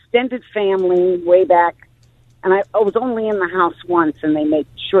 Extended family way back. And I was only in the house once, and they made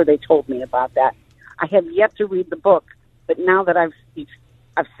sure they told me about that. I have yet to read the book, but now that I've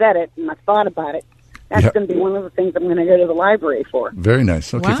said it and I've thought about it, that's going to be one of the things I'm going to go to the library for. Very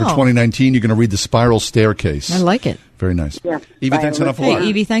nice. Okay, Wow. for 2019, you're going to read The Spiral Staircase. I like it. Very nice. Yes. Evie, thanks enough for Hey,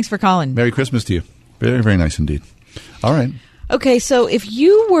 Evie, thanks for calling. Merry Christmas to you. Very, very nice indeed. All right. Okay, so if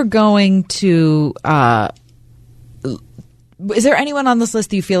you were going to... is there anyone on this list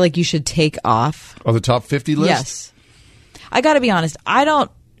that you feel like you should take off? Oh, the top 50 list? Yes. I got to be honest. I don't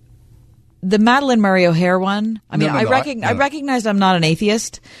The Madeleine Murray O'Hair one, I mean, No, I no. recognize I'm not an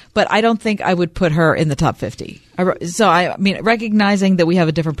atheist, but I don't think I would put her in the top 50. So, I mean, recognizing that we have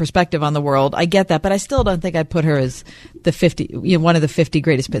a different perspective on the world, I get that, but I still don't think I'd put her as the 50, one of the 50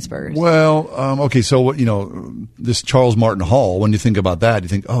 greatest Pittsburghers. Well, okay, so, this Charles Martin Hall, when you think about that, you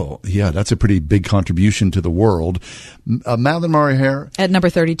think, oh, yeah, that's a pretty big contribution to the world. Madeleine Murray O'Hair. At number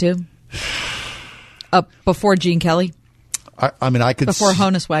 32. Up before Gene Kelly. I could before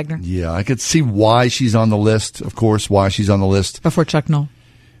Honus Wagner. Yeah, I could see why she's on the list. Of course, why she's on the list before Chuck Noll.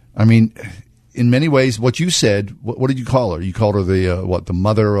 I mean, in many ways, what you said. What did you call her? You called her the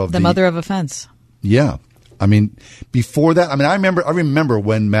mother of the mother of offense. Yeah, I mean, before that, I mean, I remember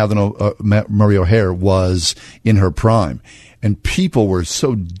when Madeleine Murray O'Hair was in her prime. And people were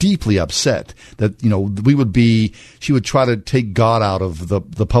so deeply upset that, she would try to take God out of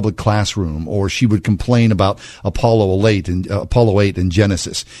the public classroom, or she would complain about Apollo 8 and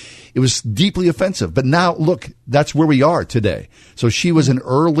Genesis. It was deeply offensive. But now, look, that's where we are today. So she was an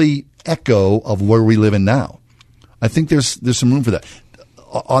early echo of where we live in now. I think there's some room for that.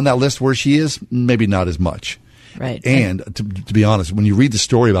 On that list where she is, maybe not as much. Right. And to be honest, when you read the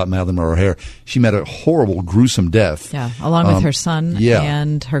story about Madeleine Murray O'Hair, she met a horrible, gruesome death. Yeah, along with her son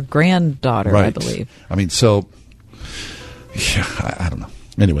and her granddaughter, right. I believe. I mean, so, yeah, I don't know.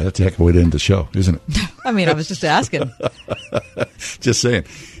 Anyway, that's a heck of a way to end the show, isn't it? I mean, I was just asking. Just saying.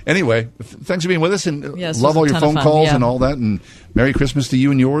 Anyway, thanks for being with us, and yes, love all your phone calls and all that, and Merry Christmas to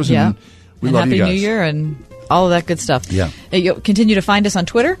you and yours, and we love Happy you guys. New Year, and all of that good stuff. Yeah. You'll continue to find us on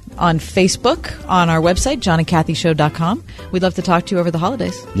Twitter, on Facebook, on our website, JohnandKathyShow.com. We'd love to talk to you over the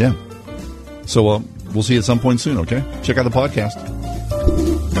holidays. Yeah. So we'll see you at some point soon, okay? Check out the podcast.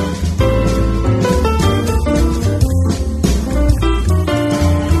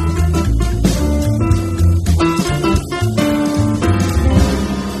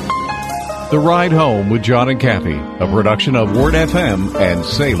 The Ride Home with John and Kathy, a production of Word FM and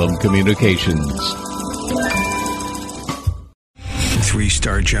Salem Communications.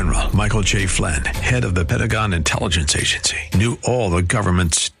 3-star General Michael J. Flynn, head of the Pentagon Intelligence Agency, knew all the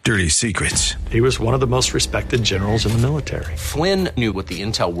government's dirty secrets. He was one of the most respected generals in the military. Flynn knew what the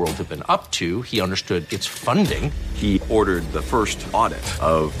intel world had been up to. He understood its funding. He ordered the first audit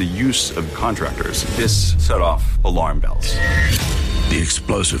of the use of contractors. This set off alarm bells. The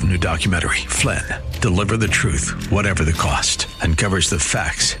explosive new documentary, Flynn, Deliver the Truth, Whatever the Cost, uncovers the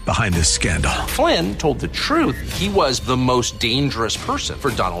facts behind this scandal. Flynn told the truth. He was the most dangerous person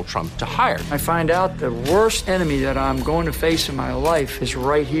for Donald Trump to hire. I find out the worst enemy that I'm going to face in my life is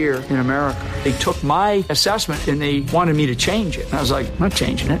right here in America. They took my assessment and they wanted me to change it. And I was like, I'm not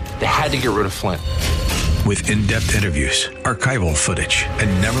changing it. They had to get rid of Flynn. With in-depth interviews, archival footage,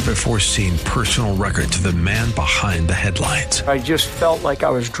 and never-before-seen personal records of the man behind the headlines. I just felt like I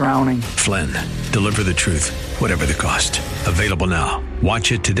was drowning. Flynn, Deliver the Truth, Whatever the Cost. Available now.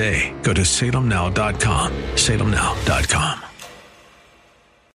 Watch it today. Go to salemnow.com. salemnow.com.